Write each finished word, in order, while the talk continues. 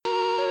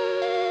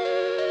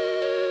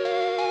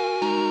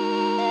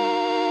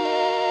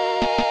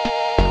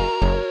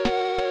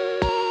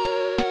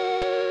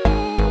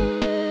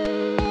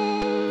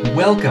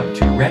Welcome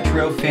to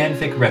Retro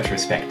Fanfic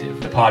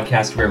Retrospective, the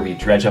podcast where we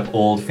dredge up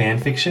old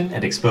fanfiction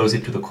and expose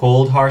it to the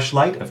cold, harsh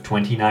light of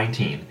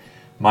 2019.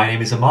 My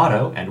name is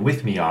Amato, and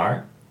with me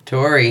are...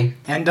 Tori.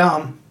 And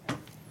Dom.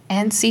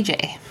 And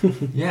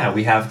CJ. Yeah,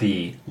 we have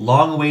the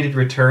long-awaited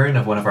return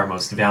of one of our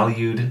most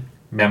valued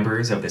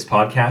members of this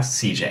podcast,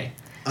 CJ.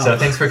 So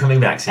thanks for coming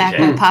back, CJ. Back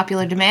by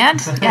popular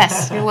demand?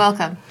 Yes, you're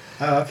welcome.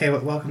 Oh, okay,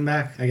 welcome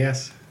back, I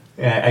guess.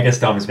 I guess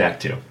Dom is back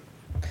too.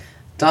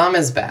 Dom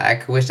is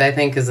back, which I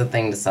think is a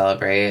thing to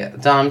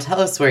celebrate. Dom, tell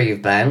us where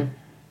you've been.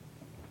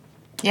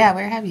 Yeah,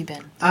 where have you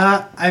been?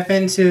 I've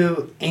been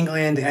to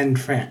England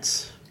and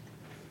France.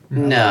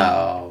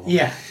 No.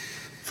 Yeah.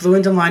 Flew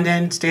into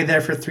London, stayed there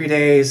for 3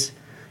 days,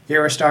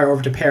 Eurostar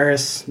over to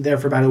Paris, there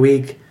for about a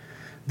week.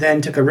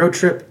 Then took a road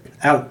trip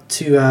out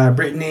to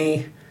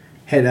Brittany,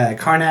 hit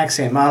Carnac,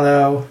 St.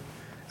 Malo,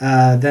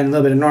 then a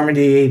little bit of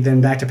Normandy,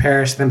 then back to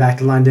Paris, then back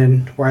to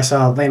London, where I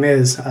saw Les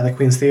Mis, the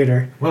Queen's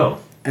Theatre. Whoa.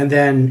 And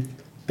then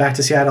back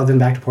to Seattle, then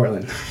back to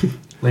Portland.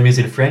 Les Mis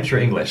in French or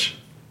English?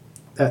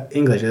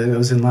 English. It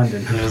was in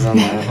London. It was on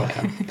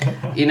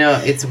the You know,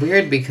 it's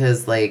weird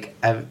because, like,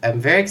 I'm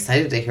very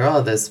excited to hear all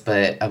of this,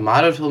 but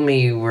Amato told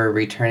me you were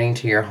returning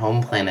to your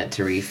home planet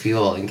to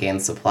refuel and gain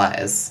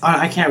supplies.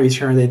 I can't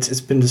return it.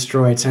 It's been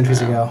destroyed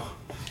centuries ago.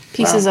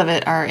 Pieces of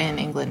it are in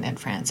England and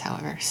France,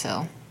 however,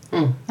 so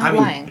not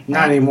lying. Not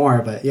right?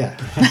 anymore, but yeah.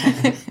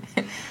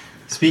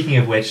 Speaking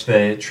of which,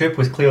 the trip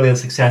was clearly a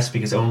success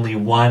because only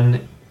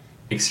one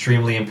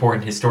extremely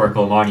important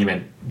historical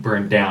monument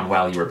burned down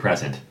while you were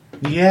present.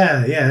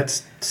 Yeah,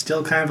 it's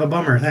still kind of a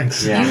bummer,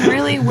 thanks. Yeah. You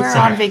really were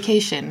Sorry. on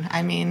vacation.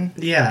 I mean,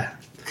 Yeah.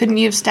 couldn't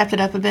you have stepped it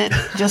up a bit?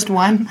 Just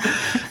one?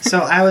 So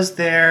I was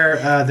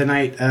there the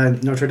night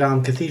Notre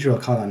Dame Cathedral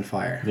caught on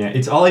fire. Yeah,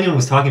 it's all anyone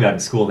was talking about in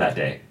school that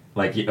day.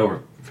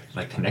 Or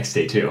the next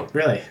day, too.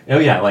 Really? Oh,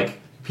 yeah,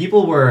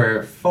 people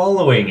were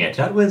following it.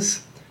 That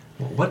was...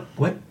 What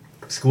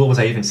school was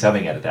I even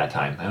subbing at that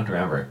time? I don't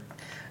remember.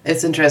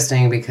 It's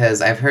interesting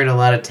because I've heard a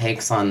lot of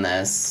takes on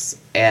this,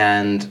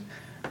 and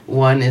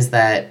one is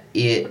that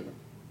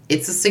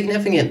it's a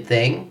significant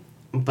thing,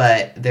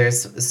 but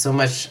there's so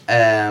much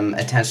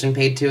attention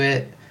paid to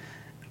it,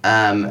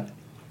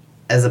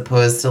 as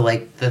opposed to,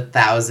 like, the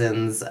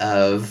thousands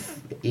of,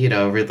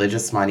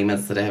 religious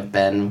monuments that have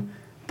been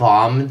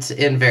bombed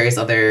in various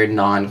other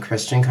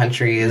non-Christian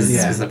countries,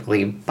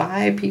 specifically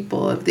by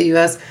people of the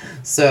U.S.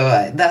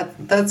 So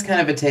that's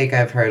kind of a take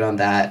I've heard on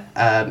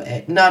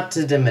that. Not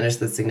to diminish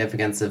the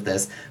significance of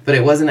this, but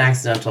it was an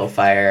accidental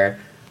fire,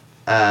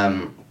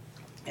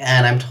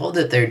 and I'm told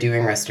that they're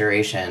doing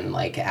restoration,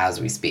 as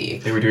we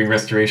speak. They were doing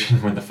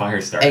restoration when the fire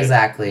started.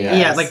 Exactly,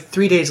 yes. Yeah,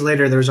 3 days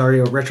later, there was already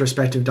a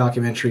retrospective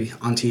documentary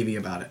on TV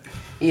about it.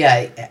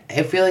 Yeah,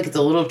 I feel like it's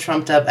a little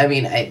trumped up. I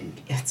mean,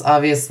 it's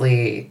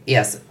obviously,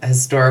 yes,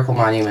 historical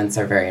monuments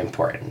are very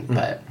important,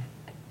 but...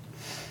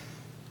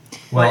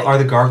 Well, are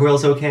the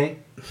gargoyles okay?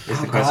 Is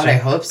the God, question. I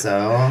hope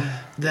so.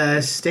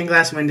 The stained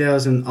glass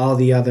windows and all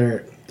the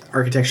other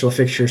architectural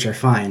fixtures are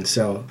fine,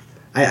 so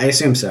I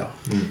assume so.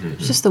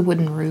 It's just the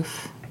wooden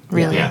roof,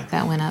 really, Yeah.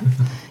 that went up.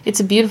 It's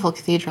a beautiful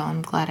cathedral.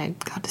 I'm glad I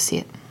got to see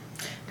it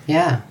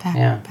Yeah,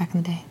 back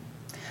in the day.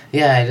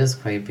 Yeah, it is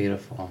quite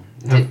beautiful.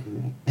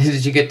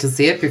 Did you get to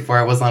see it before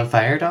it was on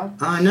fire, Dom?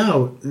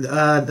 No.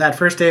 That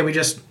first day, I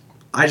just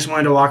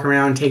wanted to walk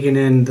around taking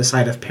in the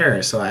site of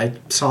Paris, so I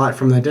saw it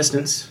from the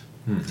distance.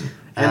 Mm-hmm.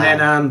 And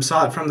then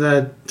saw it from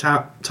the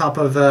top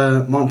of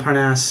the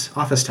Montparnasse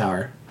office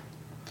tower.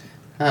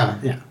 Huh.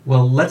 Yeah.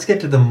 Well, let's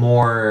get to the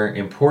more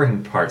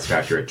important parts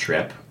about your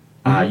trip.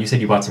 You said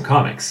you bought some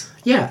comics.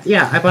 Yeah.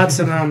 I bought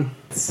some.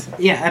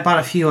 I bought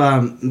a few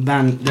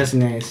bande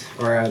dessinées,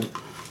 or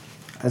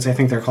as I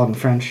think they're called in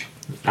French.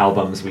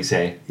 Albums, we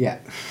say. Yeah.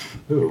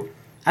 Ooh.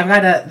 I've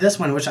got this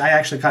one, which I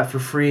actually got for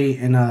free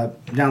and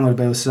downloaded,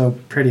 but it was so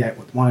pretty I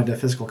wanted a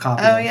physical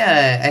copy. Oh,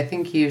 yeah, I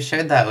think you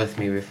shared that with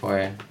me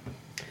before.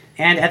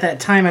 And at that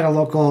time, at a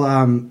local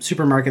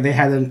supermarket, they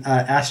had an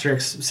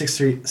Asterix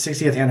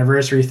 60th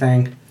anniversary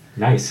thing.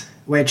 Nice.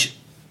 Which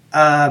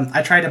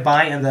I tried to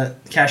buy, and the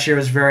cashier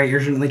was very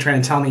urgently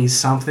trying to tell me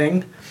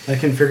something. I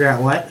couldn't figure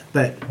out what,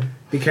 but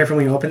be careful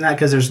when you open that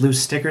because there's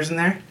loose stickers in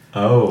there.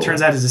 Oh.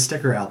 Turns out it's a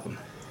sticker album.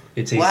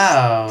 It's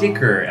a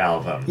sticker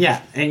album.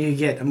 Yeah, and you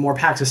get more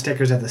packs of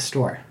stickers at the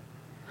store.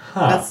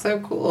 Huh. That's so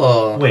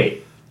cool.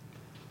 Wait.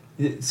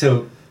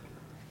 So,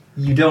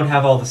 you don't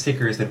have all the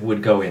stickers that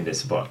would go in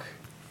this book?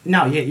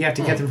 No, you have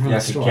to get them from You the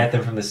have store. to get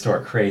them from the store.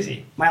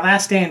 Crazy. My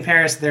last day in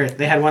Paris,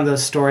 they had one of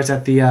those stores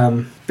at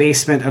the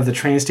basement of the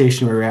train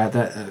station we were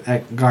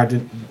at Gare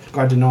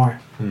du Nord.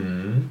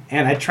 Hmm.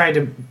 And I tried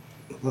to,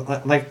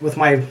 with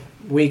my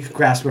weak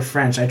grasp of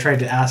French, I tried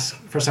to ask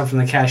for some from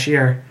the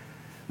cashier.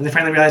 When they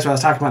finally realized what I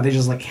was talking about, they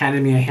just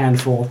handed me a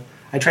handful.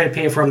 I tried to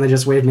pay for them, they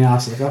just waved me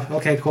off. So I was like, oh,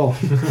 okay, cool.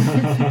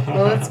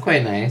 Well, that's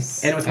quite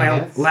nice. And with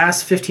my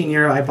last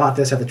 €15, I bought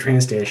this at the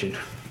train station.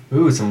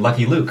 Ooh, some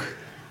Lucky Luke.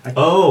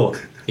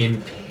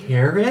 In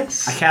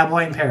Paris? A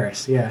cowboy in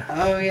Paris, yeah.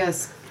 Oh,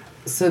 yes.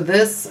 So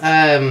this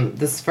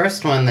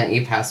first one that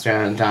you passed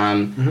around,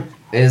 Dom,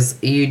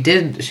 is you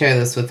did share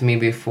this with me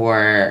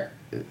before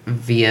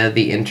via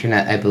the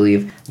internet, I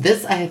believe.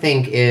 This I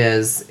think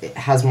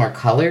has more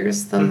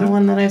colors than the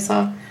one that I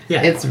saw.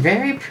 Yeah. It's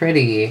very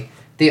pretty.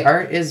 The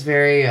art is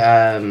very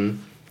I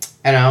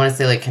want to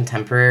say like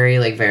contemporary,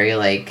 like very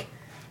like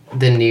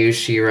the new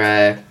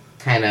She-Ra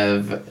kind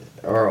of,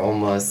 or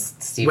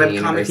almost Steven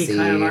Webcomic-y Universe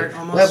kind of art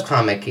almost?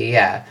 Webcomic-y,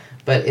 yeah.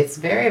 But it's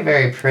very,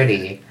 very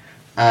pretty.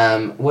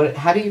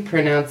 How do you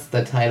pronounce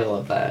the title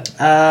of that?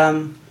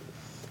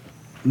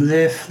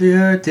 Les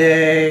fleurs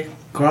des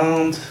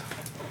grands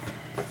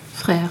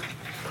Frère.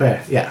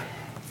 frères, yeah.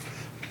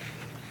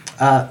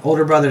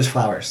 Older brother's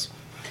flowers.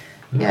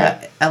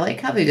 Yeah, I like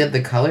how they did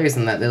the colors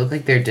in that. They look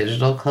like they're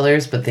digital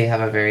colors, but they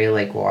have a very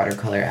like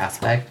watercolor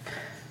aspect.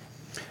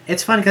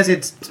 It's fun because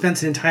it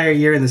spends an entire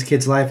year in this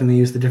kid's life and they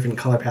use the different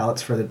color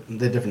palettes for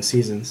the different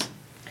seasons.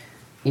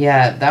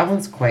 Yeah, that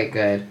one's quite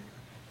good.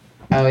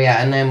 Oh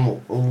yeah, and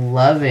I'm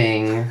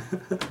loving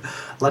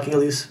Lucky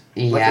Luke,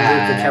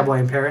 Yeah. the cowboy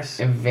in Paris.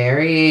 a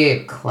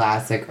very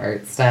classic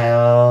art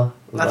style.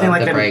 Nothing Love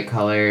like the a- bright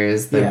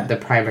colors. Yeah. The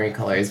primary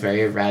color is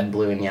very red,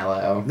 blue, and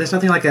yellow. There's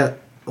nothing like a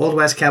Old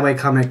West cowboy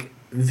comic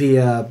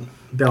via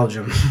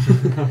Belgium.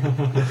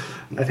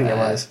 I think it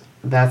was.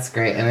 That's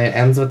great, and it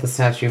ends with the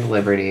Statue of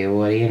Liberty.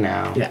 What do you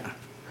know? Yeah.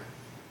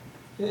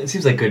 It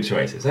seems like good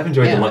choices. I've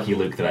enjoyed Yeah. the Lucky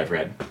Luke that I've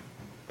read.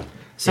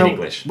 So In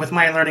English. with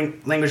my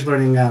language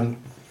learning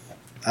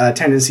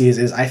tendencies,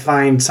 is I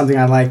find something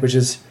I like, which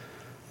is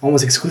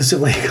almost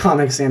exclusively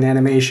comics and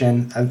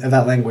animation of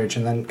that language,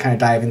 and then kind of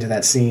dive into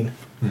that scene.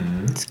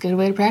 It's a good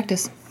way to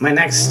practice. My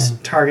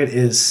next target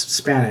is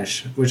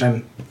Spanish, which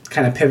I'm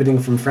kind of pivoting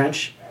from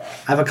French.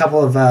 I have a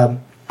couple of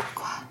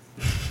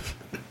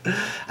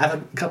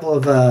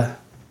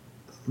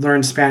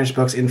learned Spanish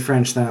books in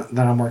French that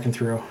I'm working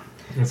through.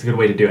 That's a good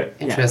way to do it.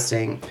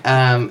 Interesting.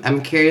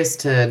 I'm curious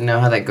to know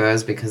how that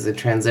goes because the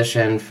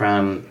transition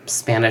from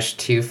Spanish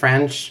to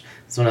French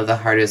is one of the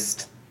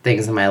hardest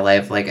things in my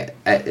life. Like,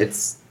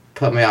 it's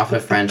put me off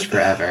of French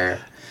forever.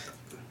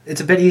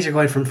 It's a bit easier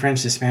going from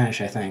French to Spanish,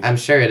 I think. I'm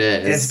sure it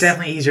is. It's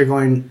definitely easier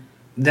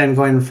than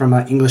going from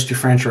English to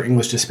French or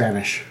English to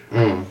Spanish.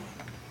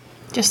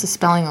 Just the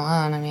spelling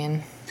alone, I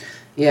mean.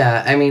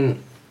 Yeah, I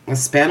mean,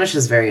 Spanish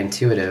is very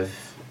intuitive.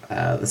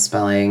 The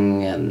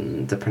spelling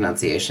and the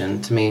pronunciation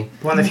to me.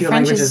 One of the few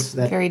French languages is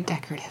that very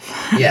decorative.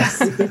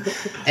 Yes.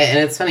 And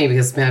it's funny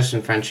because Spanish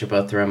and French are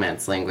both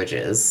Romance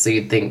languages. So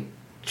you'd think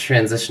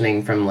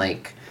transitioning from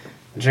like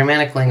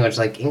Germanic language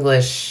like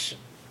English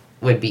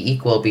would be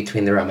equal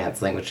between the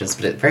Romance languages,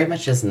 but it very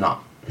much is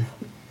not.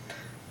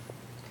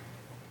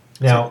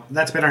 Now,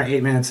 that's been our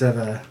 8 minutes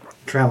of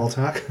travel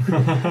talk.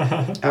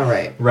 All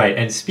right. right,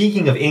 and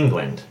speaking of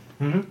England,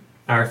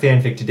 our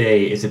fanfic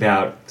today is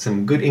about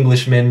some good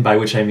Englishmen, by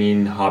which I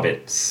mean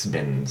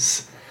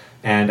hobbitsmans.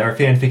 And our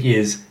fanfic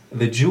is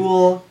The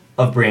Jewel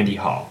of Brandy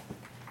Hall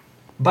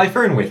by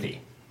Fern Withy.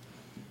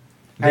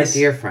 Our This-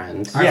 dear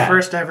friend. Our Yeah.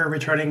 first ever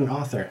returning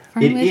author.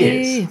 It Withy.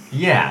 is.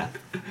 Yeah.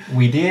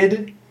 We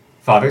did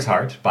Father's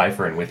Heart by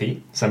Fern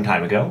Withy some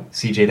time ago.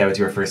 CJ, that was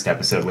your first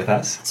episode with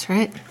us. That's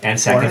right. And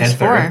second There's and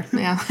third. 4,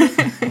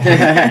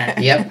 yeah.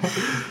 Yep.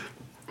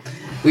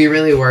 We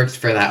really worked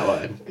for that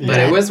one, but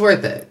Yeah. it was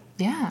worth it.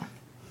 Yeah.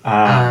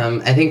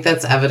 I think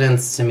that's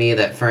evidence to me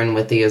that Fern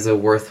Withy is a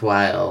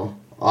worthwhile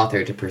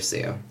author to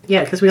pursue.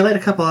 Yeah, because we let a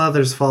couple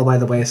others fall by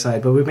the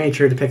wayside, but we made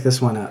sure to pick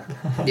this one up.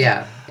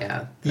 Yeah.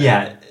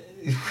 Yeah.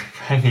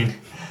 I mean,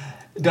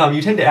 Dom,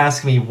 you tend to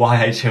ask me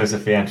why I chose a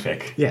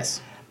fanfic. Yes.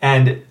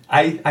 And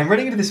I'm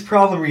running into this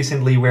problem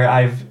recently where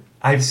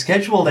I've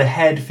scheduled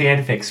ahead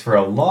fanfics for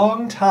a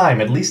long time,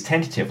 at least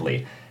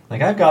tentatively.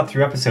 Like, I've got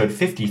through episode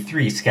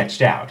 53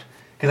 sketched out.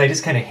 Because I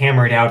just kind of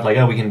hammered out, like,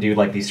 oh, we can do,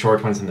 like, these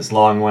short ones and this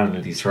long one, and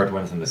then these short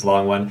ones and this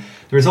long one.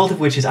 The result of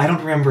which is I don't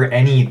remember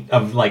any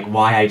of, like,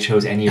 why I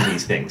chose any of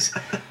these things.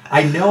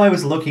 I know I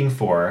was looking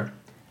for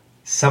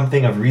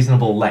something of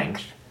reasonable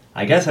length.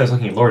 I guess I was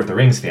looking at Lord of the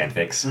Rings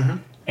fanfics.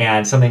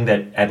 And something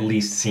that at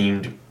least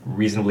seemed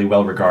reasonably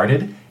well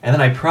regarded. And then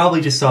I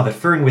probably just saw that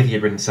Fern Withy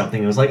had written something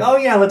and was like, oh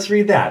yeah, let's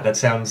read that. That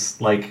sounds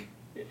like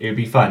it would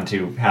be fun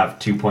to have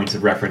 2 points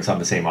of reference on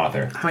the same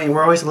author. I mean,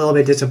 we're always a little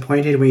bit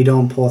disappointed when you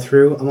don't pull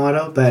through,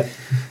 Amato, but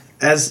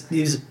as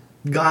you've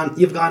gone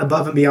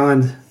above and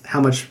beyond how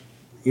much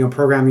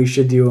programming you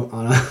should do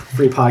on a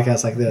free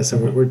podcast like this, so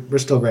we're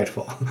still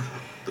grateful.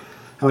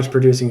 How much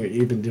producing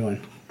you've been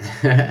doing.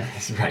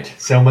 That's right.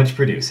 So much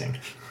producing.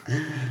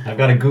 I've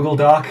got a Google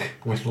Doc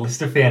with a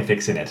list of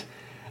fanfics in it.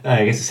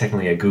 I guess it's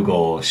technically a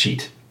Google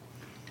Sheet.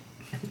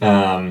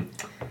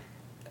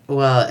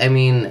 Well, I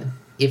mean,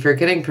 if you're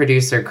getting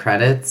producer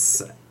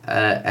credits,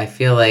 I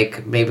feel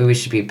like maybe we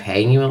should be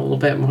paying you a little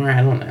bit more.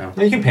 I don't know.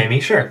 You can pay me,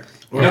 sure.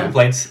 No Yeah.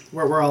 complaints.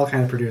 We're all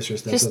kind of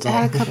producers, though. Just so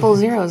add a couple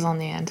zeros on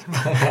the end.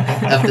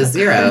 Of the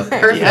zero.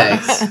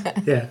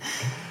 Perfect. yeah.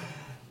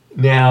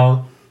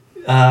 Now,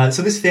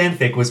 so this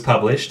fanfic was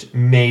published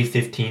May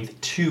 15th,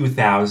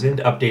 2000,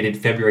 updated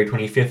February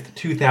 25th,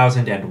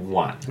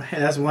 2001. Hey,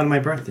 that's one of my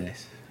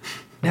birthdays.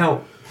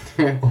 Now,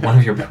 One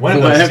of those One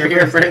is of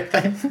your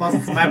birthday. Well,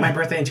 my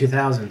birthday in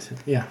 2000.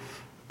 Yeah.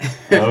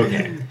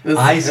 Okay, This-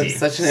 I that's see.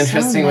 such an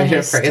interesting so way many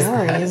to phrase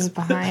stories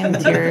that.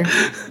 behind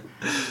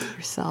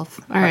yourself.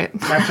 All right.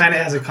 My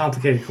planet has a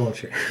complicated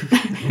culture.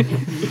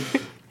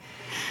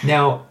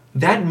 Now,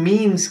 that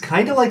means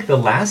kind of like the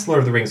last Lord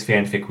of the Rings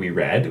fanfic we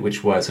read,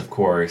 which was, of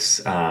course,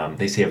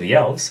 They Say of the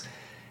Elves,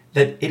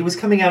 that it was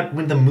coming out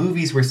when the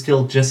movies were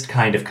still just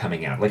kind of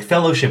coming out. Like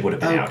Fellowship would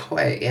have been Oh, out.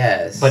 quite,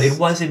 yes. But it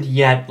wasn't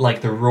yet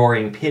like the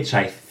roaring pitch,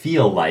 I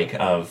feel like,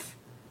 of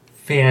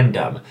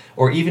fandom.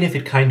 Or even if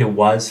it kind of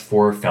was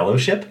for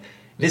Fellowship,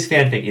 this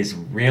fanfic is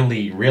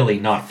really, really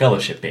not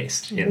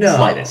Fellowship-based in the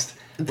slightest.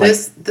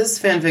 This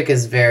fanfic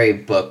is very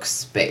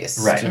books based,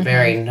 Right.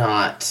 very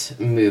not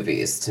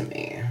movies to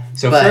me.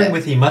 So But- Fern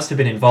Withy must have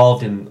been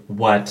involved in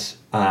what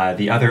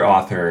the other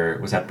author,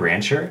 was that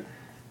Brancher?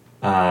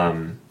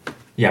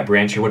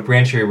 Brancher. What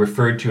Brancher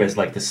referred to as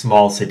like the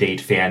small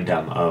sedate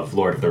fandom of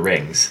Lord of the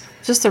Rings.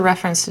 Just a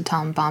reference to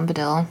Tom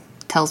Bombadil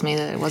tells me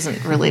that it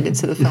wasn't related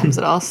to the films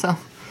at all. So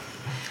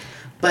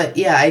But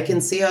yeah, I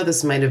can see how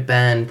this might have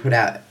been put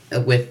out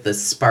with the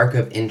spark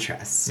of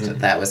interest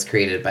that was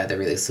created by the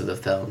release of the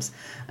films.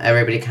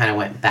 Everybody kind of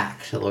went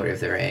back to Lord of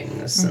the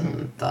Rings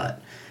and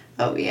thought,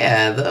 "Oh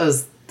yeah,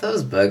 those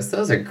books,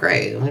 those are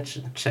great. Let's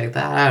check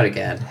that out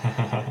again."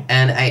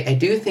 And I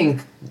do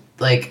think,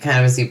 like, kind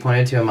of as you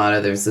pointed to, Amado,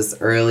 there's this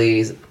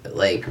early,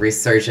 like,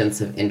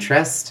 resurgence of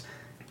interest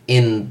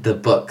in the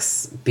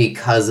books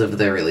because of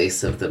the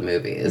release of the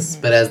movies.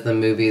 But as the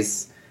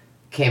movies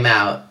came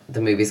out, the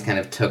movies kind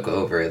of took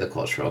over the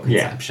cultural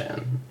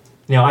conception.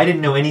 Now, I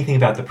didn't know anything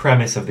about the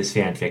premise of this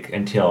fanfic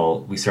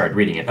until we started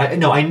reading it.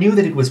 I knew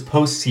that it was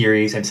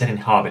post-series and set in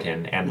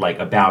Hobbiton and, like,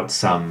 about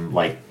some,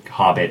 like,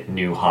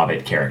 new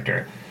Hobbit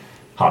character.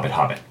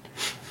 Hobbit.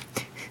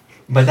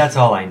 But that's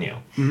all I knew.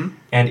 Mm-hmm.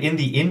 And in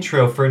the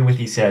intro, Fern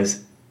Withy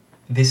says,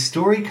 this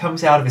story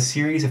comes out of a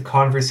series of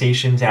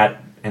conversations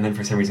at... And then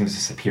for some reason there's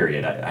just a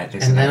period.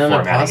 There's And then some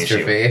an formatting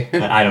apostrophe.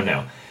 issue. I don't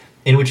know.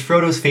 In which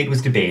Frodo's fate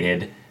was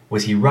debated.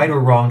 Was he right or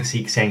wrong to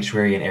seek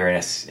sanctuary in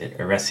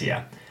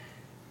Eresia?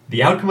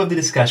 The outcome of the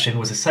discussion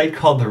was a site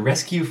called the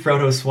Rescue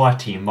Frodo SWAT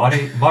Team,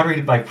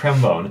 moderated by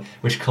Prembone,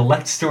 which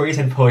collects stories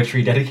and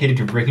poetry dedicated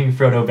to bringing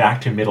Frodo back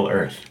to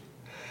Middle-earth.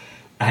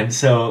 And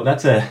so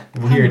that's a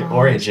weird on.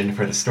 origin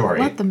for the story.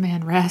 let the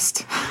man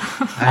rest.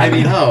 I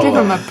mean, Give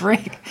him a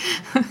break.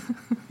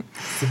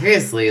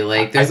 seriously,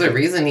 like, there's a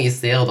reason he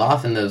sailed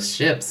off in those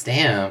ships,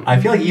 damn. I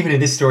feel like even in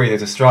this story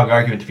there's a strong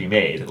argument to be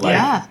made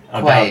about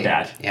Quite,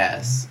 that.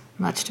 Yes.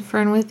 Much to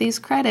Fern Withy's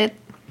credit.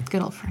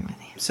 Good old Fern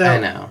Withy. So I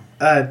know.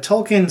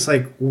 Tolkien's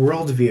like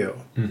worldview.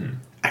 Mm-hmm.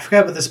 I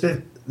forgot what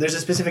there's a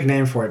specific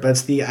name for it, but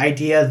it's the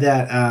idea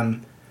that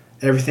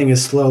everything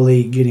is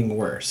slowly getting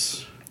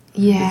worse.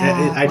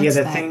 Yeah. The idea what's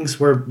that things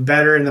were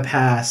better in the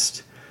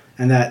past,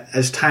 and that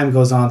as time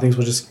goes on, things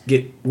will just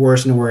get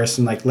worse and worse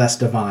and like less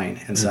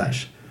divine and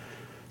such.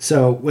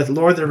 So with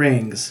Lord of the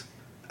Rings,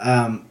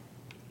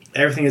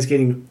 everything is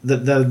getting the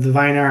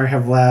Valar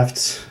have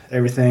left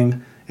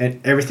everything, and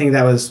everything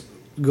that was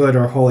good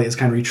or holy is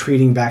kind of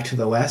retreating back to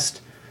the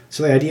west.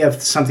 So the idea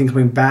of something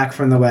coming back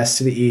from the west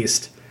to the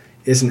east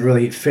isn't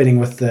really fitting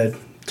with the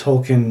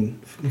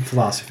Tolkien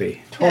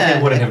philosophy.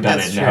 Tolkien wouldn't have done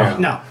that's it,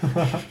 no. true.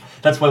 No,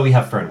 That's why we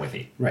have Fern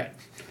Withy. right.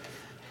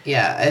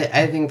 Yeah,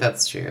 I think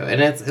that's true.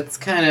 And it's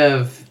kind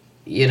of,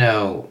 you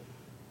know,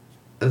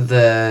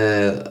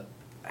 I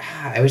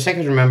wish I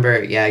could remember,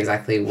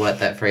 exactly what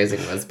that phrasing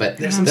was, but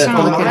There's the, some the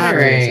stuff like that.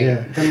 modern,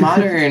 Yeah. the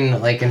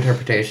modern, like,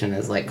 interpretation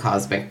is, like,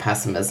 cosmic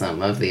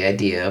pessimism of the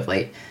idea of,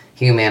 like,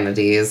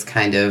 humanity is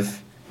kind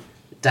of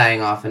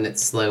dying off in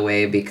its slow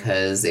way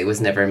because it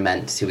was never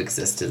meant to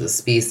exist as a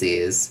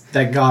species.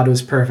 That God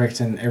was perfect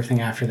and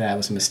everything after that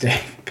was a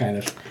mistake, kind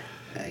of.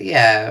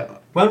 Yeah,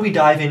 Why don't we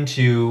dive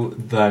into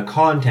the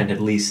content, at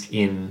least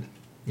in,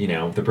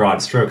 the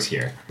broad strokes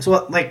here?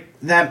 So, like,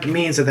 that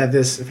means that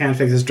this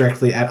fanfic is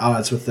directly at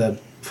odds with the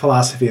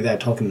philosophy that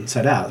Tolkien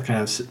set out, kind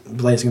of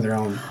blazing their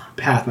own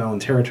path, their own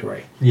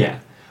territory. Yeah.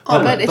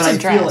 But it's I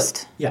feel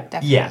addressed. Yeah.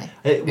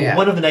 Definitely. Yeah.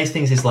 One of the nice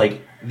things is,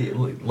 like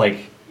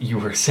you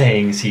were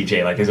saying,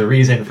 CJ, like, there's a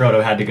reason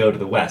Frodo had to go to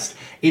the West.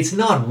 It's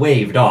not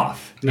waved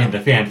off in the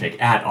fanfic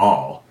at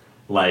all.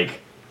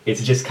 Like,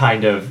 it's just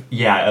kind of,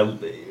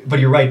 but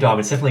you're right, Dom,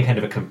 it's definitely kind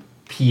of a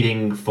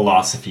competing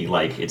philosophy.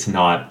 Like, it's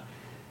not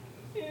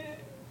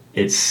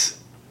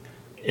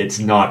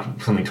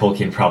something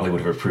Tolkien probably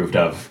would have approved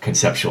of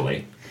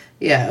conceptually.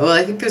 Yeah, well,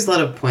 I think there's a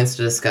lot of points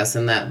to discuss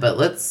in that, but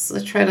let's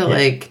try to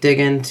like dig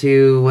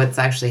into what's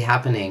actually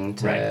happening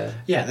to. Right.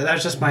 Yeah, that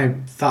was just my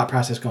thought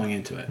process going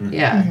into it.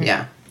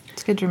 Yeah.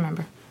 It's good to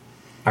remember.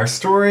 Our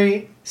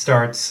story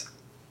starts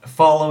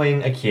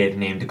following a kid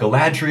named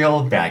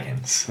Galadriel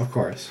Baggins. Of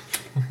course.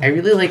 I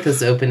really like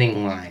this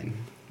opening line.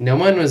 No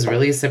one was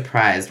really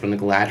surprised when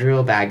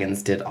Galadriel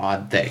Baggins did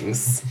odd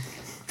things.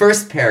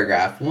 First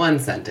paragraph, one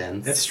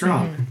sentence. It's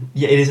strong.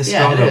 Yeah, it is a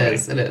strong yeah, opening.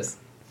 it is.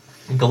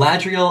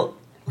 Galadriel,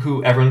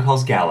 who everyone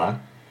calls Gala,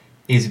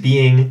 is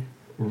being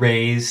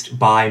raised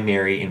by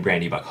Mary in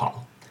Brandybuck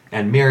Hall.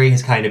 And Mary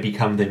has kind of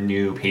become the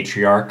new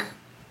patriarch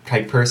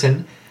type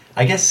person.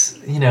 I guess,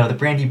 the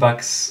Brandy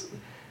Bucks,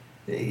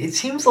 it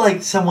seems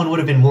like someone would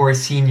have been more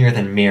senior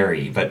than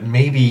Mary, but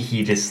maybe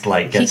he just,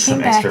 gets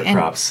some extra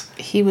props.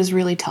 He was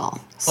really tall.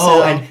 So.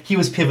 Oh, and he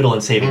was pivotal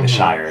in saving the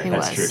Shire.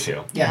 That's true,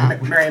 too. Yeah,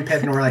 Mary and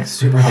Pippin were,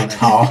 super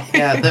tall.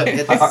 Yeah, are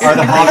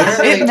the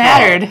hobbits... It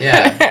mattered.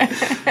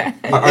 Yeah.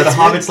 Are the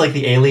hobbits like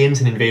the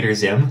aliens in Invader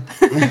Zim?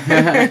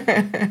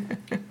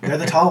 They're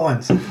the tall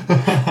ones.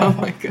 Oh,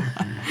 my God.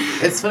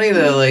 It's funny,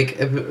 though,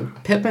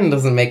 Pippin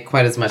doesn't make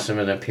quite as much of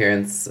an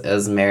appearance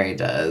as Mary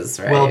does,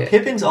 right? Well,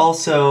 Pippin's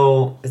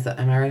also...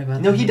 Am I right about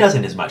that? No, he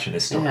doesn't as much in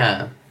this story.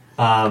 Yeah.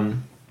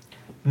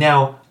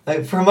 Now,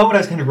 for a moment I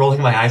was kind of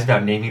rolling my eyes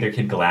about naming their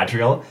kid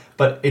Galadriel,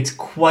 but it's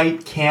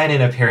quite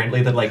canon,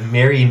 apparently, that,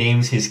 Mary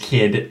names his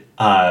kid,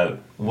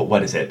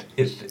 what is it?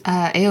 It's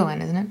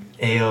Eowyn, isn't it?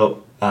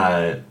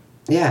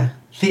 Yeah.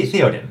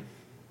 Theoden.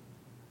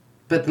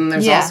 But then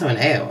there's also an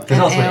Eowyn. There's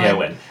also an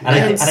Eowyn.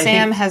 And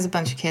Sam has a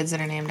bunch of kids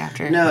that are named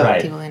after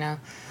people they know.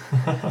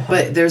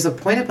 But there's a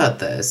point about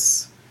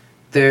this.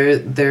 They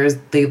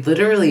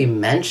literally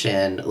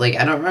mention,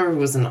 I don't remember if it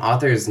was an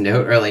author's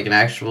note or an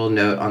actual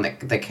note on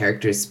the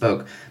characters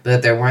spoke,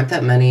 but there weren't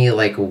that many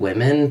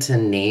women to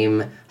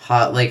name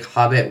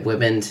Hobbit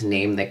women to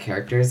name the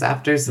characters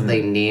after, so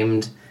they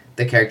named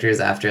the characters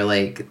after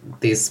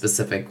these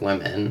specific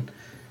women.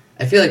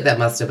 I feel like that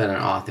must have been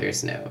an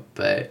author's note,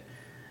 but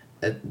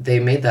they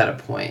made that a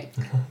point.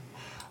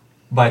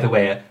 By the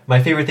way,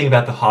 my favorite thing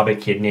about the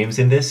Hobbit kid names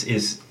in this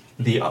is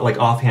the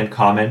offhand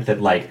comment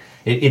that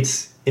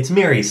it's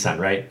Mary's son,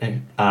 right?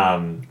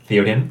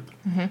 Theoden.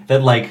 Mm-hmm.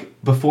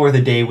 That before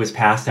the day was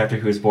passed after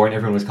he was born,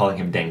 everyone was calling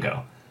him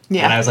Dengo.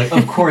 Yeah. And I was like,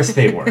 of course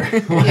they were.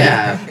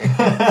 Yeah.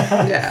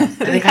 Yeah.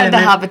 They had to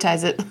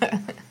hobbitize it.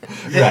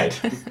 Right.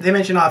 They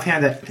mentioned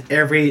offhand that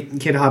every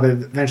kid Hobbit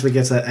eventually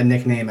gets a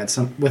nickname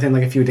within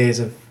a few days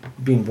of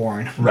being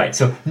born. Right.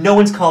 So no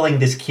one's calling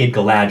this kid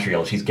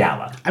Galadriel. She's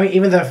Gala. I mean,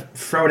 even the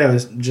Frodo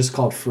is just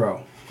called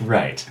Fro.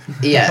 Right.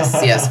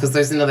 Yes, because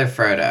there's another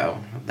Frodo.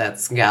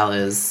 That's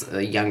Gala's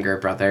younger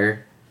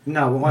brother.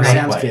 No, one of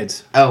Sam's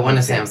kids. Oh, one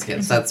of Sam's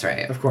kids. That's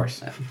right. Of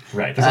course.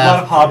 Right. There's a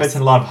lot of hobbits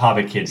and a lot of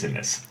Hobbit kids in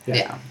this.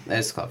 Yeah,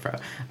 it's called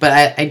Frodo.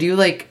 But I do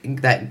like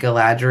that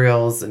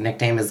Galadriel's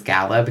nickname is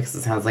Gala because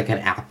it sounds like an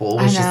apple,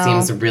 which just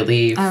seems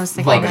really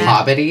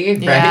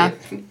hobbity, right?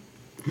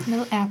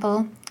 Little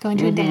apple going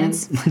to a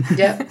dance.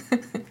 Yep.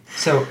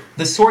 So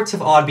the sorts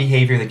of odd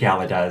behavior that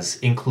Gala does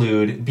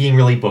include being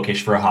really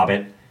bookish for a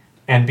hobbit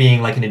and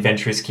being an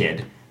adventurous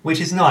kid, which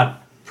is not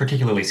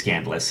particularly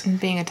scandalous. And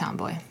being a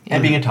tomboy. Yeah.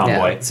 And being a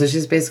tomboy. Yeah. So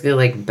she's basically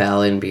like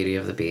Belle in Beauty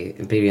and the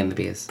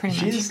Beast. Pretty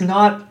much. She's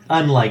not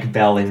unlike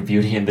Belle in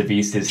Beauty and the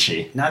Beast, is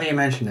she? Now that you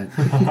mention it.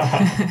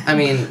 I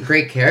mean,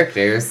 great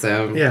character,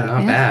 so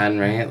not bad,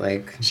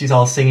 right? She's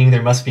all singing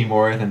 "There Must Be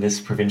More Than This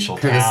Provincial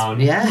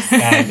Town." Yes,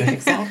 and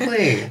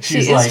exactly. She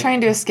is trying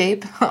to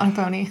escape on a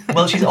pony.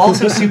 Well, she's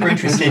also super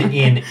interested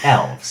in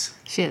elves.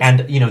 She is.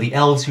 And, the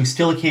elves who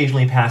still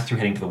occasionally pass through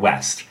heading to the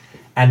west.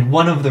 And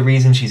one of the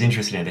reasons she's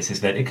interested in this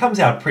is that it comes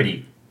out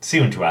pretty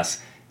soon to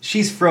us.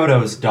 She's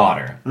Frodo's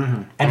daughter,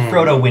 and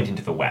Frodo went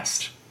into the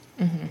West.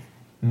 Mm-hmm.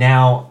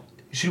 Now,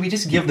 should we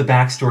just give the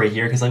backstory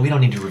here? Because we don't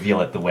need to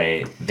reveal it the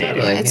way they do.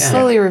 It's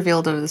slowly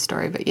revealed over the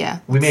story, but yeah.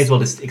 We may as well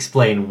just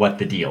explain what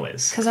the deal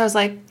is. Because I was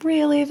like,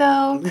 really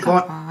though?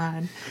 Come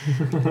on.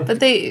 But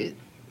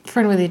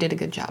Fernworthy did a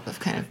good job of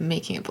kind of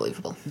making it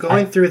believable.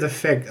 Going through the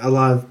fic, a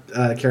lot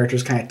of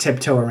characters kind of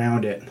tiptoe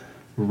around it.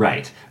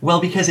 Right.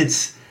 Well, because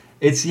it's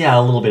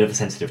a little bit of a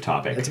sensitive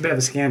topic. It's a bit of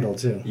a scandal,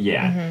 too.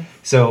 Yeah. Mm-hmm.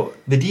 So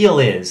the deal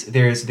is,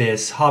 there's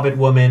this hobbit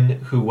woman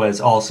who was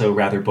also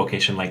rather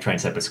bookish and trying to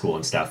set up a school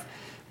and stuff.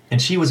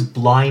 And she was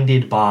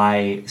blinded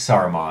by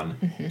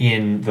Saruman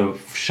in the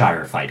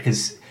Shire fight.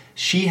 Because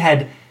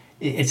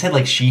it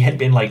said she had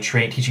been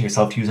teaching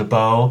herself to use a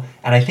bow.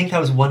 And I think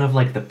that was one of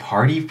the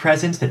party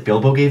presents that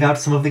Bilbo gave out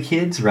to some of the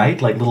kids, right?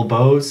 Little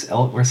bows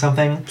or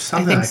something.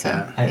 Something like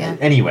that. Yeah.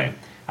 Anyway,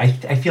 I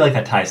feel like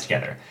that ties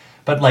together.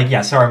 But,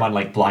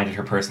 Saruman, blinded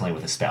her personally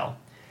with a spell.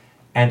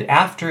 And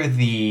after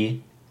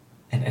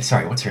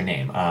sorry, what's her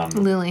name?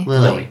 Lily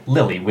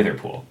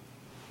Witherpool.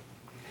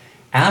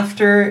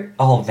 After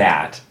all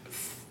that,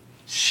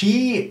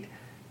 she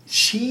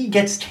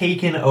gets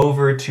taken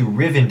over to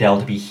Rivendell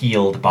to be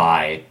healed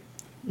by...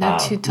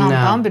 to Tom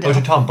Bombadil. Oh,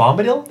 to Tom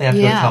Bombadil? They have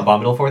to go to Tom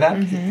Bombadil for that?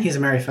 Mm-hmm. He's a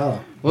merry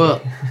fellow.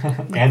 Well...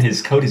 and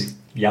his coat is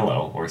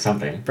yellow or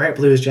something. Bright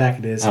blue his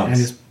jacket is, and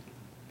his...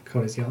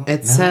 coat is yellow.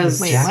 It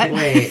says... Wait, what?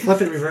 Wait.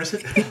 Flip it, reverse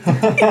it.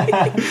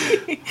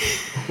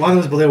 One of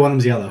them's blue, one of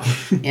them's yellow.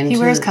 He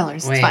wears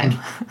colors. It's fine.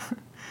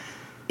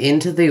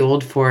 Into the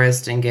old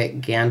forest and get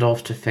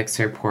Gandalf to fix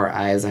her poor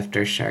eyes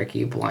after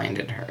Sharky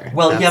blinded her.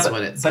 Well, that's but,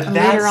 what it but says.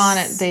 Later on,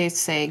 they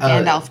say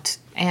Gandalf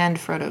and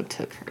Frodo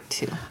took her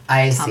to Tom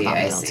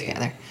Bombadil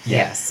together.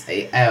 Yes.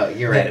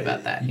 You're right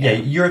about that. Yeah,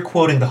 you're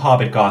quoting the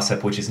Hobbit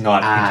gossip, which is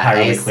not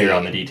entirely clear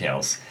on the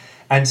details.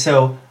 And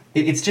so...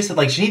 It's just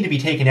that, she needed to be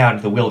taken out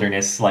into the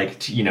wilderness, to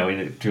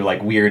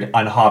weird,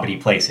 unhobbity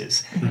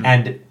places. Mm-hmm.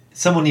 And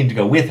someone needed to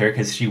go with her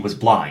because she was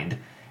blind.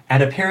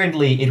 And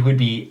apparently it would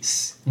be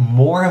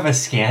more of a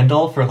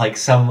scandal for like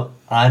some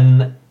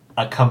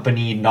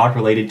unaccompanied, not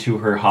related to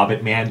her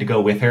hobbit man to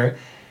go with her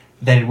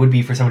than it would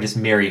be for someone to just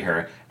marry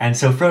her. And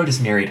so Frodo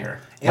just married her.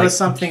 It was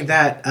something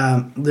that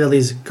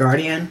Lily's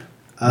guardian,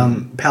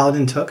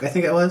 Paladin Took, I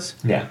think it was.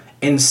 Yeah.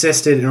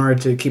 Insisted in order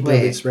to keep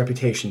Lily's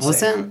reputation safe.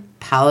 Wasn't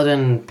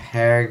Paladin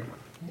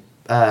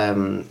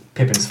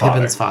Pippin's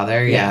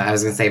father? Yeah, I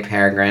was going to say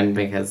Peregrine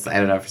because I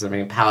don't know for some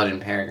reason. Paladin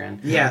Peregrine.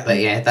 Yeah. But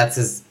yeah, that's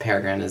his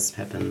Peregrine is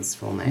Pippin's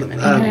full name.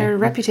 And her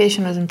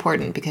reputation was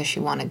important because she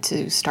wanted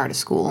to start a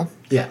school.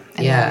 Yeah.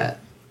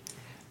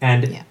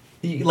 And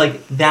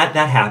like that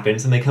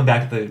happens, and they come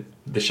back to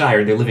the Shire,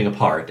 and they're living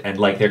apart, and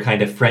like they're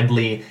kind of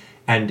friendly,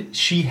 and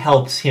she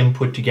helps him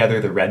put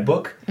together the Red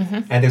Book,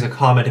 and there's a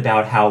comment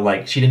about how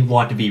like she didn't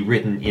want to be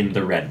written in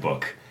the Red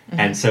Book,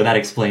 and so that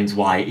explains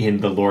why in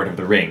The Lord of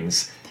the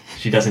Rings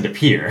she doesn't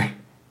appear,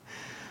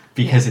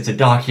 because it's a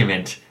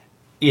document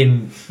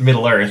in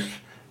Middle-earth,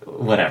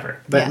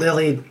 whatever. But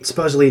Lily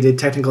supposedly did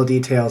technical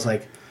details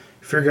like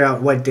figure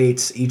out what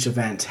dates each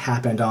event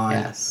happened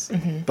on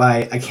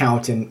by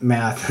account and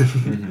math.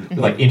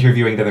 Like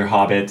interviewing the other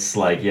hobbits,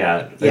 like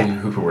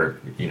who were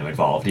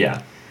involved.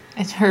 Yeah.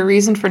 And her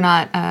reason for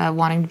not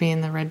wanting to be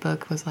in the Red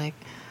Book was like,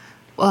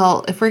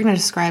 well, if we're going to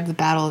describe the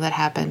battle that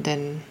happened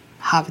in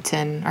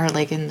Hobbiton or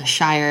like in the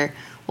Shire,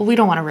 well, we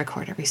don't want to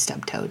record every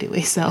stub toe, do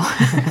we? So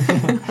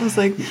I was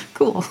like,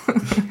 cool.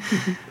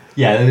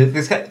 Yeah,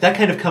 that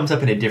kind of comes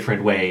up in a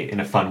different way, in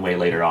a fun way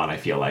later on, I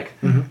feel like.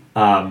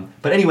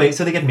 But anyway,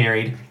 so they get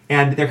married,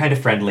 and they're kind of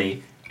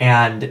friendly,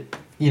 and,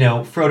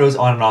 Frodo's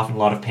on and off in a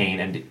lot of pain,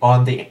 and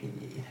on the,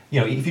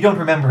 if you don't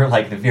remember,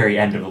 like, the very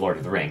end of The Lord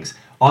of the Rings,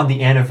 on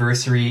the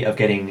anniversary of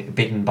getting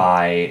bitten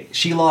by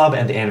Shelob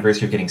and the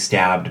anniversary of getting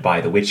stabbed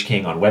by the Witch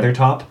King on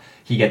Weathertop,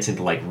 he gets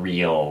into, like,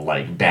 real,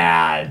 like,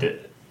 bad,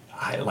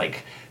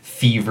 like,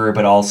 fever,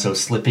 but also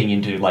slipping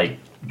into, like,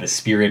 the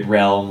spirit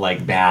realm,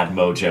 like bad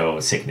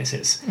mojo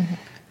sicknesses.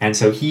 And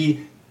so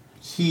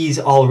he's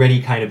already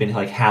kind of been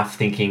like half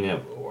thinking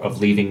of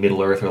leaving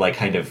Middle Earth, or like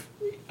kind of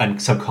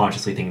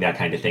subconsciously thinking that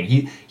kind of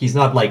thing. He's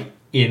not like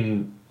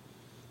in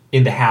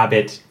the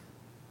habit,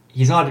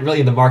 he's not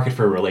really in the market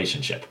for a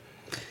relationship.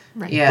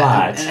 Right. Yeah,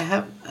 but and I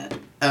have...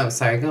 oh,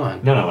 sorry, go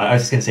on. No, I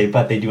was just going to say,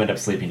 but they do end up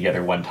sleeping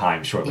together one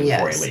time shortly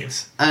before he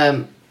leaves.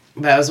 But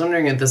I was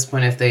wondering at this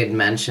point if they'd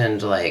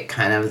mentioned like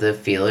kind of the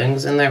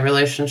feelings in their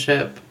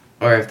relationship,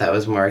 or if that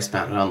was more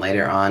expounded on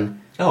later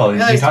on. Oh, you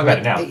talk about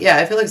it now. Yeah,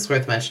 I feel like it's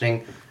worth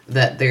mentioning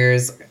that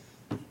there's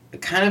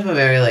kind of a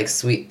very, like,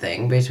 sweet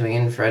thing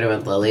between Frodo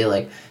and Lily.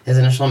 Like, his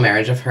initial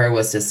marriage of her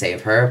was to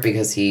save her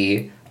because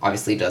he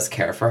obviously does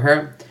care for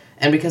her.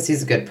 And because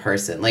he's a good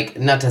person. Like,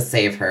 not to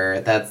save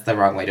her, that's the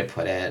wrong way to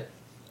put it.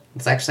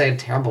 It's actually a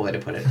terrible way to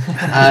put it.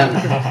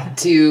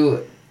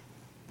 To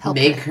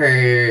make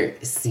her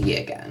see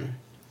again.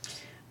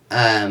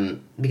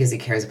 Because he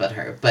cares about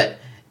her. But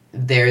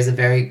there's a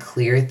very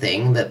clear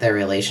thing that their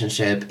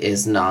relationship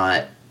is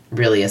not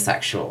really a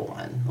sexual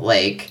one.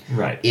 Like,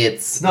 right.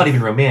 It's not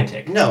even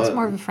romantic. No. It's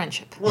more of a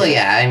friendship. Well,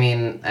 yeah, I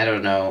mean, I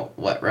don't know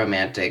what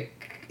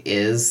romantic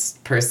is,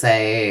 per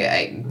se.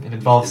 It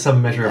involves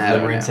some measure of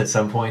limerence at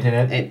some point in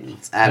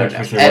it. I don't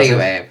know.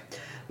 Anyway,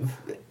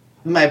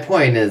 my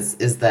point is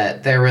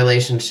that their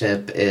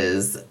relationship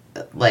is,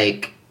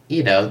 like,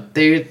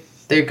 they're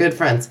good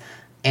friends.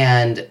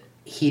 And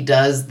he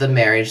does the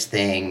marriage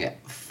thing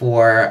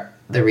for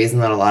the reason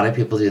that a lot of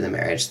people do the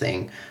marriage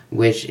thing,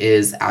 which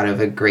is out of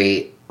a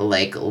great,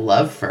 like,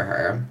 love for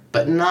her,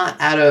 but not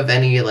out of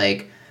any,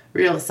 like,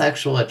 real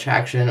sexual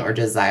attraction or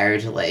desire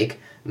to, like,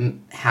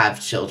 have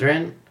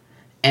children.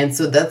 And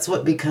so that's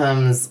what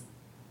becomes,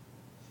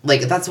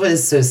 like, that's what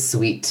is so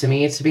sweet to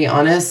me, to be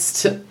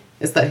honest,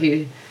 is that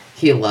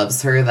he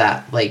loves her,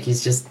 that, like, he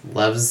just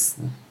loves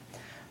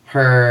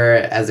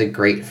her as a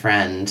great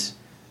friend,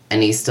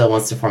 and he still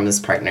wants to form this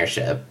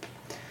partnership.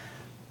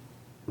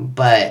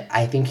 But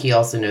I think he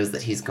also knows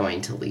that he's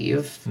going to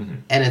leave. Mm-hmm.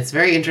 And it's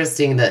very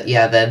interesting that,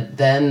 that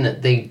then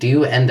they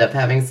do end up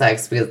having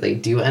sex because they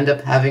do end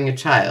up having a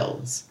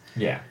child.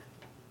 Yeah.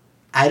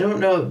 I don't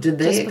know. Did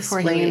they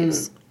explain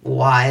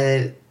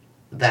why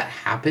that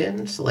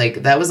happened?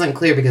 Like, that was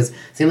unclear because it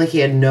seemed like he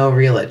had no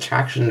real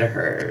attraction to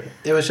her.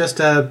 It was just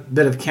a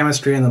bit of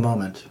chemistry in the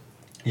moment.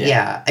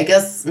 Yeah. I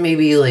guess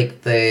maybe,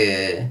 like,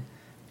 the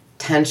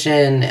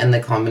tension and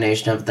the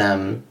combination of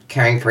them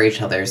caring for each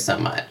other so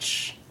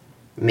much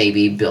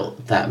maybe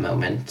built that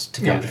moment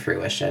to come to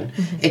fruition.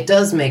 Mm-hmm. It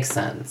does make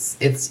sense.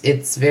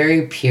 It's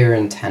very pure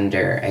and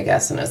tender, I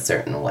guess, in a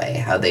certain way,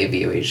 how they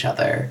view each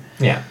other.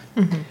 Yeah.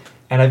 Mm-hmm.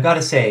 And I've got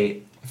to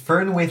say,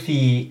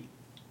 Fernwithy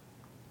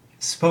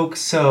spoke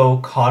so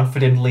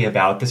confidently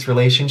about this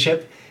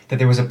relationship that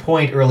there was a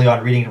point early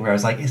on reading it where I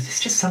was like, is this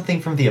just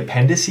something from the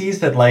appendices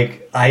that,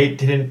 like, I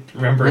didn't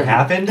remember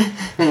happened?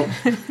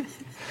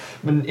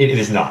 It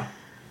is not.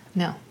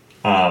 No.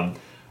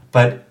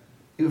 But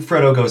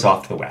Frodo goes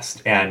off to the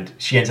west, and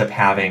she ends up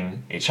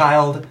having a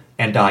child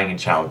and dying in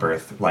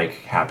childbirth, like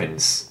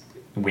happens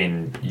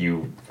when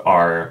you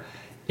are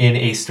in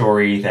a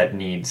story that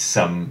needs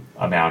some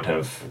amount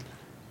of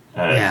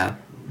Yeah.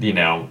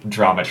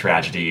 Drama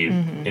tragedy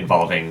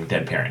involving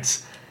dead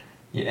parents.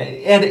 Yeah,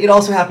 and it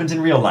also happens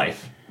in real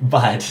life,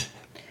 but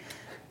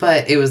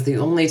But it was the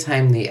only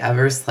time they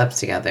ever slept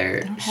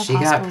together. don't have She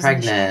got hospitals in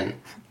the pregnant.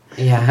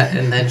 Yeah,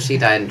 and then she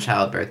died in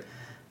childbirth.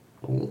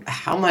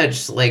 How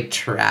much, like,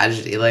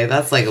 tragedy? Like,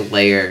 that's, like,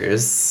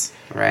 layers,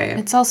 right?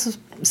 It's also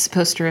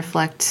supposed to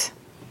reflect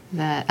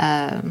that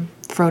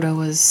Frodo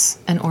was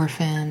an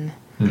orphan,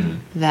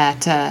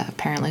 that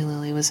apparently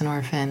Lily was an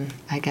orphan.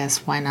 I guess,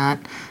 why not?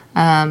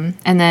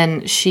 And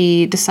then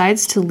she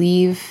decides to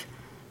leave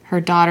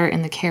her daughter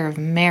in the care of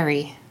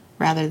Merry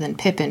rather than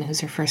Pippin,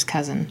 who's her first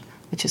cousin,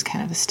 which is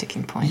kind of a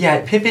sticking point.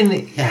 yeah,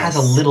 Pippin has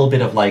a little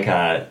bit of like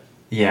a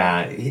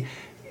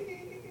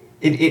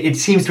It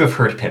seems to have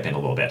hurt Pippin a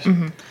little bit.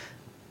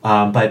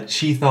 But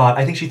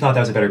I think she thought that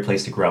was a better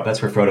place to grow up.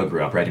 That's where Frodo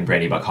grew up, right, in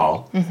Brandybuck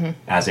Hall,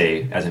 as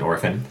an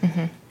orphan.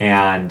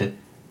 And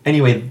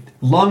anyway,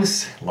 long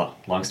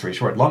story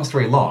short, long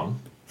story long.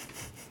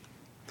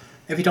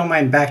 If you don't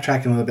mind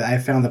backtracking a little bit, I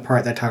found the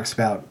part that talks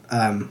about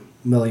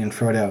Lily and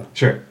Frodo.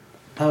 Sure.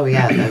 Oh,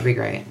 yeah, that'd be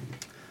great.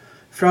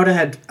 Frodo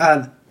had...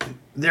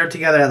 they're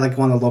together at like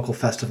one of the local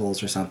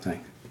festivals or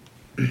something.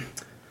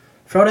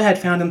 Frodo had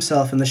found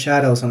himself in the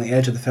shadows on the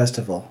edge of the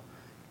festival,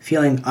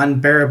 feeling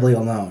unbearably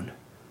alone.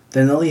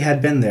 Then Lily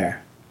had been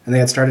there, and they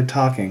had started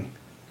talking.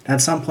 And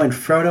at some point,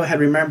 Frodo had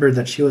remembered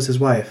that she was his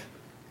wife,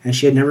 and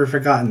she had never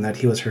forgotten that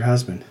he was her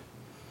husband.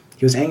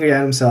 He was angry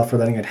at himself for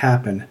letting it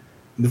happen,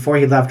 and before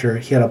he left her,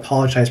 he had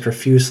apologized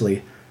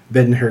profusely,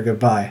 bidding her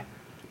goodbye,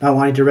 not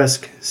wanting to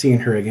risk seeing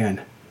her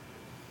again.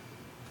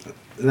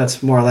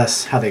 That's more or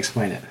less how they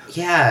explain it.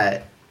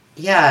 Yeah,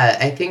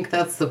 I think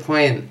that's the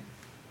point.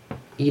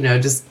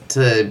 Just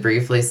to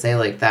briefly say,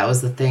 like, that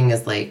was the thing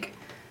is, like,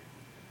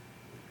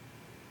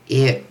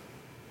 it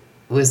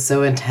was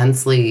so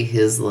intensely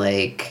his,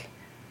 like,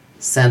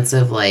 sense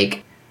of,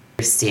 like,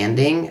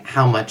 understanding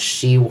how much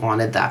she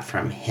wanted that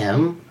from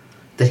him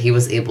that he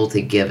was able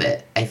to give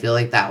it. I feel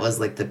like that was,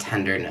 like, the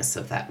tenderness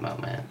of that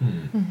moment.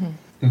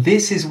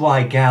 This is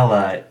why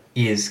Gala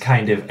is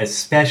kind of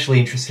especially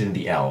interested in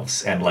the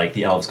elves and like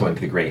the elves going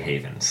to the Grey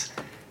Havens.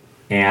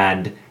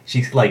 And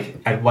she's like,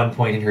 at one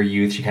point in her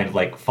youth, she kind of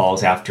like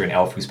falls after an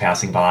elf who's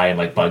passing by and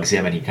like bugs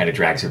him, and he kind of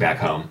drags her back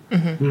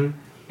home.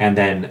 And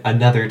then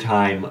another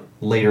time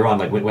later on,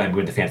 like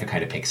when the fanfic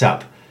kind of picks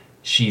up,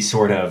 she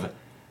sort of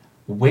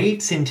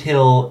waits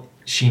until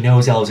she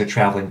knows elves are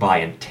traveling by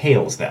and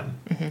tails them.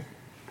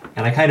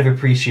 And I kind of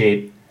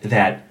appreciate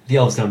that the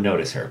elves don't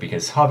notice her,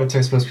 because hobbits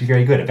are supposed to be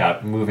very good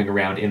about moving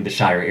around in the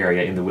Shire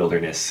area in the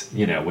wilderness,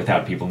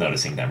 without people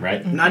noticing them,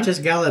 right? Not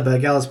just Gala, but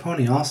Gala's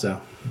pony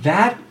also.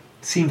 That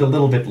seemed a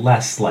little bit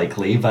less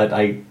likely, but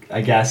I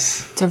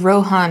guess... It's a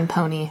Rohan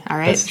pony, all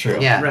right? That's true.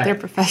 Yeah. Right. They're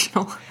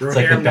professional. It's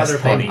like the best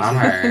pony.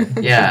 Bummer.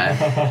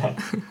 Yeah.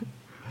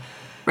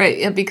 Right,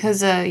 yeah,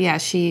 because,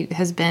 she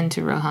has been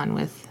to Rohan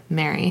with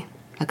Mary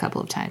a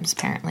couple of times,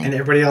 apparently. And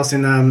everybody else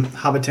in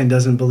Hobbiton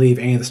doesn't believe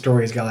any of the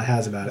stories Gala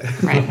has about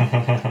it. Right.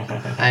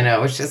 I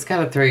know, which just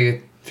kind of throw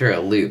you through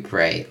a loop,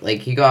 right?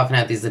 Like, you go off and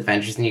have these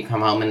adventures and you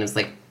come home and it's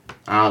like,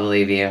 I don't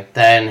believe you.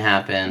 That didn't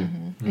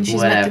happen. And she's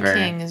met the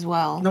king as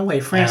well. No way,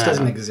 France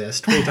doesn't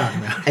exist. What are you talking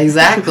about?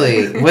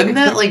 Exactly. Wouldn't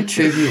that, like,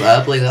 trip you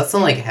up? Like, that's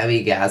some, like,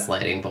 heavy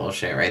gaslighting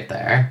bullshit right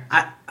there.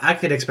 I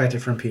could expect it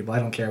from people. I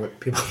don't care what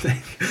people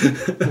think.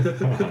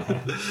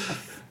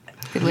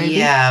 Good way to be.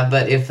 Yeah,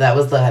 but if that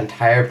was the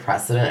entire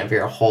precedent of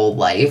your whole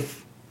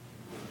life...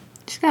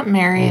 She's got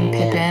Mary and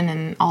Pippin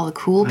and all the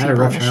cool I had a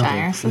people in rough the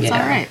Shire, childhood. so it's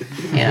Yeah. all right.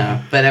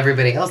 Yeah, but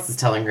everybody else is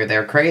telling her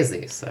they're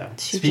crazy, so...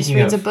 She just Speaking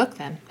reads of- a book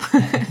then.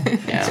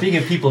 Yeah. Speaking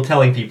of people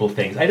telling people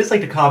things, I just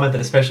like to comment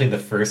that especially in the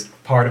first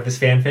part of this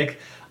fanfic,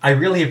 I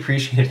really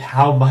appreciated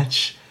how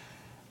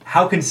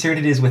concerned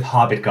it is with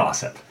Hobbit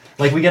gossip.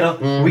 Like we get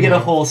a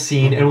whole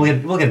scene, and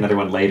we'll get another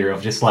one later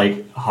of just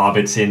like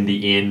hobbits in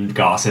the inn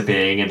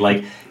gossiping, and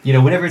like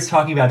whenever it's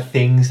talking about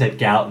things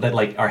that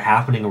like are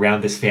happening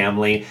around this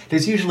family,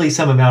 there's usually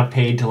some amount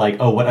paid to like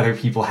what other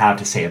people have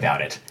to say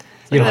about it.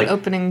 Like that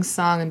opening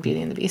song in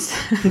Beauty and the Beast.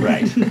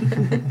 Right.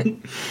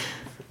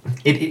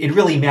 It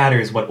really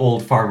matters what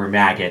old Farmer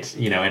Maggot,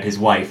 and his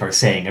wife are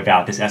saying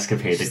about this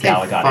escapade that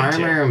Gala got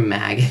Farmer into.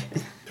 Maggot.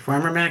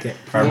 Farmer Maggot.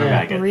 Farmer Yeah.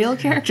 Maggot. Real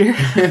character.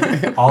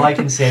 All I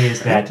can say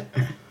is that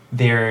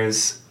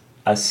there's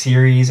a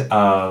series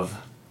of...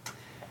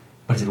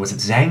 What is it? Was it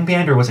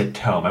Zangband or was it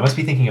Tome? I must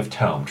be thinking of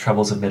Tome,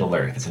 Troubles of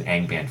Middle-earth. It's an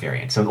Angband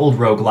variant. So an old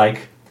roguelike.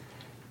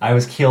 I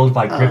was killed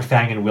by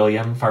Gripfang and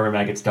William, Farmer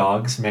Maggot's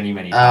dogs, many,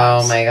 many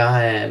times. Oh my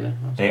god.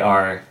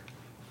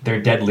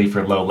 They're deadly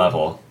for low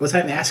level. Was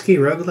that an ASCII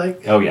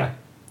roguelike? Oh, yeah.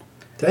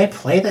 Did I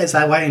play that? Is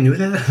that why I knew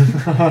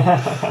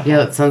that? Yeah,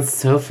 that sounds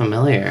so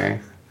familiar.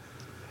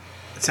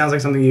 It sounds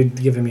like something you'd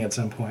given me at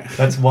some point.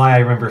 That's why I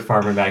remember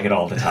Farmer Maggot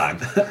all the time.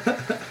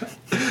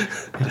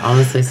 It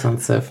honestly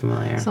sounds so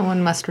familiar.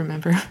 Someone must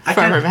remember I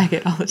Farmer kinda-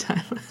 Maggot all the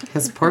time.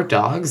 His poor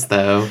dogs,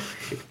 though.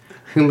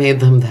 Who made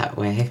them that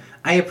way?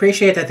 I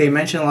appreciate that they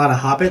mention a lot of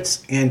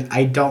hobbits, and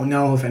I don't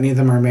know if any of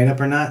them are made up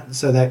or not,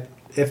 so that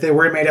if they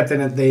were made up,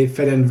 then they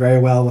fit in very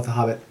well with the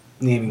hobbit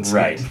naming scheme.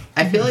 Right.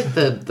 I feel like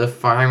the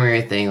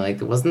farmer thing,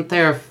 like, wasn't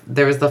there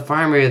was the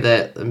farmer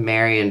that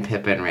Merry and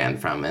Pippin ran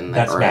from in the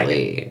That's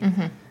early...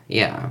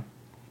 Yeah.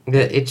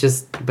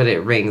 But it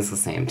rings the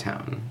same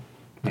tone.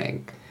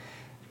 Like...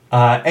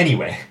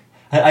 Anyway,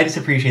 I just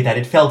appreciate that.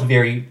 It felt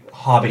very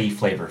hobbity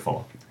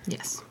flavorful.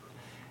 Yes.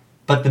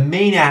 But the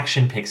main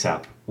action picks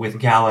up with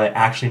Gala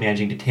actually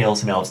managing to tail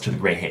some elves to the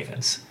Grey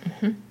Havens.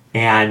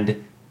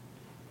 And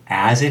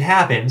as it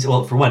happens,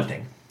 well, for one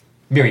thing,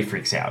 Merry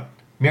freaks out.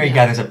 Merry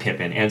gathers up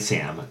Pippin and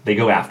Sam. They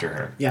go after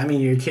her. Yeah, I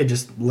mean, your kid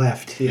just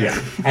left. Yeah.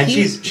 And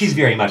she's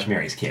very much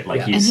Merry's kid. Like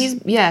Yeah.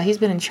 And he's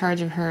been in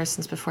charge of her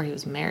since before he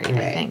was married, I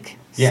Right. think.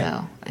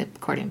 Yeah. So,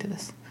 according to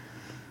this.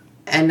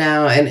 And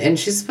now, and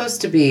she's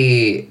supposed to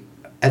be,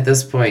 at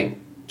this point,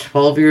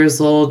 12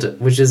 years old,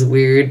 which is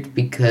weird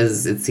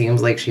because it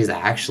seems like she's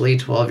actually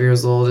 12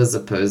 years old as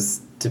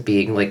opposed to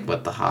being like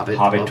what the Hobbit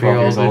 12 year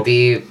years old would old.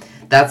 be.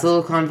 That's a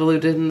little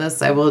convoluted in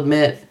this, I will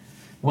admit.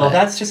 Well, But-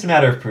 that's just a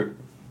matter of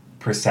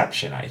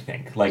perception, I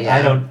think. Like, Yeah.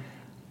 I don't...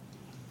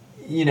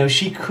 You know,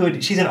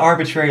 she's an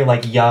arbitrary,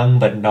 like, young,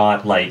 but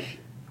not, like,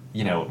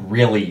 you know,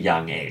 really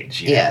young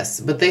age. You know? Yes,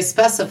 but they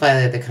specify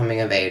that the coming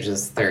of age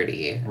is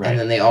 30, Right. and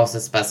then they also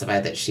specify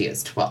that she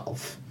is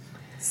 12.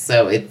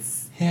 So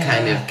it's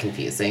kind Yeah. of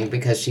confusing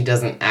because she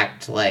doesn't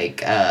act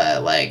like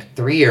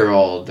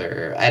 3-year-old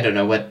or I don't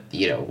know what,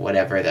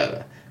 whatever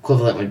the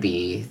equivalent would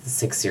be,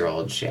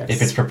 6-year-old she acts.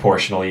 If it's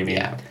proportional, you mean.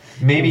 Yeah.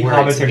 Maybe Words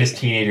hobbits are maybe. just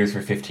teenagers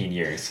for 15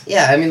 years.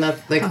 Yeah, I mean,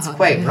 that's like, it's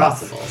quite yeah.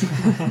 possible.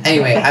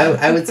 Anyway,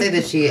 I would say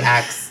that she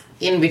acts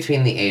in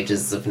between the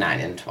ages of 9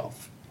 and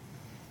 12.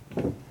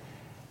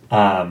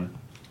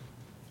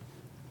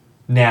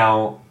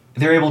 Now,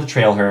 they're able to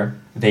trail her,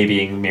 they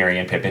being Merry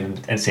and Pippin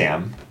and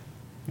Sam.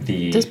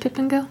 Does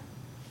Pippin go?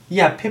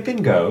 Yeah,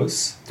 Pippin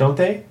goes, don't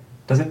they?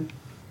 Doesn't...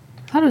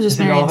 I thought it was just Is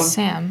it Merry all and of them?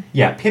 Sam.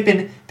 Yeah,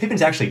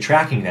 Pippin's actually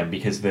tracking them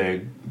because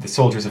the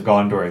soldiers of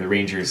Gondor, the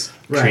Rangers,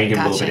 Right. trained him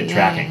a Gotcha, little bit in yeah,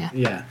 tracking.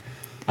 yeah.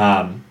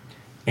 Yeah.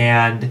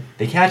 And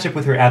they catch up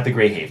with her at the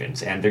Grey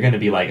Havens, and they're going to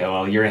be like, "Oh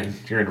well, you're in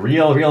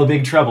real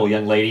big trouble,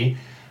 young lady."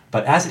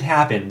 But as it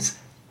happens,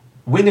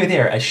 when they're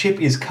there, a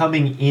ship is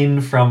coming in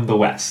from the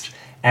west,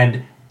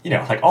 and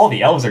like all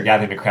the elves are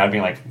gathering in the crowd,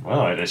 being like,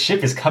 "Well, a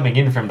ship is coming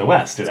in from the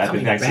west at the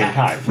coming exact same back."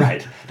 time."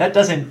 Right?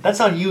 That's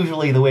not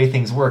usually the way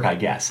things work, I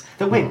guess.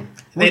 But wait,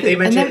 They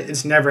mentioned then-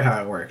 it's never how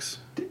it works.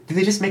 do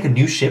they just make a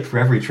new ship for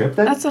every trip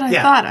then? That's what I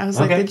Yeah. thought. I was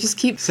like, Okay. they just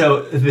keep...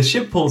 So the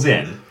ship pulls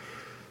in.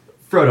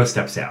 Frodo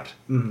steps out.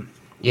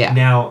 Yeah.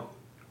 Now,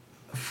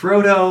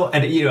 Frodo,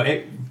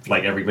 and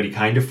like everybody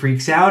kind of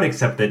freaks out,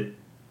 except that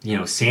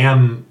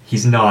Sam,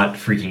 he's not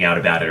freaking out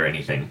about it or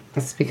anything.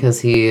 That's because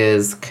he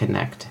is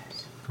connected,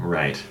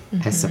 Right.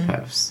 I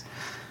suppose.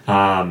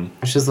 Um,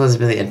 Which is supposed to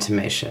be the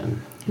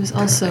intimation. He was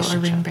also a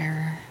relationship. ring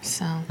bearer,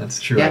 so... that's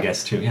true, I Yeah.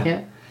 guess too. Yeah.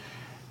 Yeah.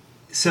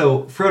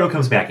 So Frodo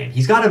comes back in.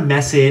 He's got a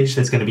message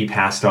that's going to be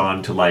passed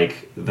on to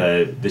like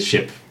the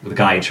ship, the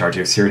guy in charge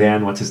of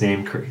Círdan. What's his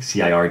name?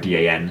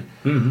 Cirdan.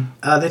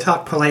 They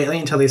talk politely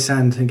until they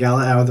send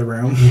Gala out of the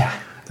room. Yeah.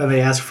 Then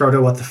they ask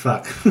Frodo what the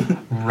fuck.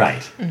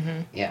 Right.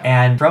 Yeah.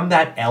 And from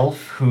that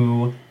elf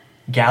who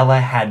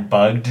Gala had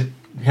bugged,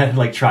 had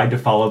like tried to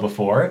follow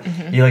before,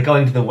 he like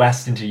going to the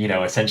west into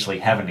essentially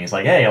heaven. He's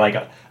like, hey, like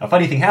a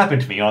funny thing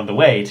happened to me on the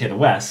way to the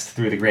west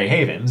through the Grey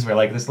Havens, where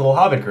like this little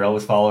hobbit girl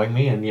was following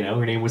me, and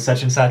her name was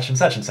such and such and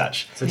such and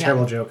such, It's a Yeah.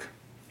 terrible joke.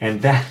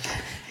 and that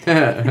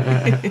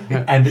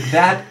and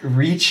that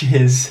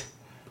reaches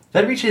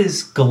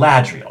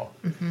Galadriel.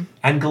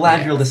 And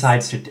Galadriel Yes.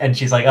 decides to, and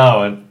she's like,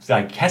 oh,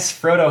 I guess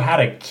Frodo had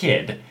a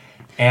kid.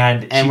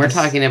 And And she we're just-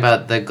 talking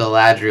about the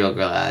Galadriel,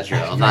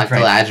 not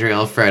Right.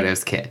 Galadriel,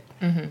 Frodo's kid.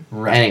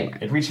 Right. Anyway.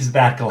 It reaches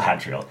that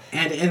Galadriel.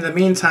 And in the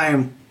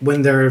meantime,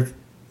 when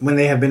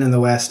they have been in the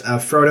West,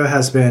 Frodo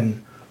has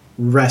been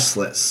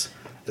restless.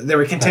 They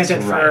were content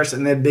That's at right. first,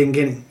 and they've been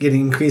getting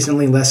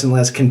increasingly less and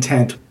less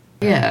content.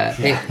 Yeah,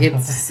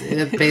 it's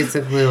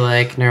basically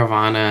like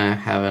Nirvana,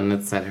 heaven,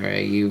 etc.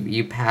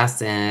 You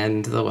pass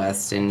into the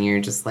West, and you're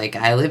just like,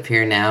 I live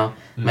here now.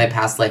 My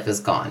past life is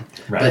gone.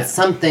 Right. But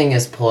something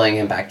is pulling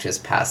him back to his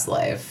past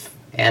life,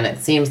 and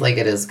it seems like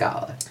it is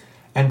Gala.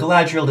 And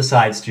Galadriel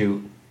decides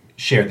to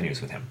share the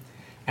news with him.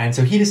 And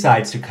so he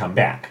decides to come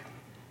back.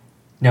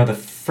 Now, the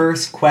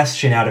first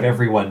question out of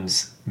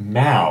everyone's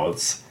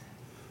mouths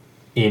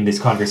in this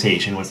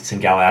conversation was to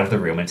send Gala out of the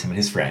room, and him and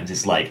his friends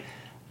is like,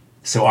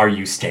 so are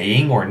you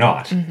staying or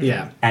not?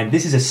 Yeah. And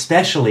this is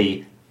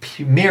especially,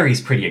 Mary's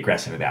pretty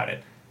aggressive about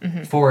it.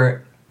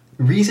 For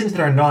reasons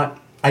that are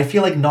not, I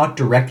feel like not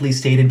directly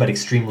stated, but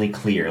extremely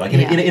clear. Like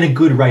Yeah. in a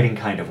good writing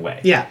kind of way.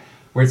 Yeah.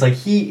 Where it's like,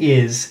 he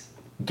is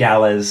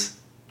Gala's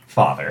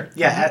father.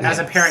 Yeah, as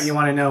a Yes. parent, you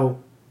want to know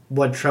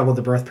what trouble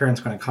the birth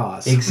parent's going to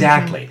cause.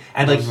 Exactly.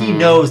 And like he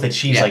knows that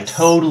she's like Yes.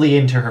 totally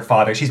into her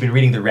father. She's been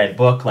reading the Red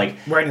Book, like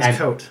Wearing his and-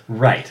 coat.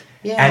 Right.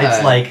 Yeah. And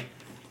it's like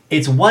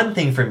it's one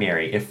thing for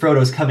Mary if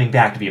Frodo's coming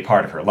back to be a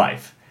part of her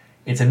life.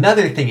 It's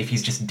another thing if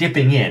he's just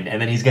dipping in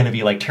and then he's going to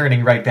be like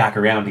turning right back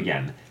around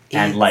again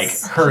and like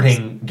It's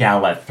hurting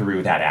Gala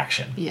through that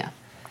action. Yeah.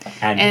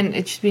 And, And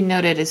it should be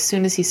noted, as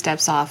soon as he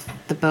steps off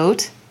the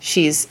boat,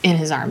 she's in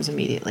his arms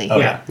immediately. Oh,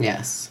 yeah.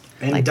 Yes.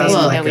 And Like they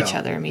doesn't let know go. each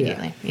other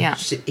immediately. Yeah.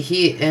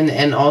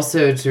 And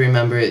also to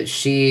remember,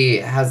 she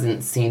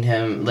hasn't seen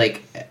him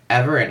like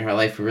ever in her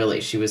life.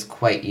 Really, she was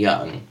quite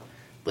young,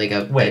 like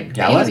a Wait, a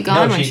Gala? He was baby.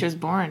 gone No, when she- she was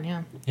born.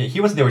 Yeah. He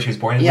wasn't there when she was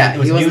born. Yeah, It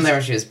was he wasn't news- there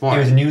when she was born. It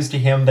was news to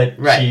him that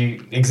Right.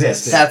 she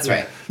existed. That's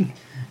right.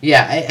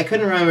 Yeah, I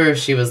couldn't remember if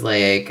she was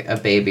like a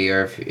baby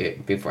or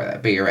if, before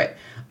that, but you're right.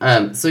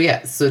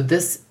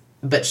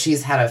 But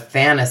she's had a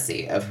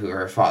fantasy of who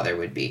her father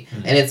would be,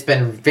 and it's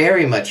been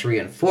very much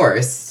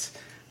reinforced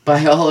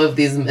by all of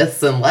these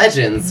myths and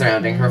legends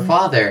surrounding her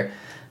father,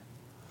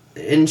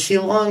 and she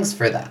longs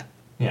for that.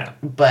 Yeah.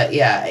 But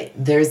yeah,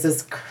 there's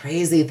this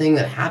crazy thing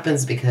that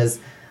happens because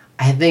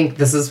I think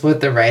this is what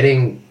the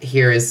writing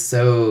here is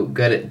so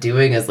good at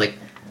doing is like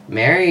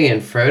Merry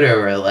and Frodo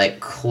are like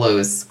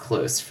close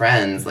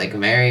friends. Like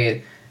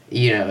Merry,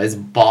 is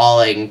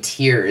bawling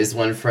tears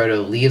when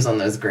Frodo leaves on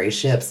those gray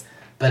ships.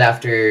 But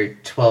after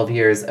 12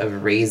 years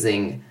of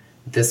raising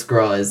this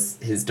girl as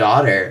his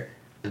daughter,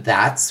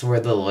 that's where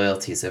the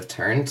loyalties have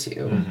turned to.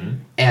 Mm-hmm.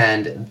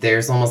 And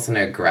there's almost an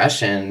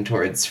aggression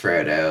towards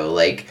Frodo,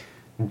 like,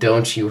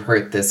 don't you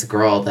hurt this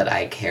girl that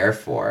I care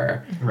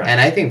for. Right. And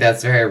I think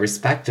that's very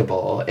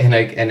respectable in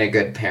a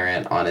good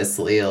parent,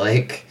 honestly.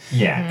 Like,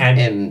 Yeah.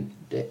 and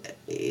it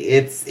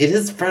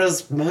is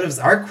Frodo's motives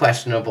are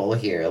questionable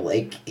here.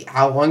 Like,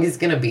 how long he's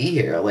gonna be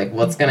here? Like,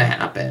 what's gonna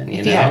happen?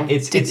 You know? Yeah,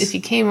 it's If he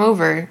came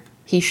over,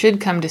 he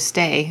should come to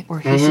stay, or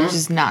he should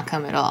just not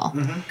come at all.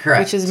 Correct.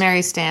 Which is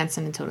Mary's stance,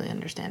 and totally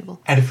understandable.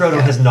 And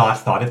Frodo has not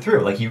thought it through.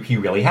 Like, he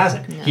really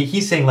hasn't. No.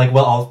 He's saying, like,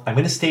 well, I'm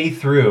going to stay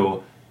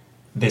through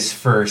this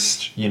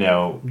first,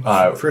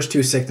 First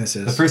two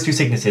sicknesses. the first two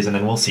sicknesses, and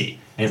then we'll see.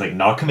 And he's, like,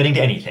 not committing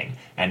to anything.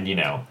 And, He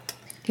was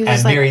and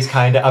just like, Mary's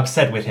kind of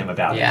upset with him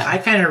about Yeah. it. I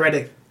kind of read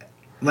it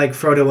like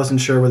Frodo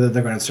wasn't sure whether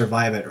they're going to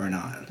survive it or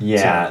not.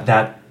 Yeah,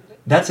 So,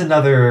 that's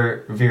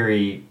another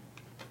very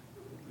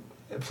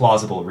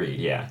plausible read,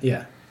 yeah.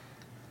 yeah.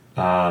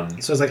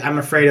 Um, So it's like I'm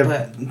afraid of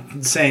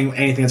But- saying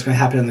anything that's going to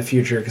happen in the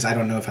future because I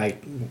don't know if I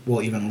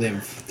will even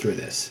live through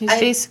this. he's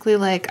basically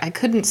like, I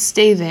couldn't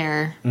stay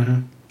there.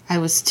 I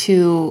was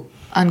too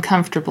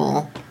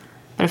uncomfortable.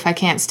 But if I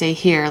can't stay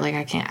here, like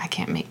I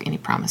can't make any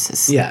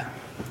promises. Yeah.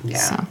 Yeah.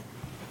 So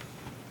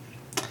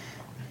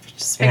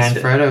Just makes And-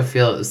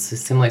 Frodo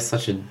seem like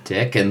such a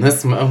dick in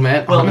this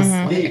moment, well,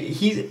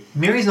 honestly.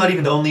 Mary's not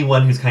even the only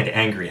one who's kind of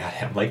angry at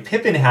him. Like,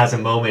 Pippin has a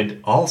moment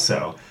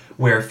also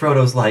where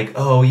Frodo's like,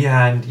 oh,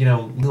 yeah, and,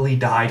 Lily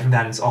died from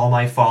that, and it's all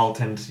my fault,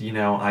 and,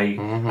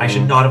 I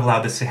should not have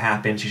allowed this to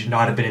happen. She should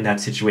not have been in that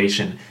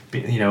situation.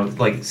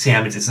 Like,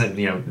 Sam, it's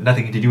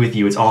nothing to do with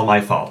you. It's all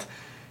my fault.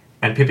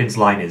 And Pippin's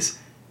line is,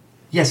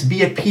 yes,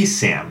 be at peace,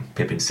 Sam,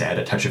 Pippin said,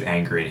 a touch of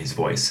anger in his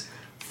voice.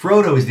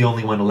 Frodo is the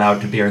only one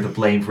allowed to bear the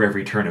blame for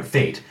every turn of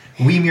fate.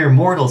 We mere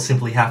mortals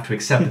simply have to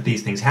accept that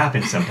these things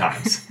happen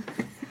sometimes.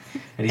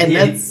 And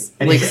that's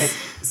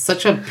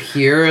such a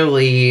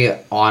purely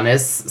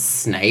honest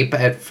snipe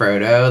at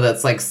Frodo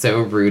that's like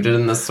so rooted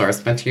in the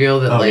source material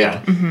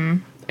that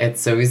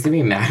it's so easy to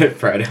be mad at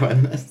Frodo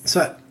in this.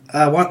 So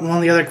one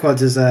of the other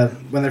quotes is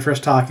when they're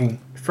first talking.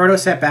 Frodo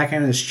sat back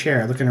in his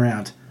chair, looking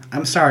around.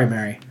 I'm sorry,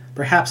 Merry.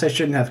 Perhaps I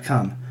shouldn't have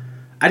come.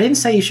 I didn't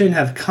say you shouldn't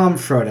have come,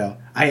 Frodo.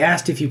 I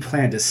asked if you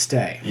planned to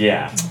stay.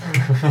 Yeah.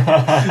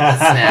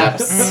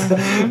 Snaps.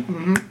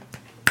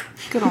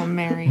 good old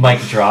Mary. Mic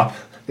drop.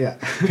 Yeah.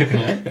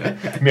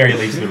 Mary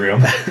leaves the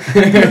room.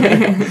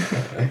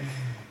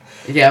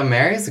 Yeah,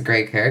 Mary's a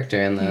great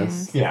character in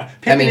this. Yeah.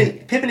 I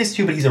mean- Pippin is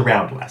too, but he's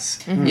around less.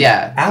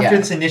 Yeah. After yeah.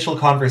 this initial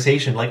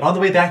conversation, like, on the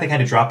way back, they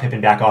kind of drop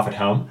Pippin back off at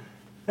home.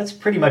 That's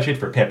pretty much it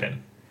for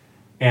Pippin.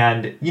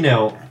 And,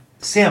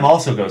 Sam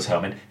also goes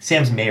home, and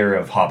Sam's mayor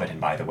of Hobbiton,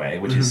 by the way,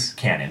 which is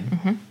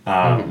canon.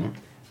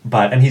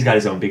 And he's got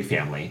his own big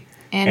family.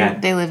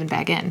 and they live in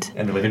Bag End.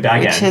 And they live in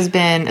Bag Which End. has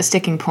been a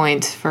sticking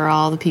point for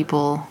all the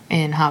people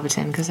in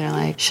Hobbiton because they're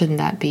like, shouldn't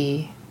that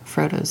be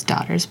Frodo's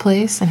daughter's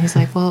place? And he's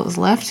like, well, it was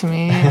left to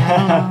me. I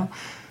don't know.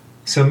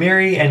 So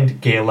Merry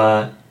and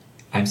Gala,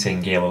 I'm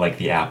saying Gala like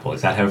the apple.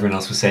 Is that how everyone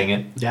else was saying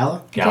it?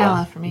 Gala?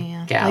 Gala for me,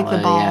 yeah. Gala, like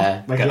the ball.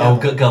 yeah. Like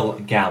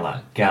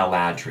Gala.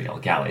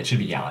 Galadriel. Gala. It should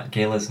be Gala.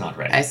 Gala's not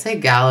right. I say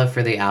Gala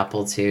for the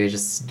apple too,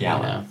 just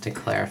Gala. to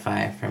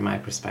clarify from my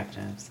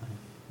perspective. So.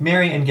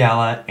 Merry and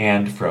Gala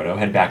and Frodo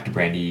head back to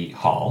Brandy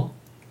Hall.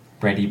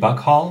 Brandy Buck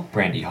Hall?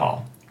 Brandy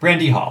Hall.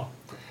 Brandy Hall.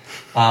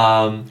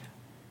 And,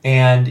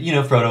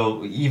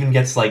 Frodo even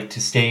gets, to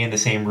stay in the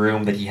same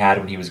room that he had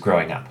when he was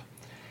growing up.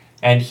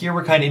 And here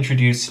we're kind of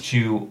introduced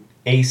to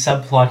a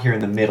subplot here in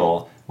the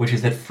middle, which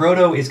is that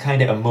Frodo is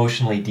kind of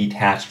emotionally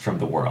detached from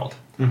the world.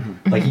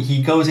 Like,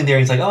 he goes in there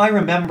and he's like, oh, I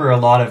remember a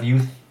lot of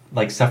youth,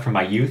 stuff from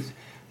my youth,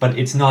 but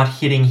it's not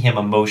hitting him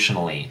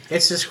emotionally.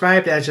 It's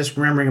described as just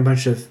remembering a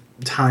bunch of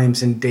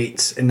times and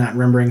dates and not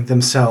remembering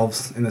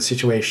themselves in the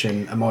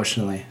situation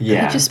emotionally.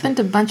 Yeah. He just spent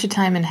a bunch of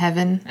time in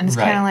heaven, and it's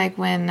Right. kind of like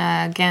when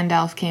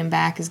Gandalf came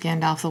back as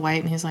Gandalf the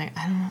White, and he's like,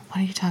 I don't know, what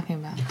are you talking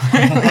about?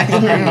 I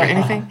don't remember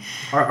anything.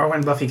 Or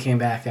when Buffy came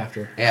back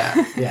after.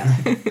 Yeah. Yeah.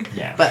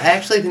 Yeah. But I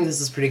actually think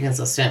this is pretty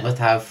consistent with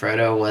how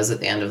Frodo was at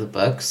the end of the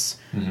books,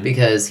 Mm-hmm.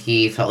 because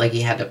he felt like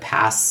he had to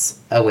pass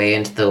away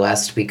into the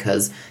West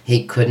because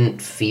he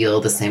couldn't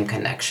feel the same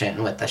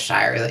connection with the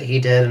Shire that he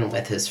did and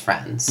with his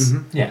friends.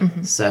 yeah.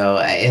 So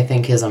I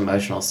think his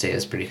emotional state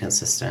is pretty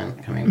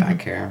consistent coming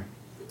back here.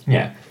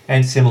 Yeah.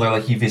 And similar,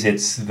 like he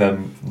visits the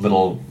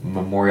little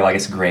memorial, I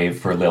guess, grave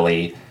for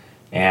Lily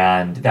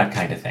and that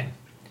kind of thing.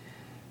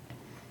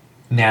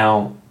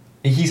 Now,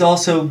 he's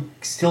also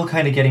still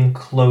kind of getting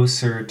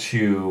closer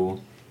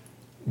to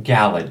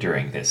Gala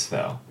during this,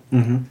 though.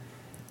 Mm-hmm.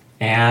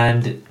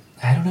 And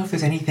I don't know if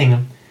there's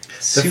anything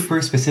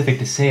super specific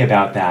to say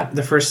about that.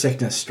 The first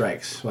sickness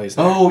strikes while he's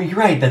there. Oh, you're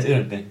right.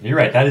 You're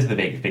right. That is the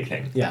big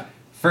thing. Yeah.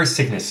 First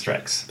sickness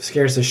strikes.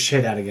 Scares the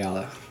shit out of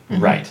Gala.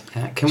 Right.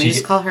 Can we She-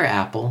 just call her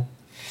Apple?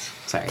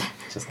 Sorry,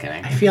 just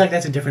kidding. I feel like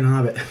that's a different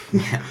Hobbit.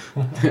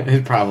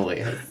 It probably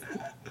is.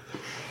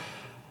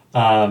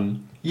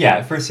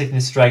 Yeah, first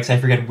sickness strikes. I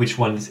forget which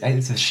one. It's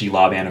the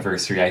Shelob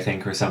anniversary, I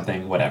think, or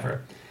something.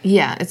 Whatever.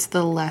 Yeah, it's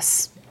the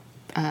less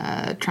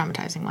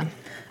traumatizing one.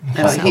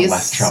 That's No, the he's-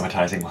 less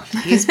traumatizing one.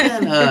 He's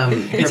been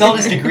It's all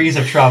just degrees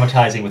of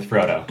traumatizing with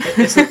Frodo.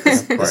 It's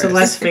the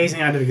less phasing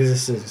out of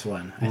existence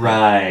one. I think.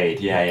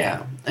 Right.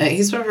 Yeah.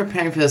 He's been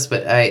preparing for this,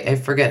 but I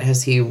forget,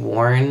 has he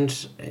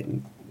warned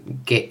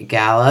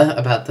Gala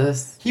about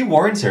this? He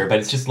warns her, but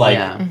it's just like,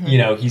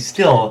 Yeah. he's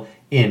still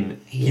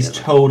in. He's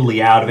Yeah.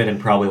 totally out of it and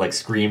probably like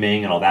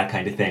screaming and all that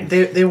kind of thing.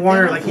 They warn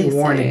her They like don't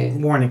you really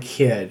warn a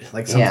kid,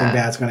 like something Yeah.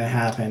 bad's going to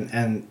happen,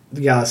 and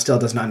Gala still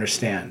doesn't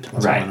understand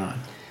what's Right. going on.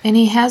 And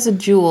he has a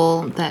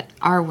jewel that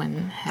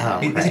Arwen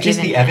had. Oh, Is it just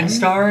the given Evan him.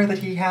 Star that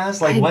he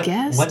has? Like I what?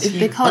 guess. What's he?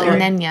 They call it okay.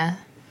 Nenya.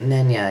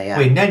 Nenya, yeah.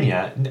 Wait,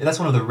 Nenya. That's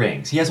one of the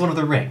rings. He has one of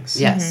the rings.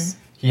 Yes.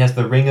 He has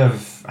the ring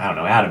of, I don't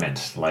know,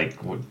 adamant. Like,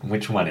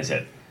 which one is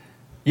it?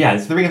 Yeah,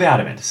 it's the ring of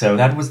adamant. So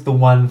that was the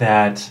one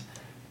that,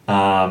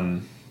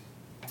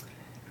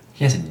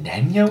 he has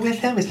Nenya with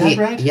him? Is that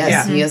right? Yes,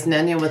 Yeah. he has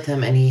Nenya with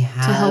him, and he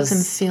has... To help him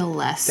feel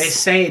less. They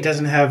say it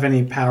doesn't have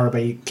any power,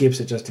 but he keeps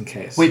it just in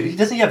case. Wait,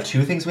 doesn't he have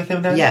two things with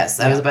him then?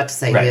 Yes, I was about to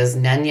say, Right. he has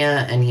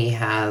Nenya, and he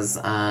has,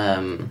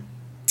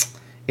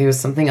 it was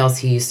something else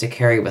he used to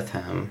carry with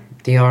him.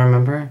 Do y'all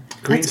remember?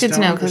 That's good to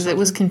know Greenstone or because it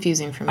was something?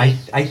 confusing for me.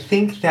 I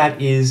think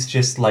that is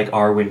just like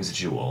Arwen's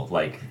jewel.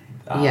 Like,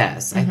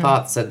 Yes, I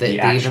thought so. The the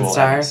Even actual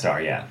Star? Evan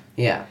Star, yeah.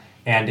 Yeah.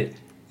 And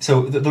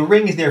so the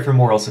ring is there for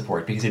moral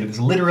support because it was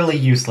literally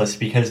useless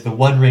because the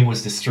one ring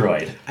was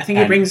destroyed. I think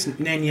he And- brings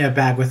Nenya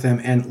back with him,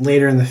 and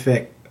later in the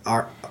fic,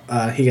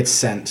 he gets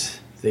sent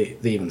the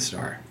Even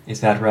Star.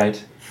 Is that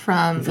right?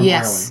 From Arwen.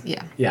 yes,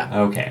 yeah.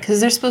 Yeah, Okay.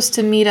 Because they're supposed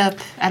to meet up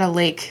at a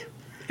lake.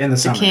 in the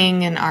The summer.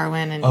 king and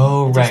Arwen, and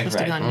Oh, they're right, supposed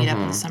to go right. and meet up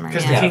in the summer.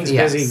 Because Yeah. the king's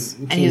Yes.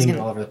 busy And he was teaming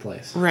gonna- all over the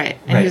place. Right,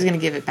 and Right. he was going to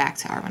give it back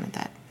to Arwen at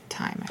that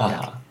time. I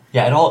think.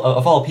 Yeah, and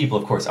of all people,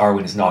 of course,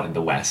 Arwen is not in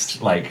the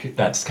West. Like,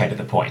 that's kind of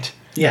the point.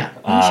 Yeah.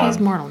 Well, she's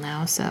mortal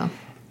now, so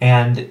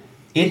And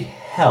it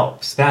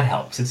helps. That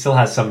helps. It still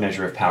has some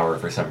measure of power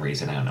for some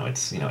reason. I don't know.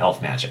 It's,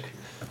 elf magic.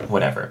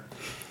 Whatever.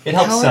 It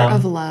helps power some.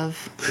 of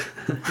love.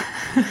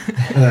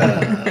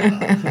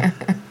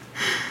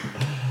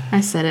 I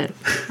said it.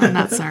 I'm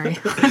not sorry.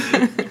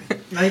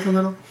 Not even a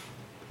little?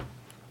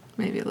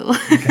 Maybe a little.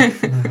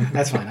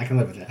 That's fine. I can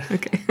live with that.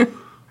 Okay.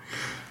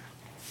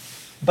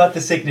 But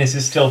the sickness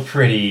is still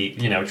pretty,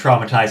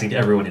 traumatizing to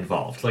everyone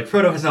involved. Like,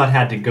 Frodo has not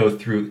had to go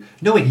through...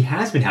 No, wait, he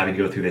has been having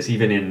to go through this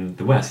even in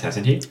the West,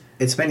 hasn't he?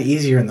 It's been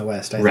easier in the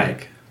West, I Right.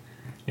 think.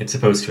 It's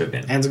supposed to have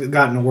been. And it's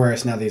gotten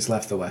worse now that he's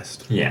left the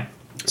West. Yeah.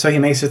 So he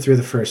makes it through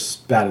the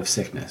first bout of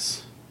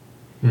sickness.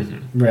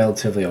 Mm-hmm.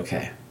 Relatively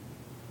okay.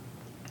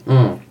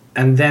 Mm.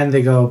 And then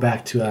they go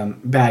back to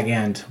Bag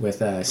End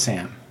with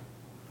Sam.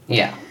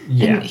 Yeah.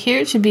 Yeah. And here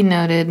it should be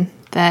noted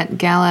that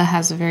Gala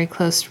has a very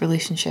close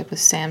relationship with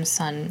Sam's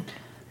son,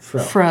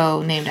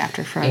 Fro, named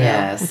after Frodo,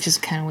 Yes. which is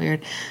kind of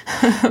weird.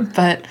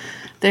 But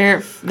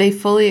they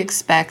fully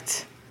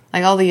expect,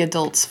 like all the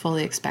adults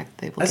fully expect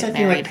they will That's get what I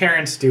feel married. like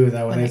parents do,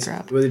 though, when when they grow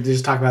up. they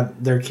just talk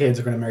about their kids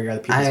are going to marry other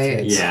people's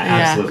kids. Yeah,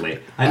 Yeah. absolutely.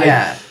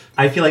 Yeah.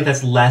 I feel like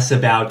that's less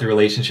about the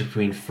relationship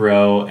between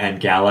Fro and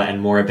Gala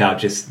and more about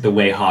just the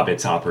way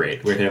hobbits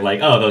operate, where they're like,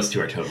 oh, those two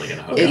are totally going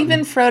to hook up.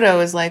 Even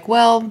Frodo is like,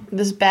 well,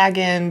 this bag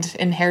end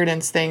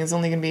inheritance thing is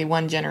only going to be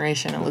one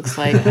generation, it looks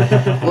like.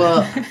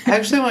 Well, I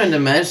actually wanted to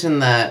mention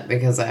that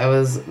because I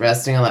was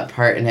resting on that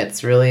part, and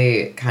it's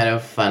really kind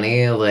of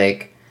funny,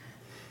 like,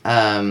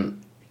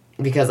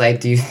 because I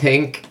do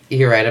think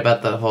you're right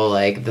about the whole,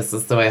 like, this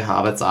is the way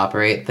hobbits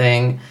operate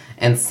thing.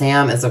 And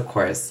Sam is, of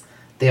course,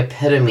 the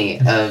epitome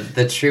of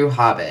the true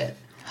hobbit.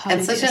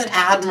 And such an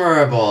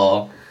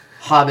admirable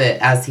hobbit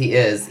as he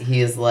is.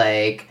 He is,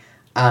 like,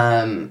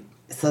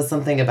 says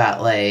something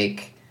about,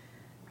 like,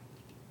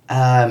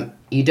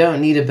 You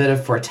don't need a bit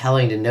of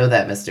foretelling to know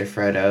that, Mr.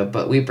 Frodo,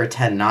 but we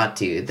pretend not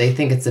to. They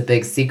think it's a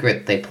big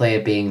secret they play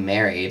at being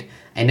married.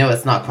 I know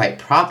it's not quite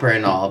proper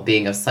and all,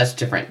 being of such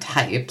different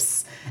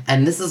types.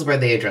 And this is where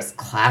they address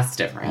class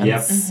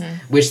difference,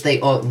 which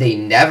they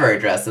never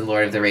address in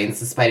Lord of the Rings,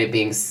 despite it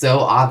being so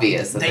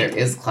obvious that there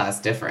is class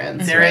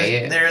difference,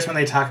 right? There is when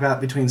they talk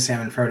about between Sam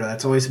and Frodo.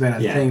 That's always been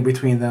a thing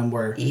between them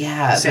where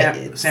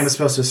Sam was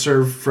supposed to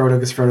serve Frodo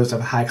because Frodo's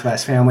of a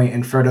high-class family,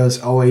 and Frodo's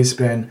always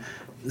been...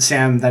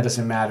 Sam, that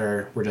doesn't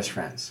matter. We're just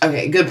friends.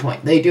 Okay, good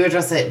point. They do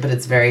address it, but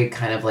it's very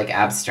kind of, like,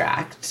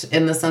 abstract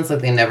in the sense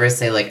that they never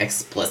say, like,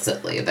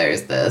 explicitly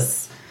there's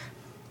this.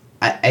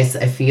 I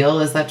feel,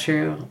 is that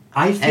true?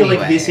 I feel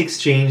like this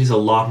exchange is a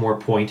lot more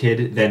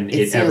pointed than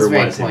it ever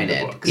was in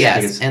the books.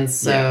 Yes, and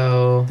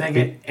so... I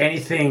think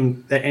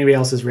anything that anybody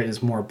else has written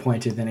is more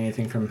pointed than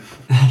anything from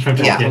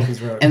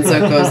Tolkien's wrote. And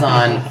so it goes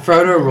on.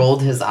 Frodo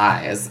rolled his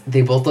eyes.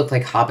 They both look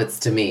like hobbits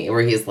to me,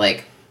 where he's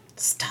like,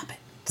 stop it.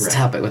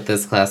 Stop it with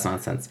this class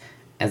nonsense.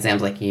 And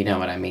Sam's like, you know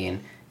what I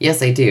mean.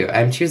 Yes, I do.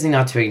 I'm choosing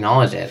not to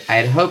acknowledge it. I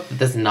had hoped that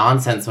this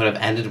nonsense would have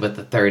ended with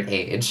the third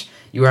age.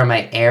 You are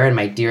my heir and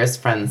my dearest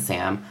friend,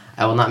 Sam.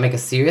 I will not make a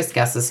serious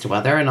guess as to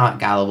whether or not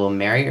Gala will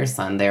marry your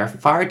son. They are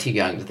far too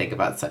young to think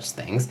about such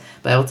things.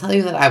 But I will tell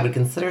you that I would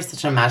consider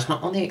such a match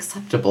not only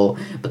acceptable,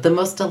 but the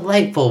most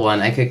delightful one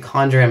I could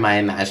conjure in my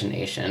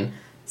imagination.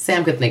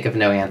 Sam could think of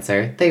no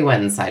answer. They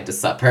went inside to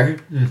supper.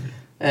 Mm-hmm.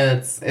 And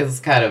it's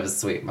kind of a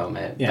sweet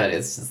moment, but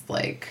it's just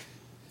like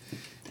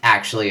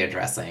actually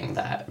addressing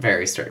that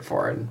very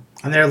straightforward.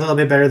 And they're a little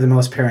bit better than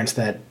most parents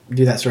that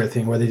do that sort of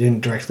thing where they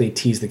didn't directly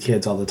tease the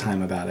kids all the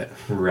time about it.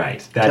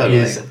 Right.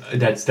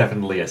 That's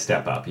definitely a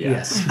step up,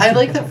 yes. I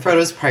like that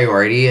Frodo's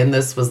priority in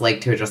this was like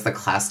to address the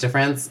class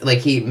difference. Like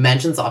he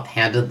mentions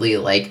offhandedly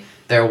like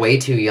they're way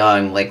too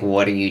young, like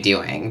what are you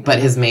doing? But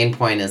his main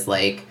point is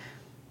like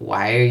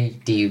why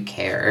do you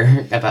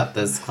care about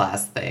this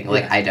class thing?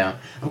 Like, I don't.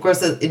 Of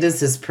course, it is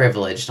his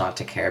privilege not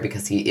to care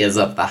because he is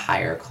of the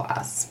higher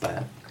class,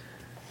 but...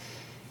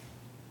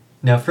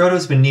 Now,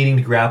 Frodo's been needing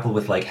to grapple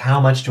with, like, how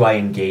much do I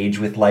engage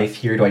with life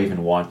here? Do I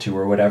even want to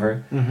or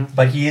whatever? Mm-hmm.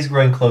 But he is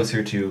growing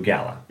closer to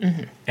Gala.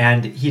 Mm-hmm.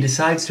 And he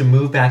decides to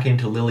move back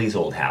into Lily's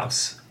old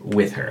house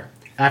with her.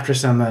 After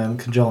some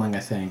cajoling, I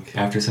think.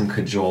 After some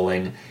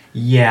cajoling.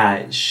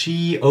 Yeah,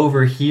 she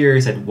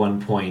overhears at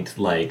one point,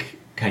 like...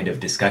 kind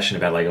of discussion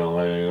about like, oh,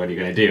 what are you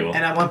going to do?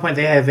 And at one point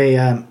they have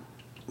a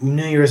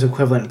New Year's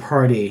equivalent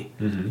party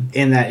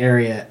in that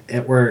area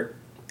where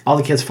all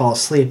the kids fall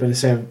asleep, and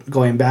instead of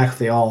going back,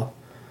 they all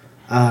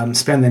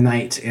spend the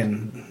night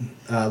in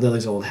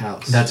Lily's old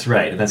house. That's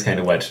right, and that's kind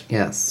of what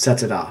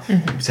sets it off.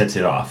 Mm-hmm. Sets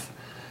it off.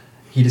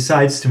 He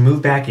decides to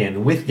move back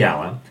in with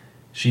Gala.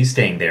 She's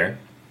staying there.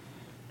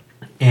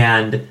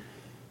 And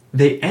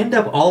they end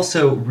up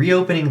also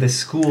reopening the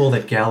school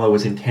that Gala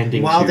was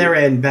intending While they're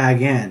in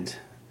Bag End.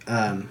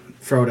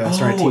 Frodo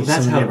started teaching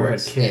some neighborhood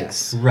kids.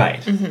 Yes.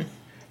 Right. Mm-hmm.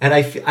 And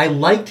I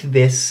liked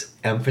this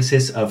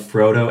emphasis of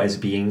Frodo as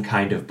being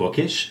kind of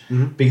bookish,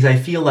 because I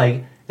feel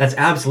like that's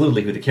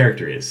absolutely who the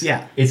character is.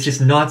 Yeah. It's just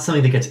not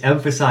something that gets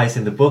emphasized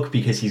in the book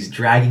because he's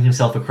dragging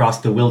himself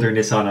across the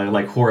wilderness on a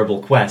like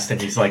horrible quest,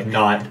 and he's like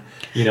not,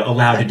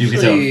 allowed to do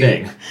his own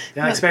thing.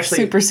 Yeah, especially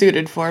super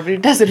suited for, but he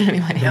does it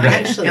anyway.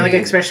 Yeah, like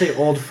especially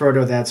old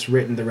Frodo that's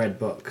written the Red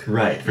Book.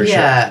 Right, for sure.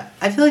 Yeah,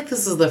 I feel like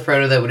this is the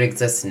Frodo that would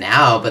exist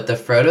now, but the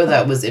Frodo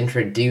that was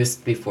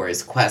introduced before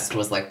his quest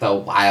was like the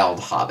wild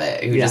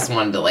hobbit who just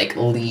wanted to like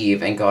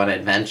leave and go on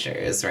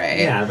adventures, right?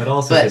 Yeah, but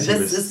also this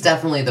is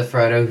definitely the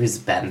Frodo who's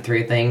been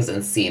through things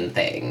and seen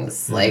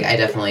things. Mm-hmm. Like I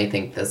definitely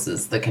think this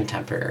is the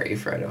contemporary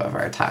Frodo of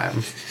our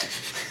time.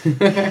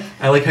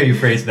 I like how you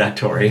phrased that,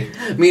 Tori.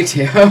 Me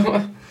too.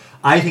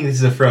 I think this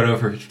is a Frodo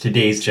for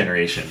today's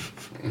generation.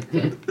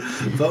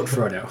 Vote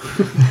Frodo.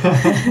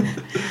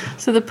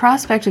 So the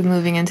prospect of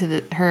moving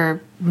into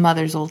her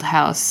mother's old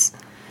house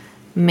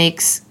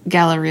makes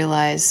Gala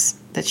realize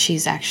that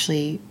she's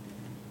actually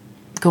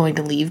going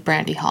to leave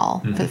Brandy Hall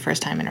for the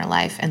first time in her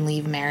life and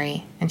leave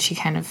Mary. And she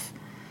kind of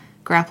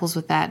grapples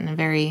with that in a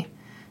very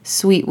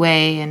sweet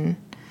way and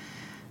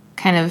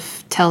kind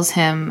of tells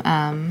him,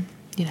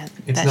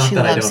 it's that not she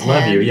that loves I don't him.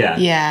 love you, yeah.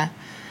 Yeah.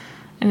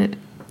 And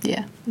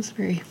it's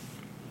very,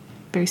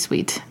 very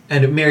sweet.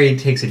 And Mary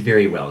takes it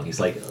very well. He's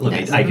like, look,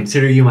 I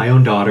consider you my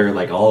own daughter.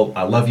 Like,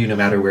 I love you no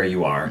matter where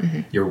you are.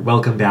 Mm-hmm. You're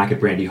welcome back at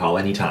Brandy Hall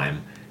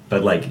anytime.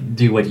 But, like,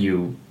 do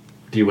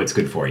what's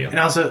good for you. And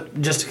also,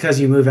 just because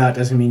you move out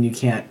doesn't mean you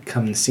can't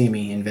come and see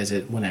me and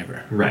visit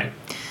whenever. Right.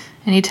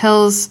 And Mary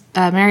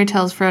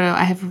tells Frodo,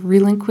 I have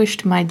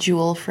relinquished my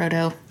jewel,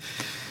 Frodo.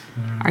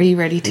 Are you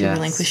ready to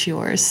relinquish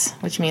yours?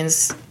 Which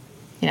means,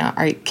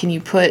 can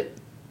you put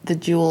the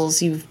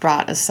jewels you've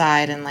brought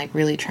aside and like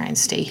really try and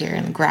stay here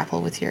and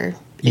grapple with your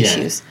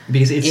issues?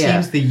 Because it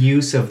seems the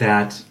use of the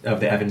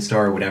Evan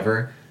Star or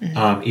whatever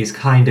is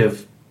kind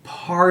of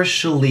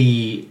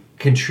partially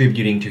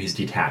contributing to his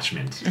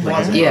detachment.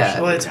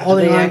 Well, it's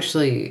holding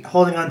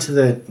on to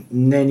the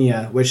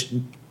Nenya, which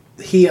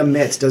he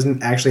admits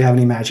doesn't actually have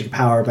any magic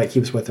power, but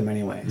keeps with him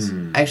anyways.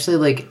 Actually,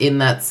 like in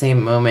that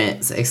same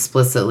moment,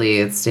 explicitly,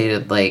 it's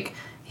stated like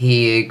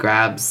he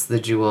grabs the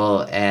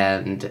jewel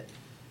and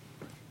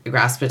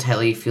grasps it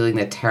tightly, feeling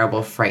the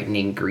terrible,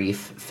 frightening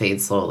grief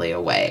fade slowly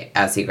away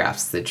as he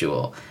grasps the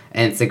jewel.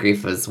 And it's the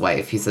grief of his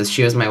wife. He says,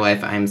 "She was my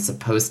wife. I'm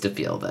supposed to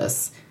feel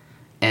this."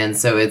 And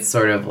so it's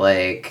sort of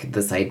like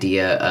this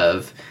idea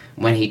of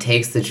when he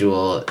takes the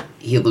jewel,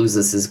 he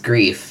loses his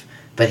grief,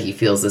 but he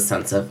feels a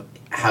sense of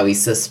how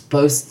he's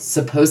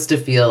supposed to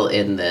feel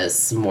in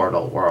this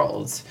mortal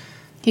world.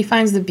 He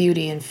finds the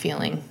beauty in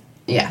feeling.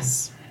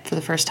 Yes. For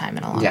the first time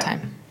in a long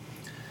time.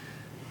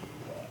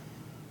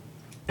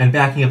 And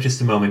backing up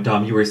just a moment,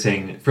 Dom, you were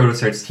saying Frodo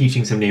starts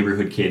teaching some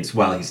neighborhood kids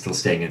while he's still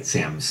staying at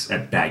Sam's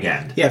at Bag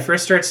End. Yeah,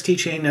 first starts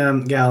teaching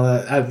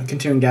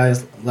continuing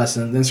Gala's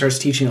lesson, then starts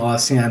teaching all of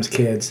Sam's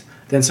kids,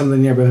 then some of the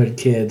neighborhood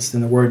kids,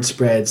 then the word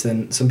spreads,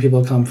 then some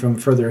people come from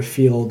further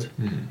afield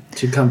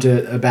to come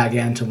to a Bag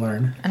End to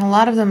learn. And a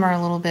lot of them are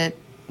a little bit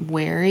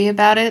wary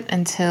about it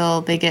until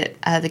they get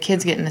the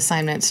kids get an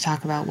assignment to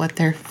talk about what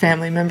their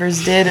family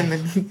members did in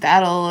the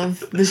Battle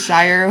of the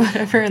Shire or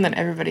whatever, and then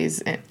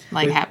everybody's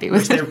happy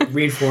with which it. they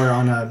read for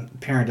on a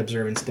parent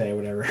observance day or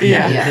whatever.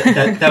 Yeah.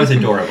 That was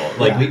adorable.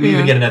 Like we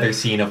even get another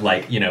scene of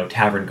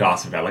tavern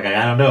gossip about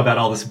I don't know about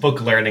all this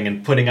book learning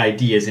and putting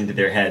ideas into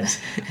their heads,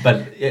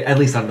 but at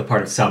least on the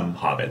part of some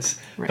hobbits.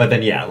 Right. But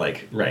then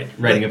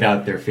writing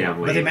about their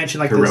family. But they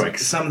mentioned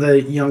heroics. Some of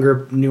the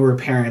younger, newer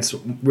parents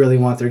really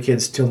want their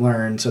kids to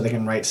learn so they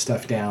can write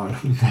stuff down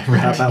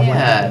about what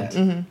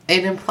happened.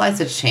 It implies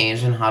a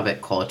change in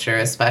Hobbit culture,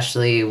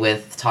 especially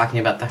with talking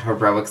about the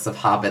heroics of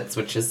hobbits,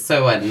 which is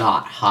so a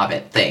not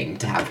Hobbit thing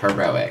to have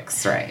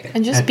heroics, right?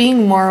 And just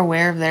being more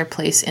aware of their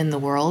place in the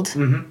world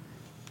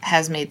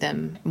has made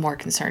them more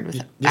concerned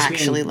with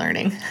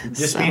learning.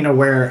 Just being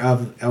aware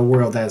of a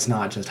world that is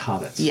not just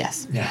hobbits.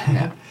 Yes.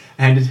 Yeah.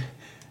 And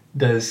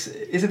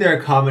isn't there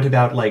a comment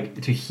about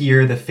to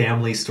hear the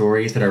family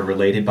stories that are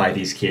related by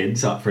these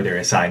kids for their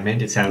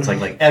assignment? It sounds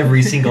like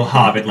every single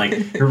hobbit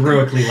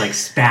heroically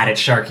spat at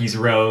Sharky's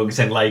rogues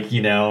and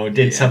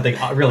did something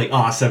really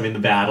awesome in the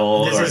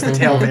battle. This is the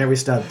tale of every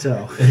stub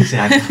toe.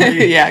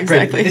 Exactly. Yeah,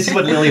 exactly. This is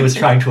what Lily was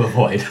trying to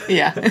avoid.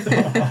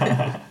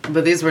 Yeah.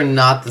 But these were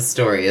not the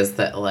stories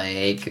that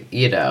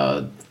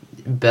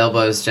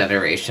Bilbo's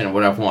generation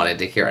would have wanted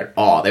to hear at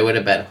all. They would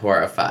have been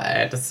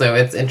horrified. So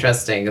it's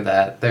interesting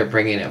that they're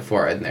bringing it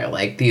forward and they're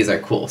like, these are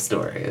cool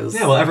stories.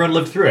 Yeah, well, everyone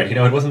lived through it.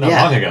 It wasn't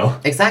that long ago.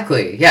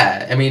 Exactly.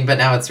 Yeah. I mean, but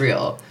now it's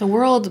real. The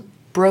world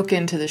broke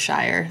into the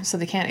Shire, so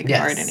they can't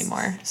ignore it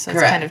anymore. So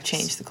it's kind of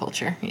changed the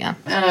culture. Yeah.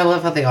 And I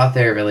love how the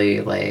author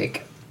really,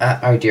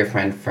 our dear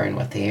friend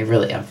Fernwithy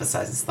really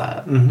emphasizes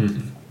that.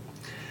 Mm-hmm.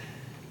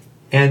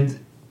 And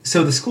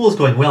so the school's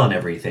going well and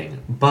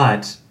everything,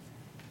 but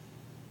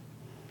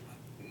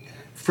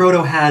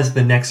Frodo has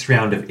the next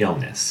round of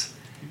illness,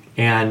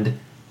 and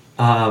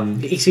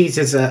he sees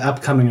it's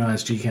upcoming on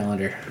his G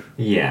calendar.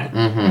 Yeah,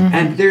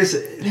 and there's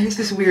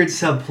this weird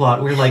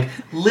subplot where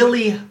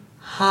Lily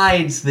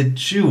hides the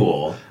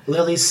jewel.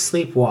 Lily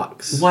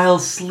sleepwalks while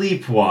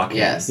sleepwalking.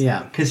 Yes,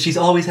 yeah, because she's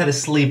always had a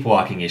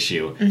sleepwalking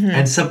issue,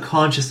 and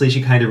subconsciously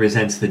she kind of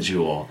resents the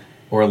jewel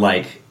or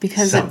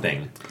because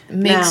something it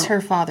makes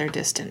her father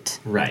distant.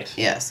 Right.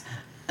 Yes.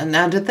 And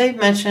now, did they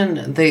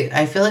mention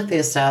I feel like the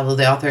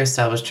author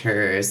established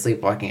her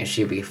sleepwalking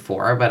issue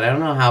before, but I don't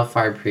know how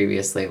far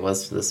previously it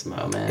was to this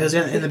moment. It was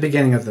in the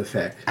beginning of the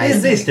fic.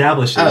 They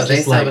established it. Oh, they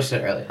established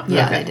it early on.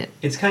 Yeah, they did.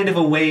 It's kind of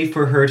a way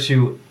for her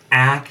to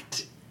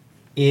act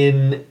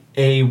in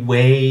a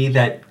way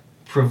that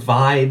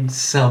provides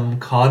some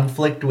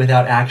conflict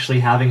without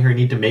actually having her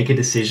need to make a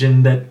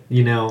decision that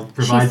provides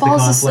the conflict. She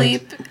falls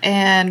asleep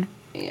and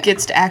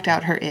gets to act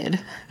out her id,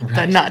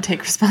 but not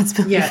take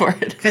responsibility for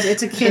it. Because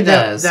it's a kid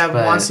that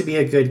wants to be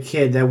a good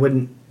kid that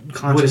wouldn't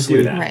consciously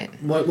do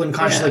that. Wouldn't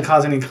consciously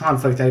cause any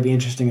conflict that'd be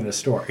interesting in the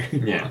story.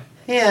 Yeah.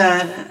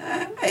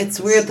 Yeah, it's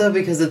weird though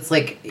because it's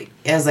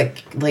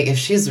if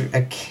she's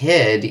a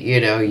kid,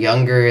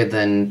 younger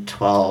than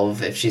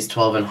 12. If she's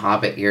 12 in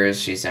Hobbit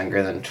years, she's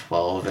younger than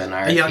 12 in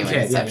our human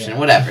conception.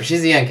 Whatever,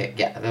 she's a young kid.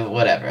 Yeah,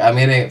 whatever. I'm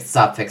gonna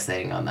stop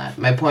fixating on that.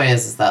 My point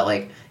is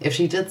that if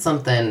she did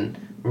something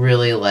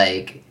really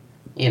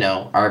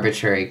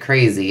arbitrary,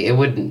 crazy, it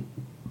wouldn't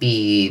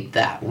be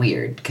that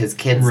weird because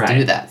kids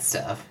do that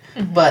stuff.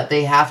 Mm-hmm. But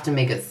they have to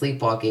make it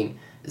sleepwalking.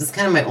 This is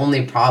kind of my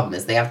only problem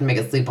is they have to make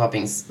it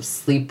sleepwalking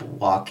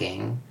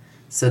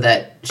so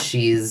that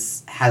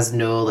has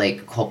no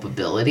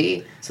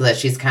culpability, so that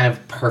she's kind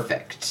of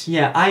perfect.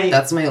 Yeah,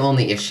 that's my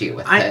only issue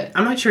with it.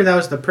 I'm not sure that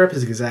was the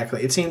purpose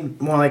exactly. It seemed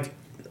more like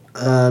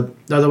the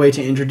other way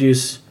to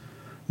introduce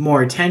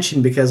more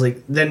attention because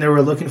then they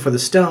were looking for the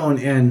stone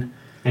and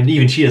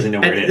even she doesn't know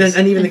where it is.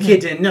 And even the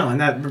kid didn't know,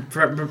 and that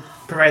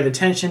provided the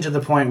tension to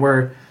the point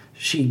where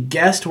she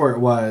guessed where it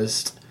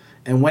was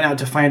and went out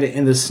to find it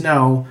in the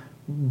snow,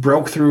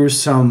 broke through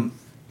some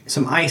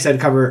ice that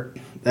covered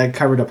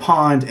a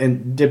pond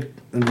and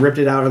ripped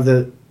it out of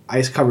the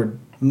ice-covered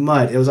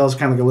mud. It was also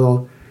kind of a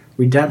little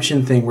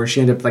redemption thing where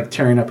she ended up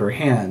tearing up her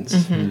hands.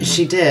 Mm-hmm.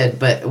 She did,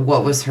 but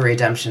what was her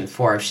redemption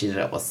for if she did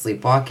it while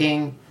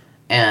sleepwalking?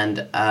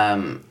 And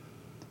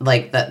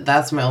Like,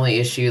 that's my only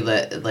issue,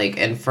 that, like,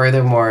 and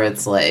furthermore,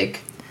 it's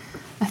like...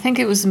 I think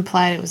it was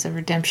implied it was a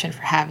redemption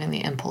for having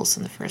the impulse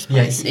in the first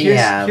Yeah, place.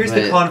 here's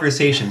the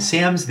conversation.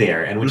 Sam's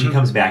there, and when she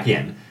comes back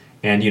in,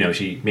 and,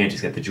 she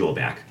manages to get the jewel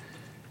back,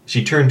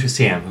 she turned to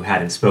Sam, who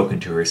hadn't spoken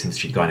to her since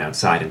she'd gone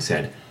outside, and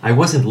said, "I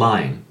wasn't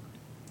lying.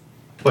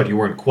 But you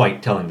weren't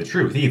quite telling the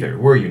truth either,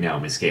 were you now,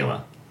 Miss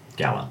Gala?"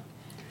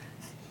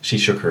 She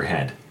shook her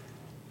head.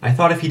 "I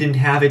thought if he didn't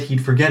have it,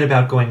 he'd forget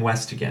about going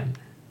west again.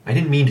 I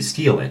didn't mean to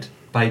steal it,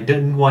 but I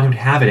didn't want him to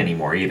have it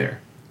anymore either.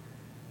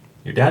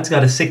 Your dad's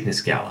got a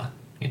sickness, Gala.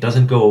 It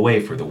doesn't go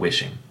away for the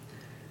wishing."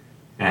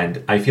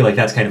 And I feel like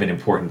that's kind of an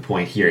important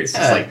point here. It's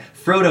just like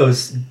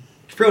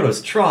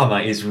Frodo's trauma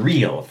is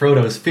real.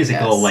 Frodo's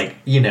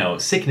physical,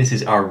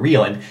 sicknesses are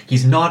real. And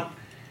he's not,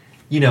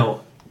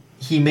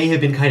 he may have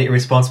been kind of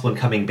irresponsible in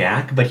coming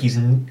back, but he's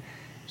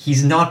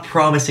not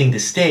promising to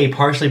stay,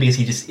 partially because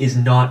he just is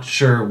not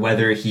sure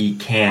whether he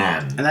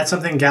can. And that's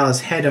something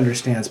Gala's head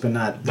understands, but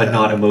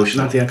not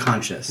emotional. Not the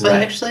unconscious.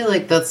 But actually,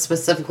 that's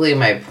specifically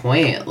my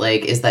point,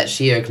 is that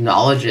she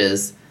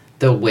acknowledges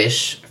the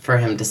wish for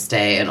him to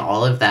stay and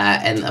all of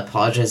that, and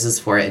apologizes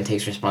for it and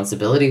takes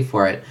responsibility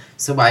for it.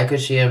 So why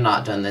could she have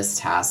not done this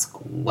task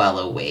while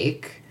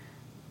awake?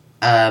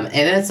 And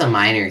it's a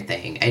minor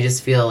thing. I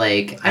just feel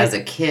like, as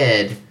a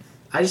kid...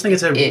 I just think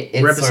it's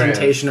a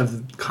representation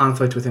of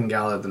conflict within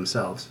Gala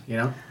themselves,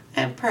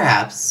 And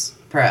perhaps.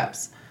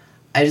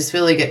 I just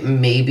feel like it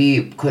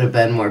maybe could have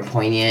been more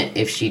poignant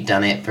if she'd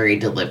done it very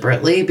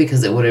deliberately,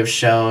 because it would have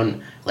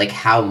shown,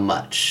 how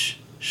much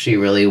she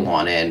really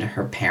wanted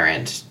her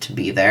parent to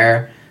be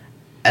there,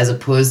 as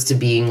opposed to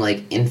being,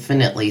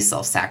 infinitely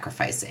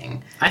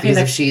self-sacrificing. Because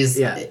if she's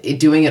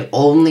doing it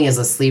only as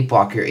a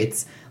sleepwalker,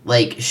 it's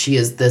she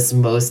is this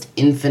most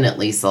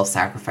infinitely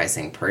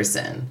self-sacrificing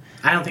person.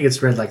 I don't think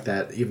it's read like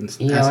that, even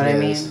you know what I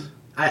mean?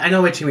 I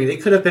know what you mean.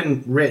 It could have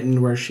been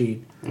written where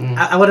she...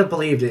 I would have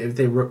believed it if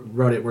they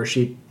wrote it where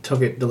she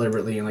took it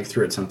deliberately and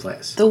threw it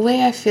someplace. The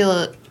way I feel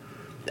it...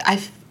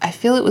 I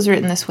feel it was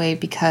written this way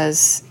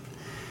because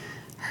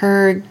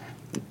her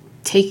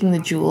taking the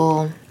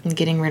jewel and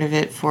getting rid of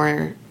it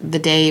for the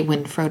day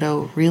when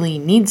Frodo really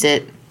needs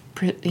it,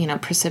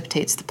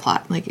 precipitates the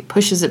plot. It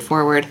pushes it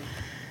forward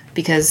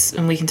because...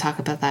 And we can talk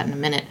about that in a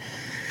minute.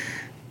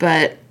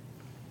 But...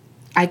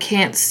 I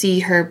can't see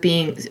her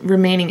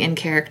remaining in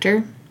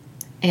character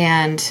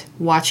and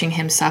watching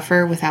him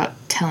suffer without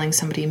telling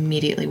somebody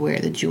immediately where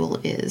the jewel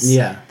is.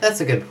 Yeah. That's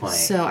a good point.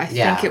 So I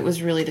think it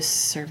was really to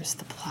service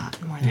the plot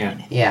more than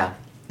anything. Yeah.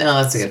 No,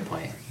 that's a good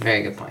point.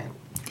 Very good point.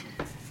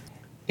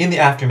 In the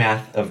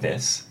aftermath of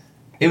this,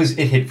 it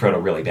hit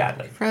Frodo really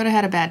badly. Frodo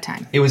had a bad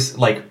time. It was,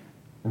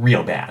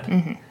 real bad.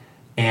 Mm-hmm.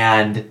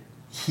 And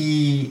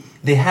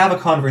they have a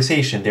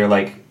conversation.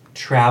 They're,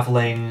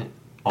 traveling...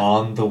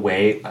 on the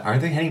way. Are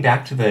they heading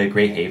back to the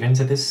Grey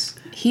Havens at this?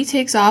 He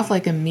takes off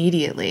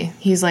immediately.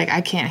 He's like,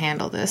 I can't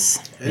handle this.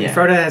 And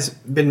Frodo has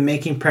been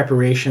making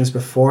preparations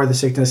before the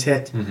sickness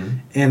hit,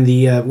 and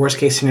the worst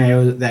case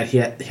scenario that he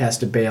has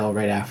to bail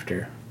right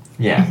after.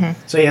 Yeah.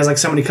 Mm-hmm. So he has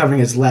somebody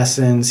covering his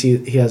lessons. He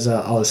has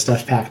all his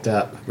stuff packed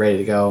up, ready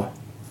to go.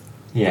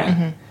 Yeah.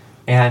 Mm-hmm.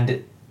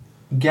 And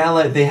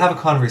Gala, they have a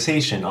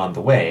conversation on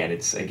the way, and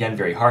it's, again,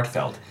 very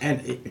heartfelt.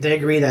 And they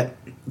agree that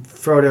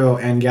Frodo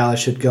and Gala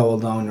should go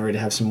alone in order to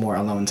have some more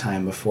alone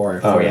time before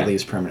Frodo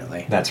leaves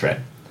permanently. That's right.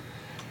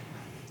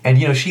 And,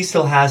 she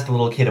still has the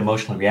little kid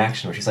emotional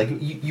reaction where she's like,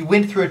 you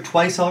went through it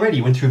twice already.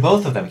 You went through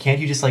both of them. Can't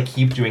you just,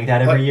 keep doing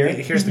that every year?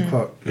 Here's the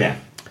quote. Yeah.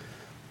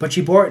 "But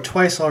you bore it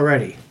twice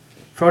already."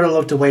 Frodo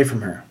looked away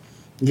from her.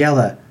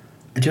 "Gala,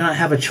 I do not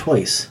have a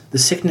choice. The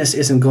sickness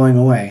isn't going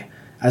away,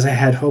 as I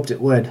had hoped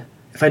it would.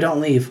 If I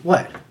don't leave,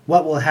 what?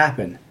 What will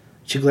happen?"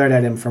 She glared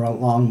at him for a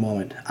long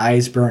moment,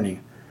 eyes burning,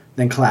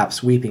 then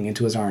collapsed, weeping,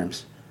 into his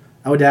arms.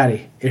 "Oh,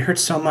 Daddy, it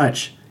hurts so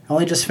much. I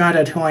only just found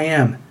out who I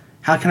am.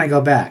 How can I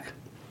go back?"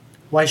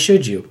 "Why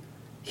should you?"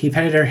 He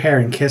petted her hair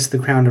and kissed the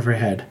crown of her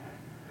head.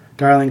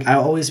 "Darling,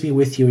 I'll always be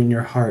with you in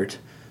your heart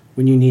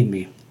when you need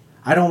me.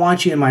 I don't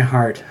want you in my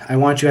heart. I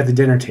want you at the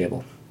dinner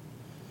table."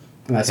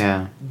 And that's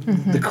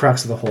the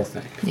crux of the whole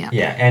thing. Yeah.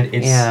 Yeah, and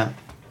it's... Yeah.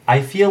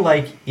 I feel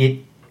like it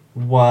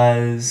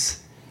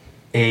was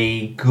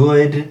a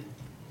good...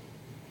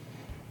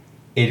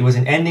 It was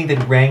an ending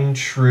that rang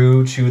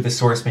true to the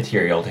source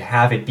material, to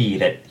have it be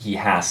that he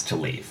has to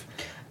leave.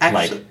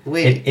 Actually,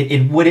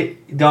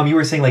 wait. Dom, you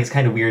were saying it's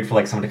kind of weird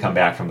for someone to come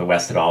back from the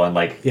West at all, and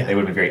they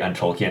would have been very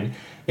un-Tolkien.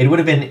 It would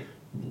have been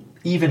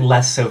even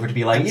less so for to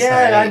be I'm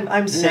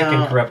sick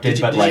and corrupted,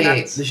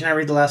 did you not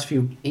read the last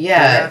few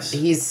paragraphs?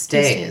 He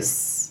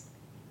stays.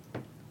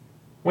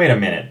 Wait a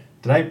minute.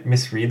 Did I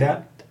misread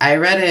that? I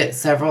read it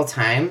several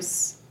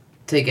times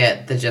to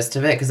get the gist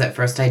of it, because at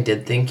first I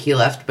did think he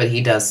left, but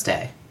he does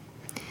stay.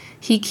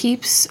 He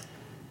keeps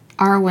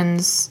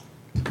Arwen's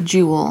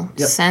jewel,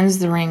 sends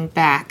the ring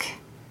back,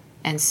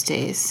 and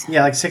stays.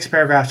 Yeah, 6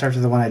 paragraphs after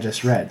the one I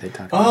just read, they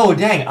talk about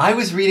dang. I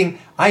was reading...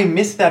 I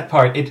missed that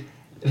part.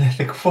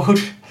 The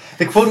quote...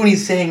 The quote when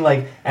he's saying,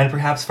 like, and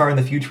perhaps far in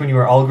the future when you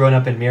are all grown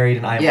up and married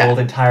and I am old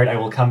and tired, I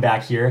will come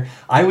back here.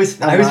 I was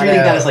reading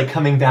that as, like,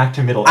 coming back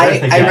to Middle Earth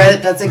again. I read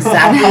it, that's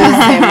exactly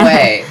the same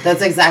way.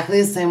 That's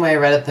exactly the same way I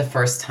read it the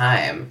first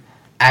time.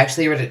 I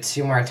actually read it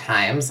 2 more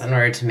times in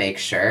order to make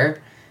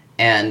sure.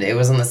 And it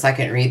was on the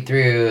second read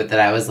through that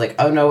I was like,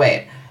 oh, no,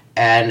 wait.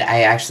 And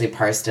I actually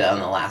parsed it on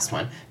the last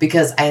one.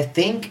 Because I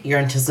think your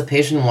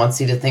anticipation wants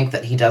you to think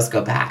that he does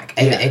go back.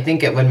 I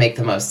think it would make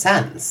the most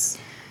sense.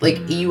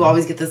 Like, you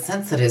always get the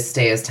sense that his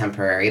stay is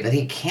temporary, that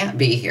he can't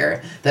be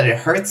here, that it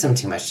hurts him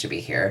too much to be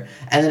here,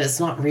 and that it's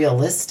not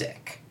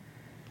realistic.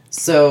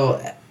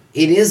 So,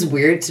 it is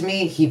weird to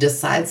me. He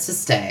decides to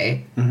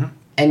stay. Mm-hmm.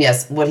 And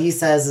yes, what he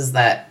says is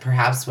that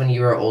perhaps when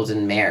you were old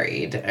and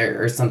married,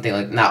 or something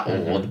like, not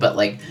old, but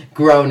like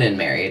grown and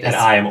married. And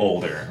I am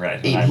older,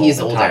 right?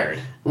 He's older. Tired.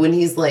 When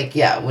he's like,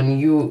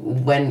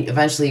 when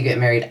eventually you get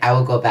married, I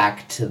will go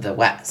back to the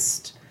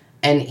West.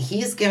 And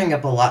he's giving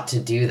up a lot to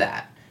do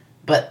that.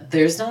 But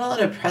there's not a lot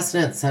of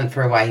precedent set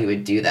for why he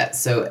would do that.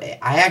 So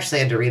I actually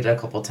had to read it a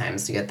couple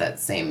times to get that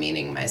same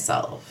meaning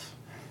myself.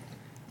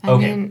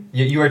 Okay,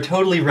 you are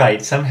totally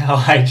right. Somehow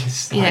I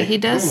just he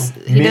does.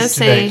 He does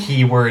say the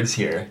key words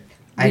here.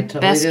 I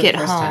totally best did get the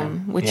first home,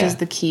 time. which is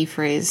the key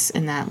phrase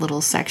in that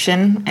little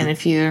section. And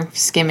if you're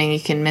skimming, you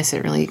can miss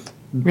it really,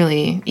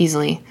 really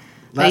easily.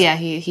 But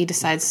he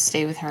decides to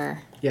stay with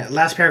her. Yeah,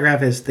 last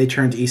paragraph is they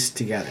turned east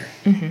together.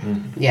 Mm-hmm.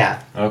 Mm-hmm.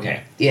 Yeah.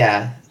 Okay.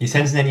 Yeah. He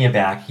sends Nenia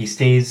back. He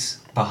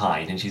stays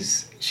behind, and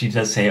she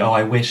does say, "Oh,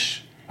 I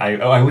wish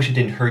it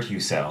didn't hurt you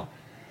so."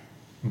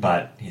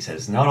 But he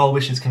says, "Not all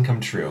wishes can come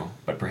true,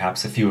 but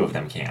perhaps a few of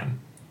them can."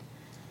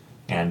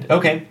 And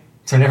okay,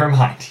 so never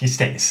mind. He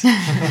stays.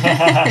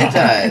 It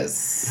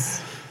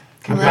does.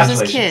 He loves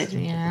his kid,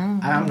 you know.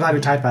 I'm glad we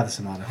talked about this,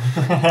 Amato.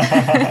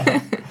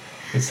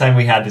 It's time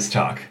we had this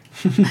talk.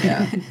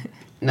 Yeah.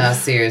 No,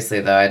 seriously,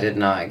 though, I did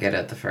not get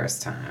it the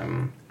first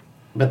time.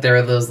 But there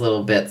were those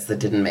little bits that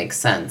didn't make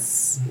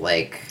sense.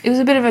 Like... It was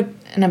a bit of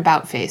an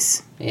about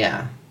face.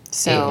 Yeah.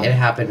 So... It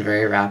happened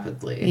very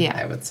rapidly,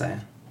 I would say.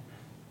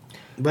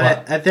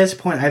 But at this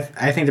point,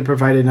 I think they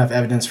provided enough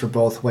evidence for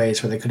both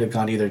ways where they could have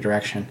gone either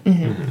direction.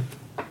 Mm-hmm.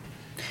 Mm-hmm.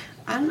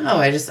 I don't know.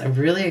 I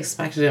really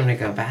expected him to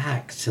go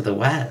back to the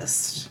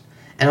West.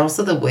 And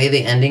also the way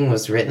the ending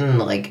was written,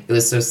 like, it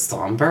was so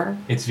somber.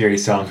 It's very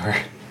somber.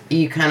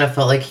 You kind of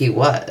felt like he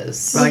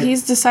was. Well,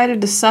 he's decided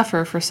to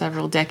suffer for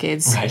several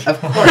decades. Right. Of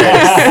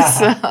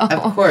course.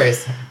 Of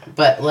course.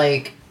 But,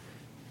 like,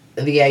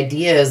 the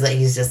idea is that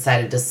he's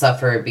decided to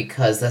suffer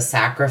because the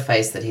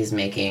sacrifice that he's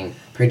making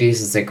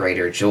produces a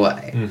greater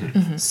joy. Mm-hmm.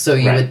 Mm-hmm. So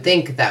you would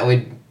think that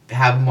would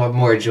have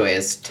more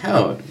joyous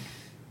tone.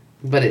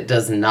 But it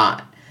does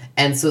not.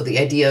 And so the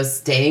idea of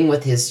staying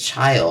with his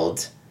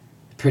child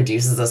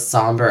produces a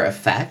somber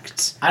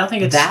effect. I don't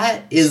think it's...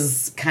 That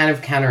is kind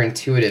of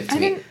counterintuitive to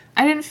me.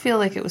 I didn't feel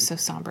like it was so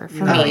somber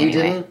for me. Oh, you anyway.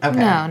 didn't? Okay.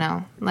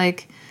 No.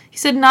 Like, he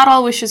said, not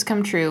all wishes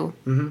come true,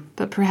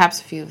 but perhaps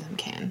a few of them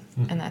can.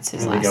 And that's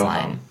his last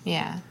line. Home.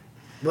 Yeah.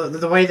 Well,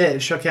 the way that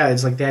it shook out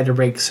is like they had to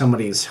break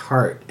somebody's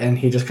heart, and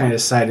he just kind of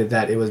decided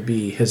that it would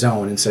be his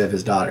own instead of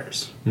his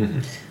daughter's.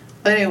 Mm-hmm.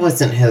 But it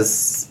wasn't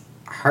his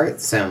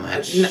heart so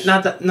much.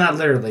 Not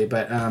literally,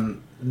 but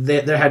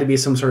there had to be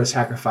some sort of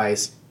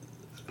sacrifice.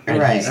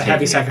 Right. A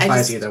heavy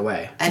sacrifice either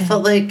way. I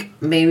felt like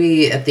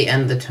maybe at the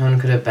end the tone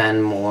could have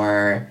been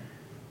more,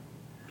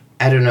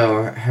 I don't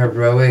know,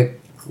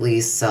 heroically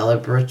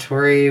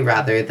celebratory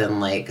rather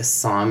than like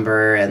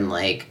somber and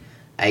like,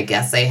 I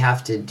guess I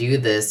have to do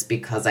this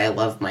because I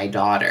love my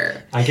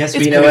daughter. I guess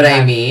you know what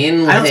I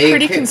mean? It's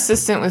pretty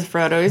consistent with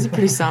Frodo. He's a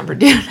pretty somber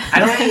dude. I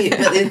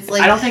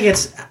don't think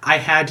it's I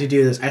had to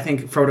do this. I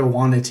think Frodo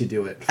wanted to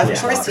do it. Of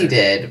course he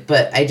did,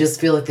 but I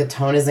just feel like the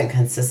tone isn't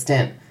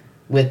consistent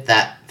with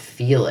that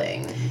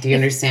feeling. Do you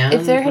understand?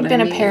 If there had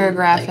been a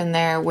paragraph in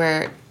there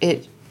where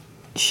it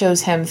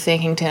shows him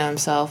thinking to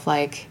himself,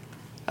 like,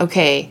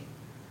 okay,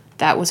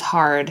 that was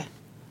hard,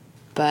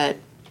 but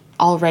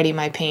already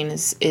my pain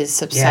is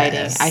subsiding.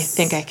 Yes. I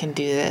think I can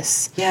do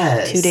this.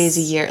 Yes. 2 days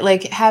a year.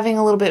 Like, having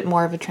a little bit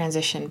more of a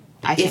transition,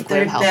 I think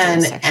would have helped. If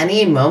there had been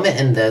any moment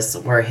in this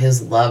where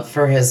his love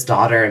for his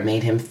daughter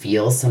made him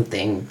feel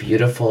something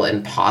beautiful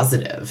and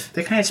positive.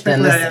 They kind of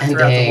speculated it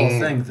throughout the whole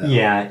thing, though.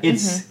 Yeah,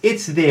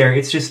 it's there.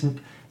 It's just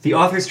the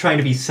author's trying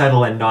to be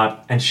subtle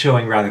and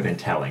showing rather than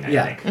telling,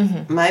 I think.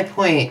 Mm-hmm.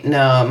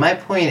 My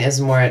point is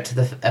more to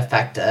the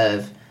effect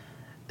of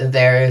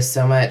there is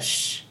so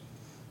much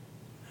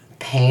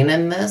pain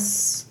in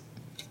this,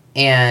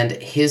 and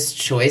his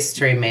choice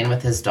to remain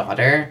with his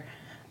daughter,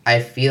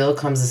 I feel,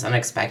 comes as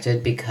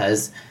unexpected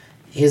because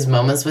his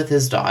moments with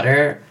his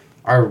daughter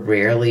are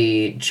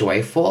rarely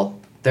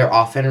joyful. They're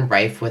often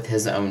rife with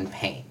his own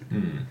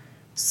pain.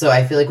 So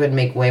I feel like it would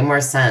make way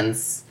more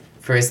sense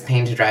for his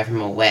pain to drive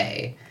him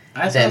away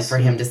than for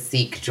him to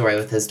seek joy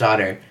with his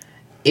daughter.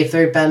 If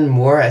there had been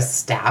more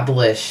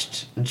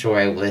established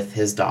joy with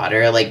his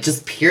daughter, like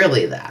just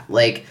purely that,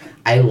 like,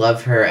 I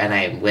love her and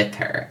I'm with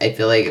her, I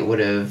feel like it would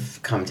have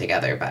come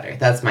together better.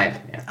 That's my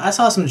opinion. I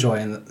saw some joy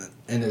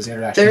in his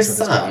interactions with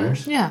his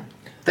daughters. Yeah.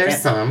 There's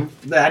And- some.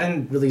 I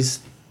didn't really.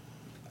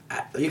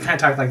 You kind of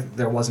talked like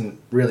there wasn't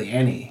really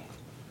any,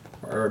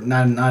 or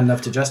not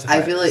enough to justify.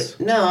 I feel like this.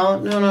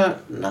 no.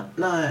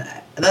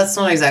 That's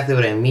not exactly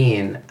what I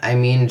mean. I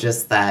mean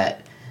just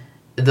that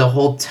the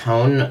whole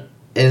tone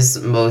is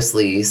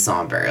mostly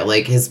somber.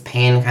 Like his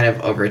pain kind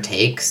of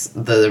overtakes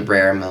the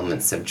rare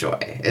moments of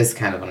joy. Is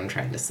kind of what I'm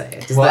trying to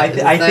say. Does Well,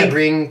 that, I does think- that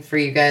ring for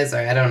you guys, or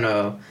I don't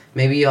know.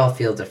 Maybe you all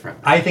feel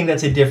differently. I think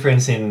that's a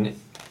difference in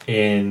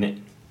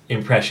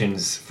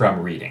impressions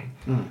from reading.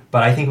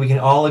 But I think we can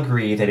all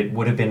agree that it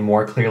would have been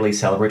more clearly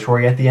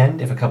celebratory at the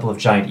end if a couple of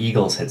giant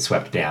eagles had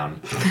swept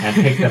down and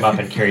picked them up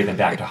and carried them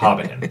back to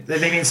Hobbiton.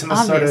 They need some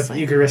sort of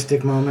Obviously.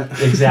 Eucharistic moment.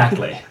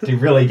 Exactly. To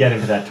really get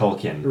into that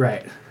Tolkien.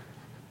 Right.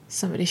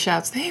 Somebody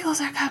shouts, "The Eagles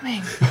are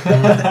coming!"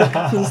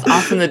 Just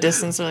off in the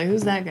distance, they're like,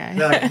 "Who's that guy?"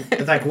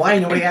 They're like, why?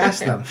 Nobody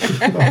asked them.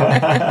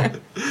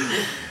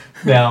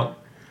 Now,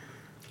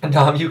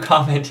 Dom, you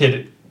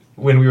commented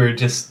when we were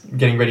just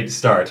getting ready to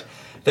start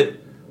that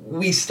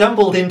we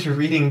stumbled into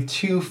reading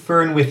two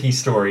Fernwithy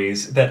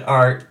stories that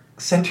are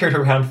centered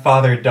around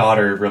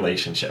father-daughter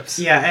relationships.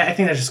 Yeah, I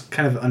think that's just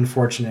kind of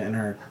unfortunate in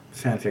our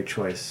fanfic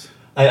choice.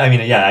 I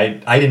mean, yeah,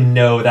 I didn't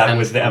know that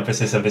was the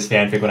emphasis of this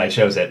fanfic when I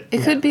chose it.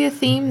 It could be a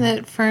theme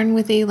that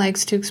Fernwithy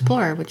likes to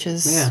explore, which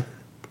is Yeah.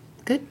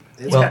 good.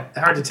 It's Well-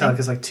 hard to tell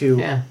because like two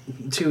Yeah.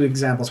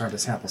 examples aren't a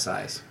sample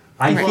size.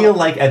 I Right. feel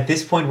like at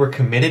this point we're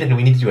committed and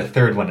we need to do a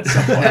third one at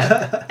some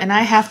point. And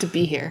I have to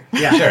be here.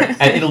 Yeah, Sure.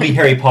 And it'll be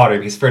Harry Potter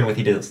because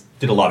Fernwithy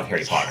did a lot of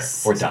Harry Potter.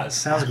 Or does.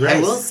 Sounds great. I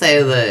will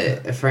say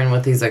that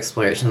Fernwithy's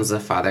explorations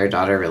of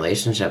father-daughter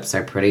relationships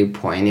are pretty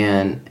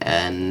poignant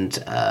and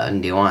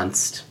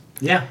nuanced.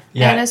 Yeah.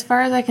 Yeah. And as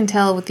far as I can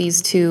tell with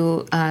these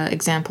two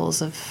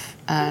examples of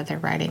their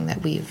writing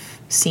that we've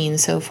seen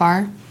so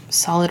far,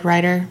 solid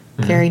writer,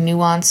 very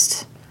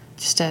nuanced,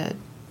 just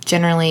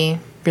generally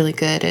really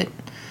good at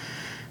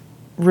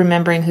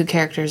remembering who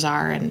characters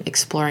are and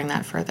exploring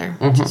that further,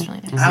 which is really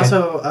nice. I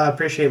also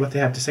appreciate what they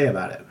have to say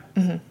about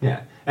it.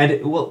 Yeah, and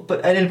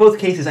in both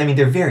cases, I mean,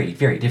 they're very,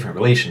 very different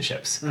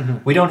relationships.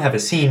 We don't have a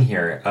scene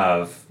here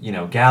of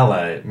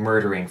Gala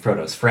murdering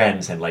Frodo's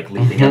friends and like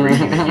leaving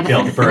everything that he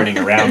built burning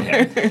around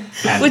him,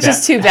 and Which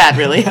is too bad,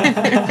 really.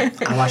 I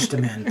watched a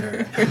man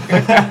burn.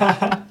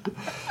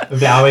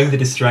 vowing the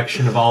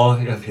destruction of all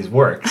of his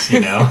works.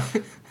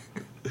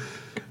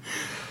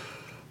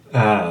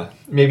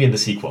 Maybe in the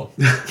sequel.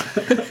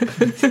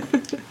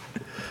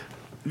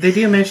 They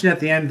do mention at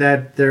the end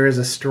that there is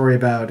a story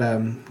about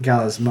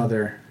Gala's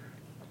mother.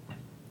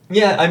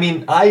 Yeah, I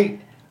mean, I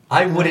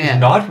wouldn't Yeah.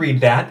 not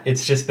read that.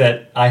 It's just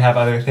that I have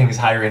other things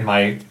higher in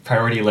my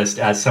priority list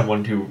as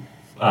someone who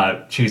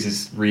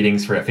chooses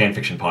readings for a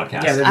fanfiction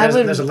podcast. Yeah, I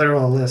would- there's a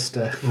literal list.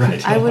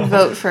 Right. I would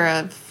vote for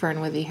a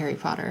Fernwithy Harry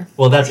Potter.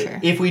 Well, that's for sure.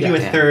 if we do a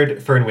Yeah. third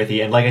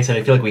Fernwithy, and like I said,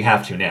 I feel like we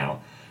have to now.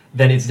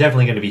 Then it's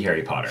definitely going to be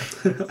Harry Potter.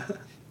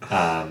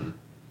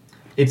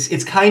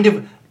 It's kind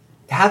of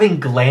having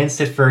glanced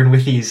at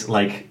Fernwithy's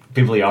like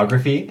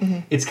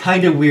bibliography. It's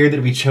kind of weird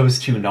that we chose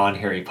two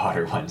non-Harry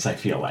Potter ones. I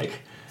feel like.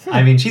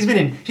 I mean, she's been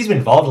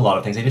involved in a lot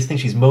of things. I just think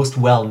she's most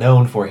well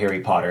known for Harry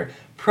Potter,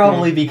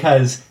 probably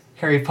because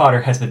Harry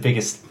Potter has the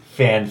biggest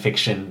fan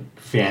fiction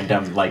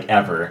fandom like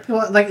ever.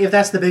 Well, like if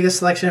that's the biggest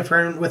selection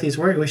for with his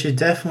work, we should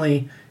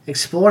definitely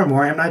explore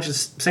more. I'm not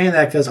just saying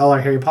that because all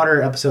our Harry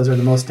Potter episodes are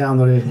the most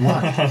downloaded and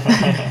watched.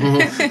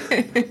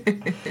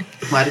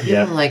 Why do people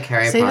Yeah. like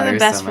Harry Save the Potter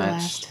best so for much?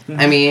 last.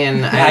 I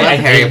mean, I I love hate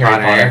Harry Harry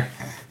Potter. Potter.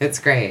 It's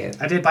great.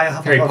 I did buy a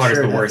Harry Hufflepuff Potter's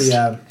shirt the worst.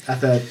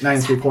 at the 9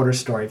 3/4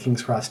 store at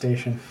King's Cross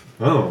Station.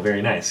 Oh,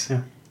 very nice.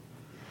 Yeah.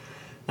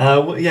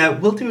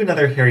 We'll do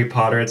another Harry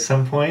Potter at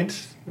some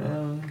point.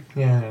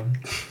 Yeah.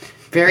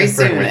 Very That's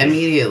very soon, good.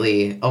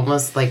 immediately,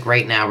 almost like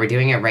right now. We're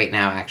doing it right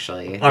now,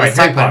 actually. All Let's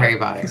right, talk about Harry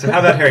Potter. So how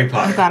about Harry Oh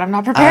Potter? God, I'm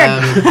not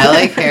prepared. I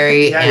like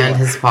Harry Yeah, you and are.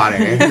 his Potter.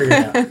 Figure it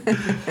out.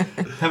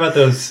 How about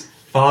those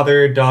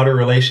father-daughter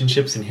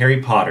relationships in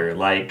Harry Potter?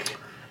 Like,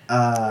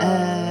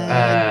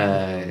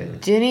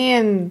 Ginny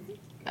and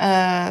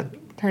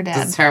her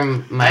dad. Does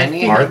Hermione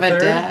have a Arthur?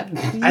 dad?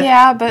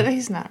 Yeah, but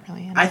he's not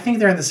really in it. I think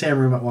they're in the same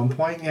room at one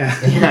point. Yeah.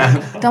 Yeah.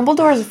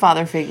 Dumbledore's a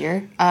father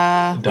figure.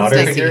 daughter Does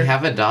he figure?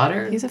 have a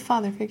daughter? He's a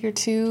father figure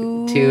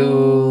to...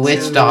 To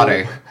which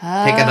daughter?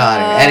 Pick a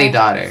daughter. Any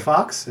daughter.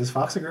 Fox? Is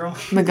Fox a girl?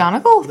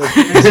 McGonagall?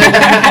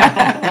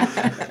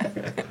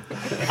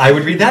 I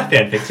would read that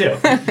fanfic too.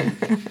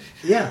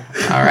 Yeah.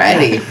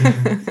 Alrighty.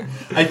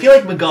 I feel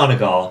like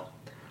McGonagall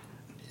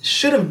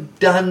should have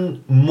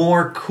done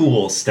more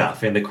cool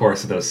stuff in the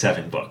course of those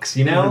 7 books,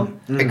 you know?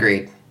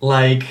 Agreed.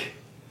 Like,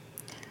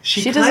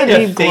 She kind doesn't of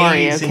need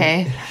glory, fades in-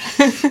 okay?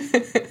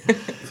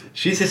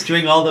 She's just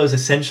doing all those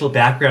essential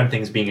background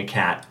things being a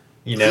cat,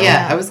 you know?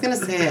 Yeah, I was gonna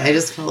say, I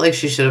just felt like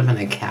she should have been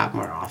a cat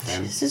more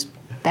often. She's just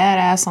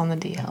badass on the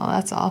DL,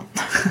 that's all.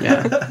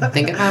 Yeah.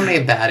 Think of how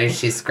many baddies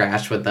she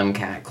scratched with them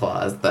cat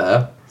claws,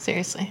 though.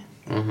 Seriously.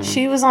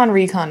 She was on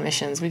recon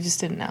missions, we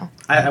just didn't know.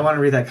 I want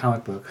to read that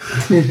comic book.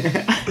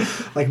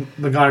 Like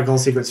McGonagall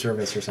Secret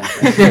Service or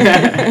something.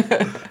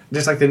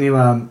 Just like the new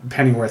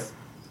Pennyworth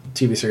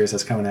TV series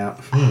that's coming out.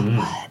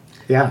 Mm-hmm.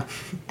 Yeah.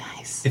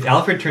 Nice. If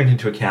Alfred turned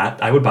into a cat,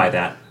 I would buy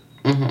that.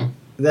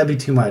 That'd be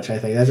too much, I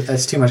think.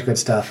 That's too much good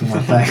stuff in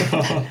one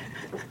thing.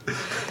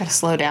 Gotta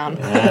slow down.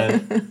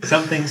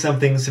 Something,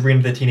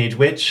 Sabrina the Teenage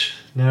Witch?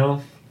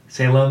 No?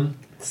 Salem?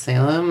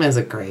 Salem is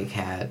a gray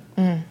cat.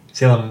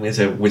 Salem is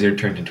a wizard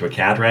turned into a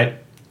cat, right?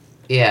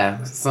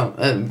 Yeah, some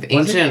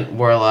ancient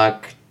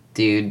warlock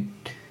dude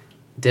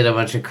did a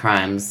bunch of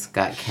crimes,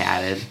 got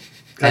catted.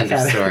 End of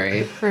catted.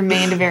 story.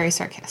 Remained very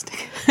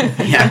sarcastic.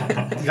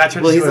 Yeah. Got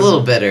turned Well, he's into a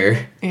little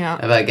bitter Yeah.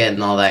 about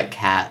getting all that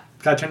cat.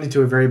 got turned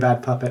into a very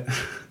bad puppet.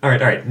 All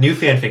right. New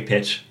fanfic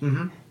pitch.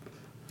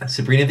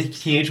 Sabrina the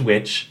Teenage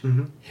Witch,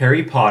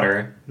 Harry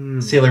Potter,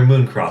 Sailor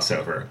Moon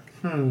crossover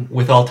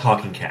with all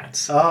talking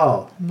cats.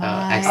 Oh.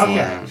 My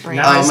excellent. brain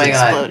Now Oh just my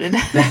exploded.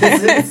 god.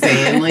 That's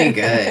insanely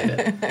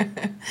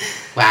good.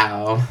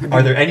 Wow.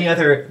 Are there any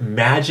other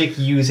magic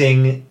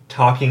using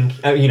talking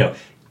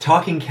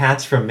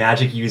cats from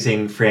magic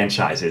using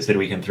franchises that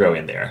we can throw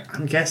in there?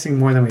 I'm guessing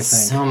more than we think.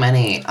 So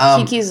many.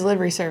 Kiki's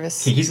Delivery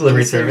Service. Kiki's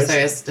Delivery Kiki's Delivery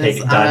Service. Service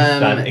does,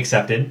 Done,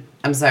 accepted.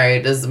 I'm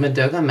sorry, does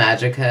Madoka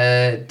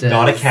Magica... Does,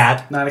 Not a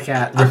cat. Not a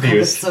cat. Oh,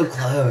 Refuse. that's so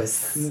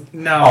close.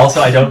 No.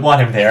 Also, I don't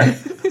want him there.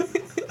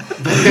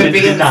 It would be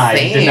Denied.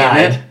 insane.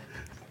 Denied.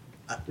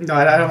 No,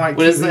 I don't want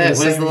What is Kiwi in that-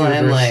 what is same the line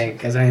universe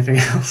like? as anything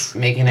else.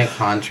 Making a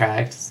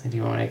contract. Do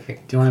you want to make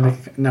a... Do you want to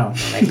make... No.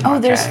 Oh,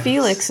 there's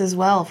Felix as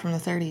well from the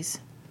 30s.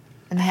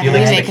 And they had a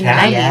Felix the remake in the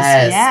cat? 90s.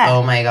 Yes. Yeah.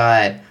 Oh my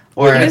god.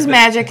 Or He was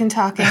magic and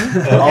talking.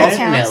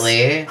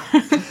 alternately, Yeah,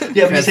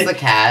 but, Chris you the say,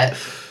 cat.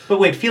 but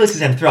wait, Felix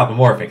is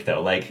anthropomorphic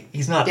though. Like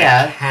he's not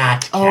Yeah. a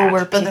cat. Oh,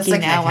 we're But that's picky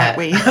like now, a cat. aren't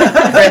we?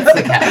 Fritz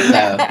the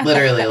cat, though.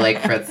 Literally,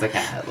 like Fritz the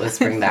cat. Let's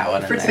bring that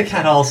one in Fritz there. the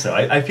cat also.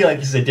 I feel like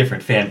this is a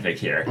different fanfic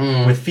here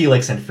with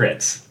Felix and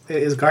Fritz.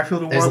 Is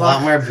Garfield a There's a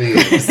warlock? lot more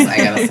boobs, I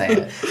gotta say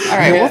it. All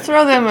right, we'll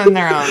throw them in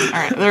their own. All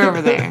right, they're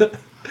over there.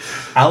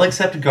 I'll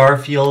accept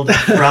Garfield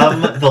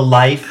from the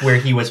life where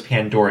he was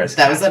Pandora's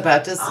That cat. was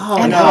about to... Oh,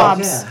 And no,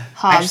 Hobbs. yeah.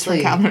 Hobbs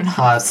from Calvin and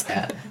Hobbes.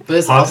 cat. But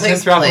this Hobbs all is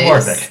takes place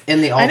anthropomorphic.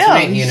 in the I know,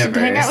 alternate you should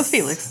universe. hang out with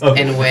Felix.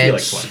 Okay, in the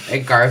Felix which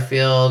one.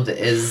 Garfield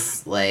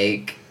is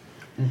like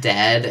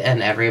dead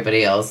and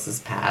everybody else is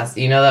past.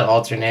 You know that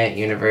alternate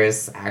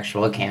universe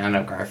actual canon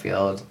of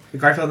Garfield? The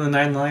Garfield and the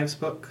Nine Lives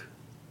book?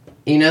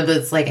 You know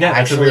that's like Yeah,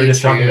 that's what actually we were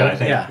just true. talking about, I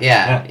think.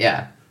 Yeah.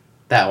 Yeah.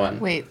 That one.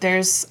 Wait,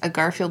 there's a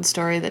Garfield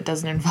story that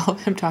doesn't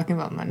involve him talking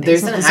about Mondays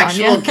There's with an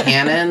lasagna. actual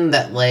canon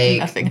that like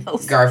Nothing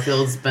else.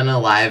 Garfield's been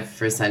alive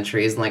for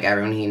centuries and like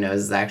everyone he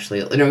knows is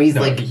actually he's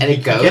No, like he- a he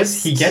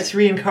ghost. He gets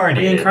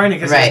reincarnated. Reincarnated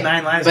because Right, there's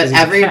 9 lives. but 'cause he's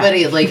a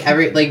everybody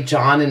cat. like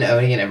John and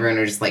Odie and everyone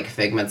are just like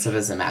figments of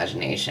his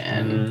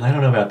imagination. I don't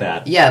know about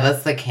that. Yeah,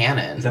 that's the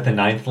canon. Is that the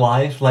ninth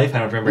life? I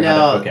don't remember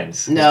how that book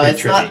ends. No, pretty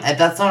it's not. trippy.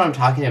 That's not what I'm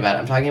talking about.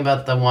 I'm talking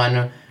about the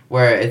one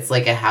where it's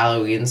like a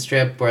Halloween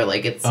strip where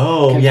like it's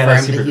Oh, confirmed yeah,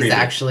 that's super that he's creepy.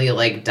 actually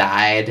like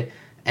died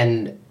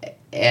and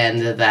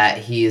that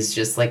he's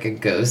just like a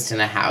ghost in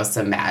a house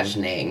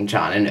imagining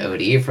John and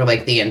Odie for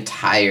like the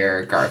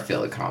entire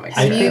Garfield comic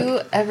Have strip. you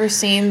ever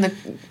seen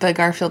the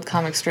Garfield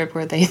comic strip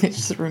where they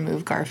just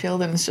remove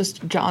Garfield and it's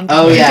just John Oh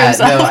talking to yeah,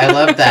 himself? no, I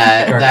love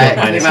that. Garfield That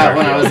minus came out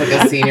when I was Garfield.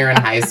 like a senior in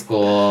high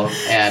school,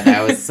 and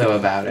I was so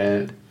about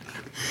it.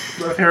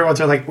 My favorite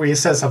ones are like where you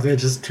said something,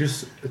 it's just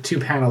two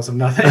panels of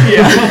nothing.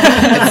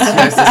 It's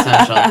most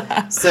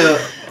essential. So,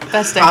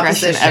 Best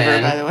digression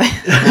ever, Proposition. by the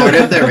way. Lord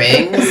of the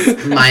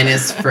Rings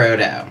minus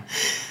Frodo.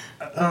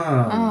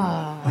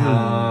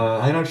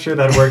 I'm not sure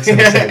that works in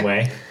the same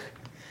way.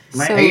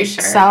 So Are you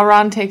sure?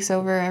 Sauron takes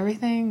over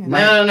everything?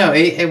 No.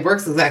 It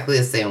works exactly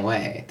the same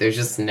way. There's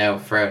just no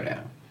Frodo.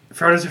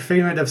 Frodo's a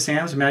figment of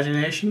Sam's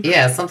imagination.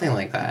 Yeah, something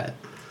like that.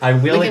 I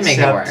will We can make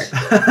accept.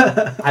 it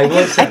work. I will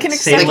accept I can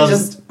accept Salem.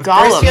 Just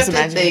Gollum's first you have to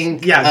imagination.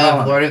 think Yeah, of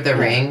Gollum. Lord of the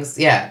Rings.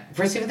 Yeah,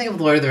 first you have to think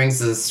of Lord of the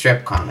Rings as a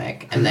strip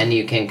comic, and then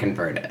you can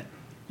convert it.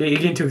 Yeah, you're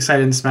getting too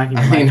excited and smacking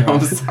your I mic know. I'm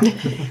around. sorry.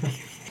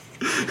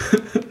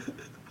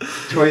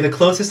 Tori, the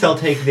closest I'll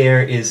take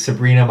there is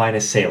Sabrina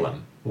minus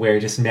Salem, where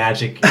just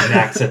magic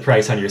enacts a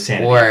price on your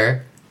sanity.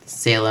 Or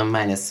Salem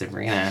minus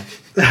Sabrina.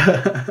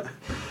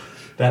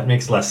 That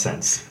makes less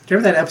sense. Do you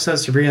remember that episode of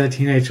Sabrina the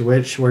Teenage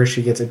Witch where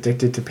she gets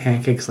addicted to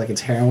pancakes like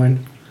it's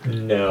heroin?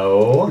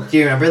 No. Do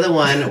you remember the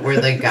one where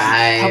the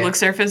guy Public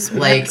surface?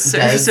 like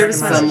does service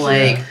some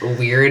message? like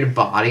weird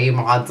body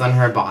mods on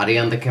her body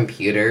on the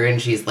computer,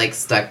 and she's like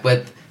stuck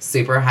with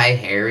super high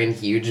hair and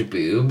huge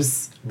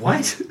boobs?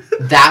 What?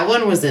 That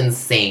one was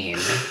insane.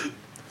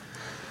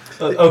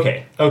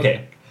 Okay.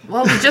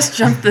 Well, we just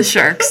jumped the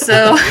shark,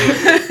 so...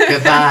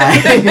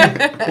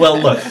 Goodbye. Well,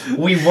 look,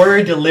 we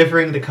were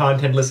delivering the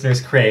content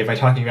listeners crave by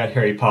talking about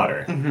Harry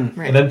Potter,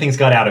 Right. and then things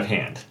got out of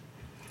hand.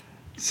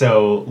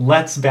 So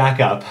let's back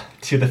up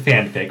to the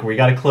fanfic. We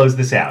got to close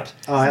this out.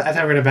 Oh, I thought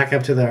we were going to back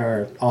up to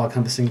our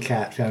all-encompassing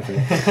cat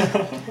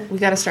fanfic We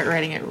gotta start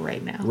writing it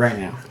right now. right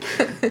now.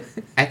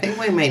 I think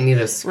we might need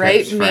a script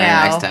Right for meow.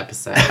 our next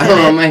episode.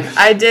 Oh my!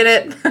 I did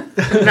it.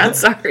 I'm not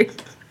sorry.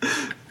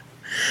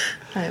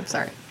 I am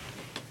sorry.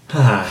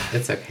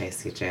 It's okay,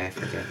 CJ. I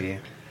forgive you.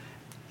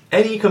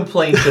 Any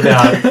complaints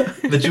about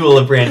the Jewel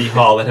of Brandy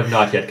Hall that have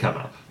not yet come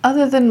up?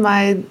 Other than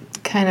my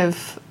kind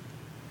of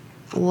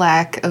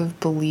lack of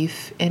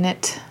belief in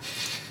it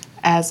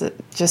as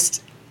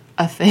just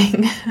a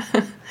thing.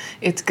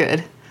 It's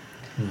good.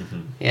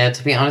 Yeah,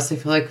 to be honest, I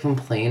feel like I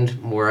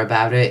complained more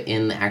about it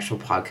in the actual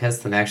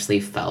podcast than I actually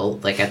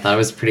felt. Like, I thought it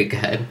was pretty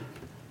good.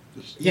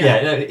 Yeah,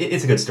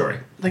 it's a good story.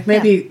 Like,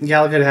 maybe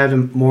Gal Gadot had a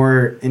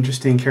more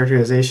interesting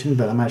characterization,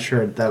 but I'm not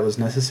sure that was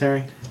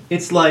necessary.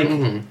 It's like,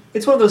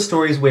 it's one of those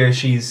stories where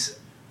she's,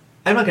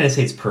 I'm not going to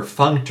say it's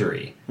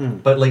perfunctory,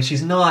 but like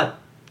she's not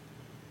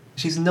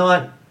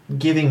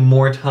giving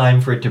more time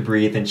for it to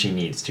breathe than she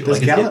needs to.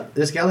 Does Like,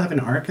 does Gala have an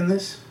arc in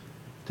this?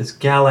 does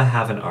Gala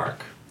have an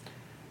arc?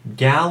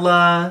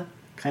 Gala,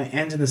 Kind of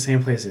ends in the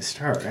same place they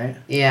start, right?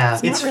 Yeah.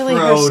 It's it's not really her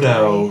Frodo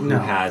story. who No.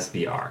 has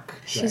the arc.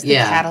 She's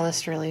Yeah. the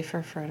catalyst, really,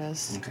 for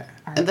Frodo's Okay.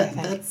 arc, And I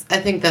think. I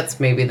think that's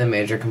maybe the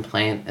major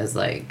complaint is,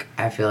 like,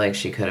 I feel like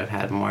she could have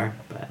had more,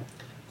 but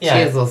Yeah. she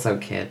is also a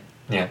kid.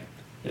 Yeah,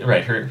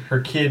 right. Her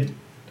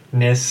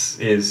kidness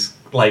is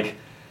like,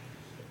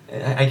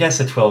 I guess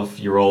a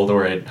 12-year-old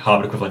or a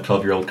Hobbit equivalent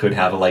 12-year-old could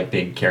have a like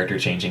big character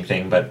changing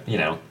thing, but you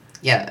know.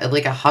 Yeah,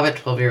 like a Hobbit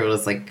 12-year-old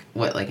is like,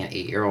 what, like an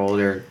 8-year-old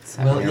or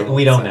 7-year-old? Well,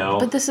 we don't know.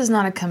 But this is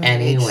not a coming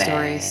of age Anyway.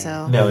 story,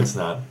 so. No, it's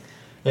not.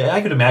 Yeah,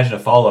 I could imagine a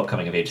follow-up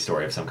coming of age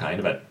story of some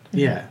kind, but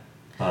Yeah.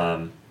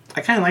 um,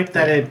 I kind of liked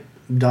that it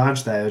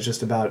dodged that. It was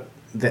just about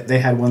that they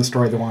had one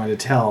story they wanted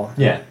to tell.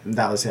 Yeah. And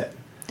that was it.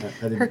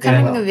 Her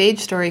coming of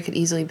age story could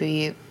easily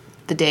be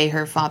the day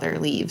her father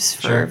leaves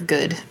for Sure.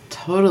 good.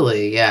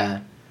 Totally, yeah.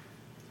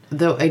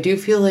 Though I do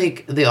feel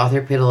like the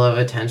author paid a lot of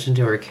attention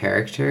to her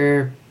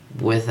character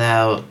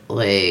without,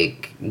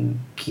 like,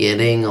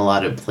 getting a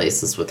lot of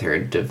places with her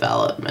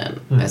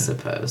development, I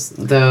suppose.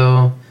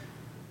 Though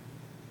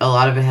a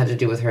lot of it had to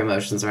do with her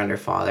emotions around her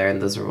father,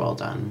 and those were well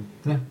done.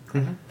 yeah.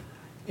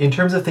 In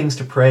terms of things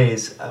to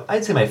praise,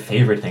 I'd say my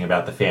favorite thing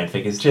about the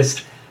fanfic is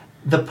just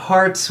the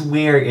parts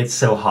where it's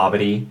so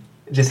hobbity.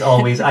 Just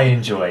always, I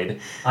enjoyed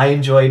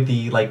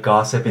the like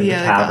gossip in Yeah,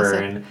 the the gossip.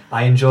 tavern.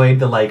 I enjoyed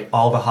the like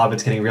all the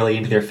hobbits getting really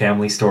into their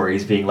family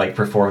stories being like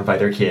performed by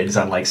their kids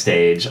on like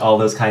stage. All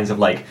those kinds of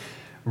like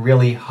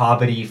really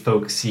hobbity,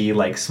 folksy,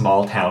 like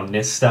small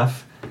townness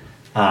stuff.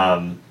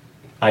 I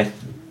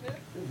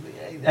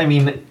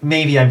mean,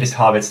 maybe I'm just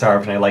hobbit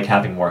starved and I like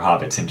having more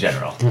hobbits in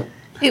general.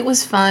 It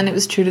was fun. It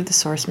was true to the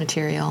source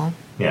material.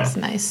 Yeah. It was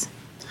nice.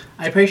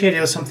 I appreciate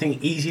it was something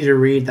easy to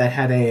read that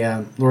had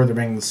a Lord of the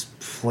Rings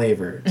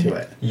flavor to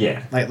it.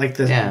 Yeah. Like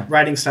the Yeah.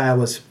 writing style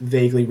was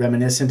vaguely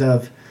reminiscent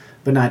of,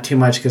 but not too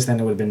much because then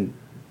it would have been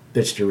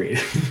bitch to read.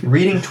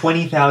 Reading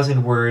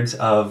 20,000 words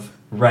of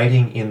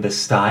writing in the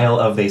style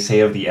of They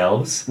Say of the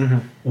Elves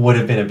would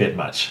have been a bit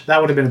much.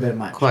 That would have been a bit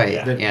much. Quite,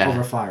 a bit yeah.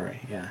 overflowery.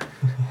 Yeah.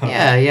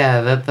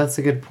 Yeah, that's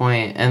a good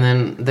point. And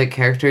then the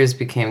characters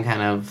became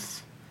kind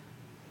of,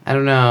 I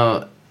don't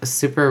know,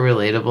 super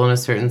relatable in a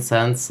certain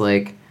sense.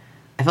 Like,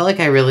 I felt like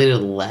I related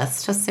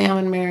less to Sam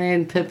and Merry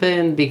and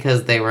Pippin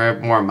because they were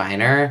more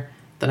minor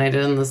than I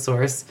did in the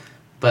source.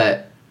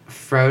 But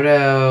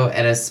Frodo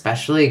and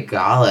especially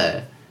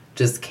Gala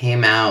just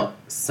came out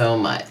so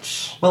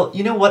much. Well,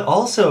 you know what?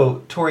 Also,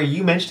 Tori,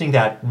 you mentioning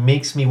that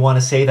makes me want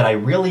to say that I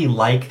really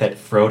like that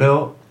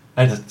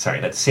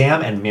that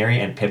Sam and Merry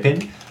and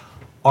Pippin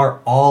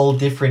are all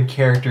different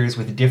characters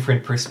with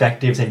different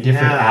perspectives and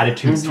different Yeah.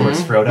 attitudes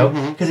towards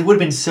Frodo. Because it would have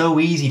been so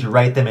easy to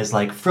write them as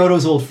like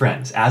Frodo's old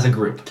friends as a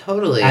group.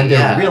 Totally, And they're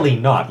yeah. really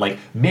not. Like,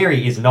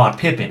 Merry is not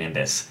Pippin in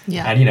this.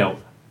 Yeah. And, you know,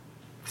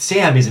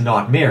 Sam is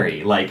not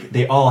Merry. Like,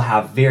 they all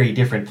have very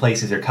different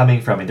places they're coming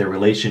from in their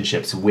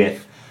relationships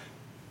with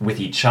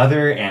each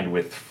other and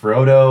with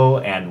Frodo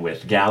and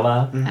with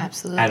Gala.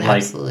 Absolutely. And, like,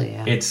 Absolutely,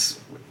 yeah. it's...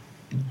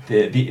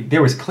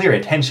 there was clear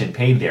attention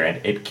paid there,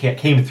 and it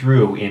came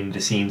through in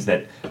the scenes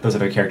that those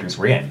other characters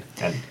were in,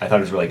 and I thought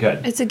it was really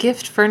good. It's a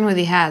gift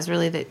Fernworthy has,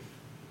 really, that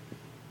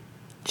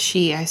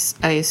she, I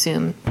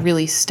assume,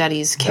 really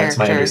studies character.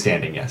 That's my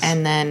understanding, yes.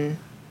 And then,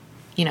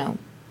 you know,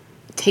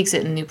 takes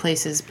it in new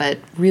places, but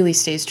really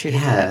stays true to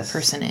who that Yes.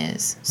 person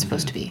is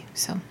supposed to be.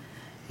 So,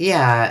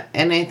 Yeah,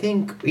 and I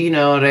think, you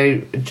know, what I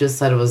just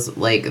said was,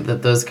 like,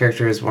 that those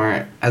characters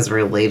weren't as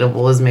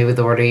relatable as maybe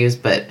the word I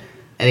used, but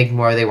I think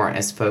more they weren't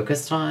as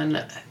focused on.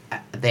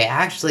 They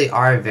actually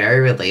are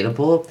very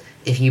relatable.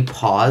 If you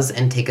pause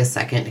and take a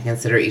second to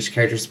consider each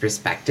character's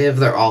perspective,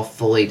 they're all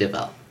fully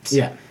developed.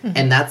 Yeah.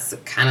 And that's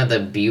kind of the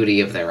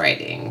beauty of their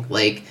writing.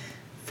 Like,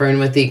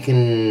 Fernworthy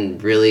can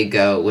really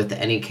go with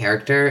any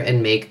character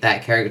and make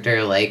that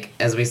character, like,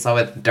 as we saw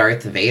with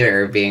Darth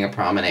Vader being a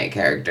prominent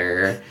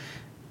character,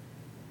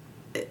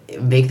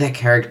 make that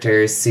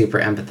character super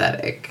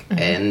empathetic.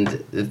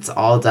 And it's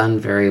all done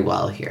very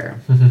well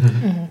here.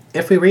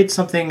 If we read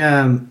something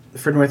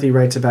Fernworthy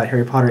writes about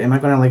Harry Potter, am I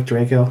going to like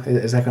Draco?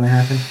 Is that going to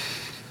happen?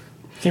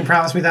 Can you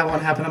promise me that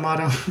won't happen,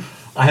 Amato?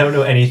 I don't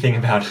know anything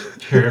about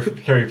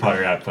Harry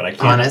Potter output. I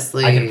can't.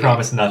 Honestly- I can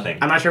promise nothing.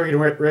 I'm not sure we can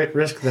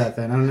risk that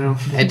then. I don't know.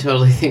 I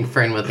totally think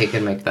Fernworthy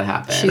can make that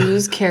happen.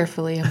 choose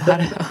carefully,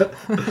 Amato.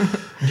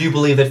 Do you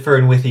believe that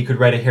Fern Withy could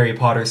write a Harry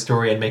Potter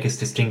story and make us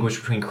distinguish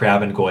between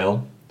Crabbe and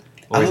Goyle?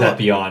 Or is that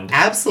beyond?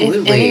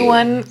 Absolutely. If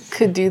anyone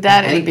could do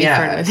that, it would be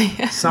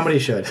Fernwithy. Somebody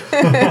should.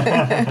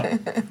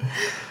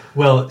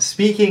 Well,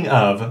 speaking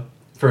of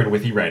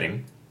Fernwithy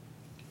writing,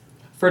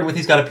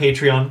 Fernwithy's got a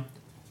Patreon.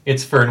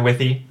 It's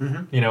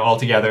Fernwithy, all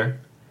together.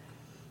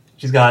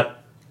 She's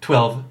got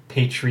 12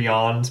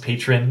 patrons.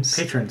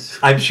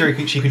 I'm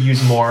sure she could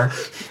use more.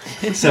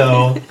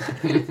 So,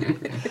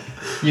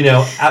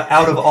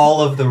 out of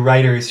all of the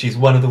writers, she's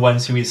one of the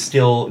ones who is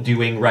still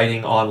doing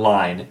writing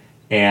online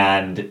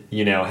and,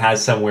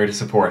 has somewhere to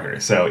support her.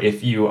 So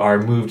if you are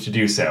moved to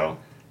do so,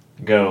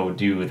 go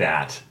do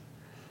that.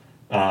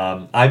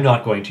 I'm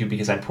not going to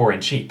because I'm poor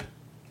and cheap.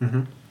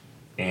 Mm-hmm.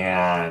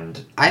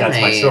 And that's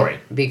my story.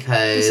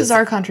 Because this is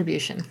our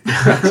contribution.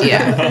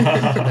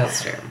 Yeah,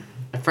 that's true.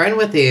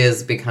 Fernwithy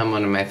has become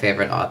one of my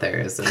favorite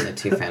authors in the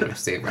 2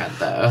 fanfics we've read,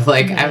 though.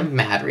 Like, I have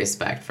mad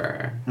respect for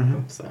her.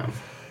 So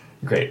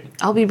Great.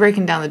 I'll be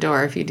breaking down the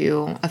door if you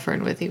do a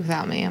Fernwithy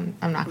without me. I'm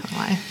not gonna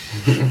lie.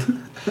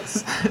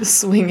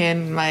 Swing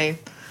in my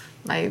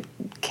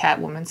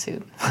Catwoman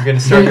suit. You're going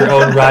to start your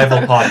own rival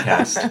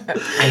podcast.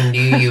 I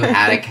knew you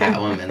had a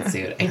Catwoman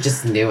suit. I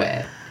just knew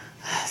it.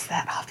 Is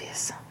that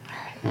obvious? All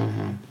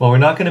right. Well, we're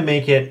not going to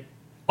make it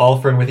all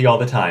Fernwithy all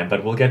the time,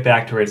 but we'll get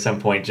back to her at some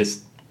point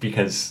just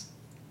because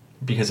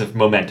of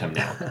momentum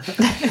now.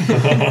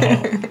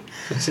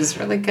 Which is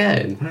really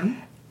good.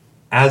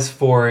 As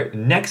for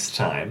next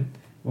time,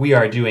 we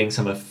are doing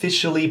some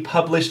officially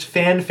published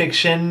fan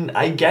fiction.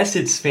 I guess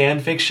it's fan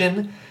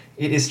fiction.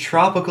 It is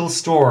Tropical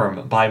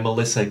Storm by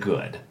Melissa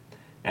Good.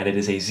 And it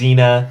is a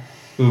Xena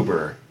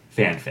Uber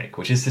fanfic,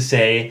 which is to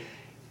say,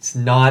 it's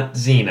not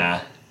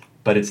Xena,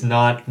 but it's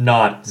not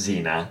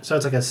Xena. So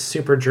it's like a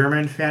super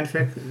German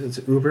fanfic? It's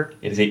Uber?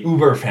 It is a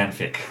Uber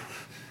fanfic.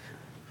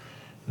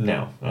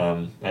 No,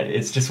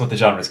 it's just what the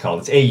genre is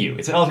called. It's AU.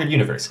 It's an alternate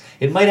universe.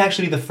 It might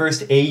actually be the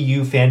first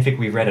AU fanfic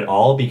we've read at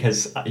all,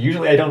 because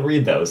usually I don't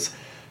read those.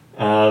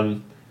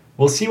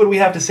 We'll see what we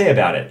have to say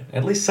about it.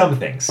 At least some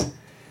things.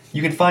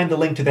 You can find the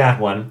link to that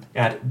one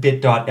at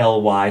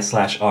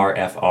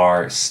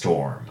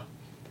bit.ly/rfrstorm.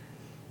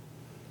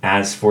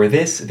 As for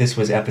this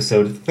was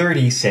episode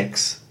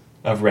 36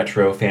 of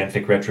Retro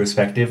Fanfic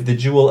Retrospective, The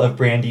Jewel of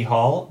Brandy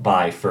Hall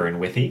by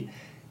Fernwithy.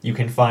 You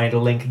can find a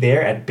link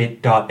there at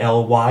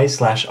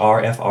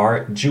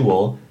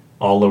bit.ly/rfrjewel,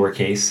 all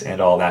lowercase and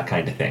all that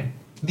kind of thing.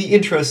 The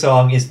intro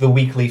song is The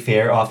Weekly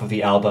Fare off of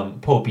the album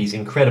Poppy's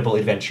Incredible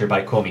Adventure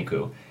by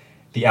Komiku.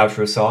 The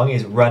outro song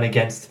is Run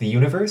Against the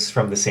Universe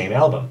from the same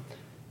album.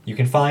 You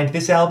can find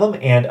this album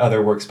and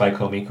other works by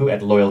Komiku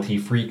at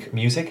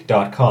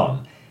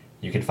loyaltyfreakmusic.com.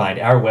 You can find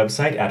our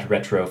website at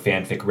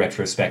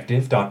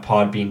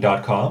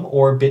retrofanficretrospective.podbean.com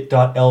or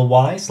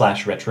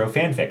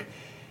bit.ly/retrofanfic.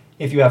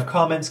 If you have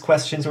comments,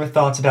 questions, or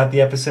thoughts about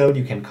the episode,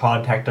 you can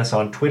contact us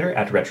on Twitter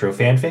at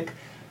retrofanfic,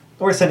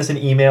 or send us an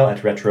email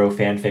at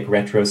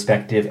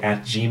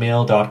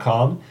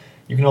retrofanficretrospective@gmail.com.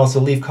 You can also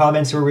leave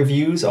comments or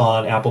reviews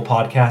on Apple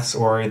Podcasts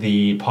or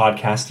the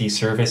podcasty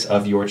service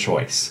of your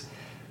choice.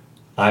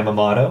 I'm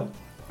Amato.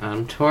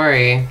 I'm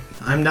Tori.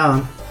 I'm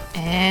Dom.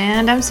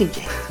 And I'm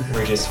CJ.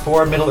 We're just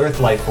 4 Middle-earth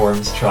life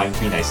forms trying to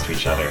be nice to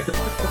each other.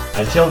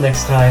 Until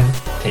next time,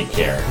 take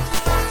care.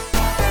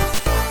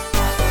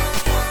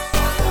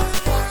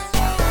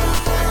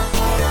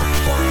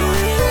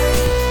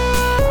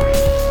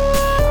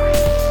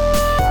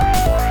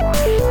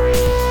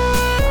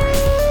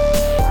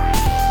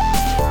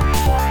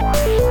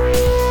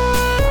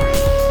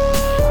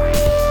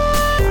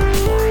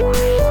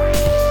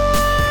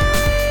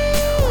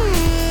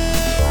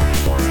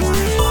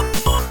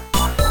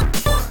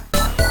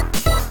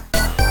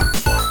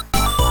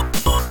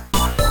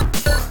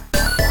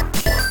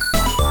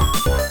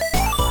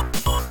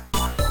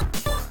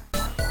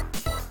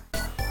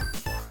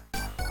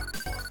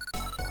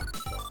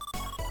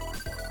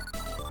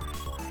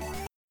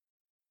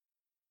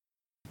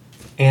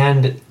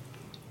 And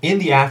in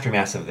the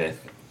aftermath of this,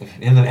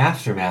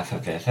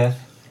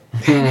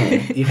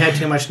 You've had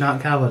too much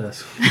not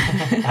Calvados.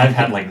 I've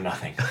had like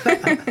nothing.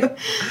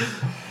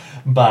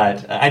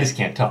 But I just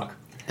can't talk.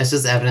 It's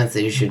just evidence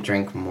that you should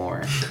drink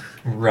more.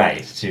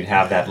 Right, to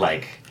have that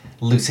like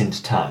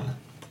loosened tongue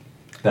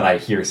that I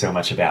hear so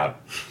much about.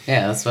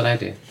 Yeah, that's what I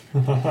do.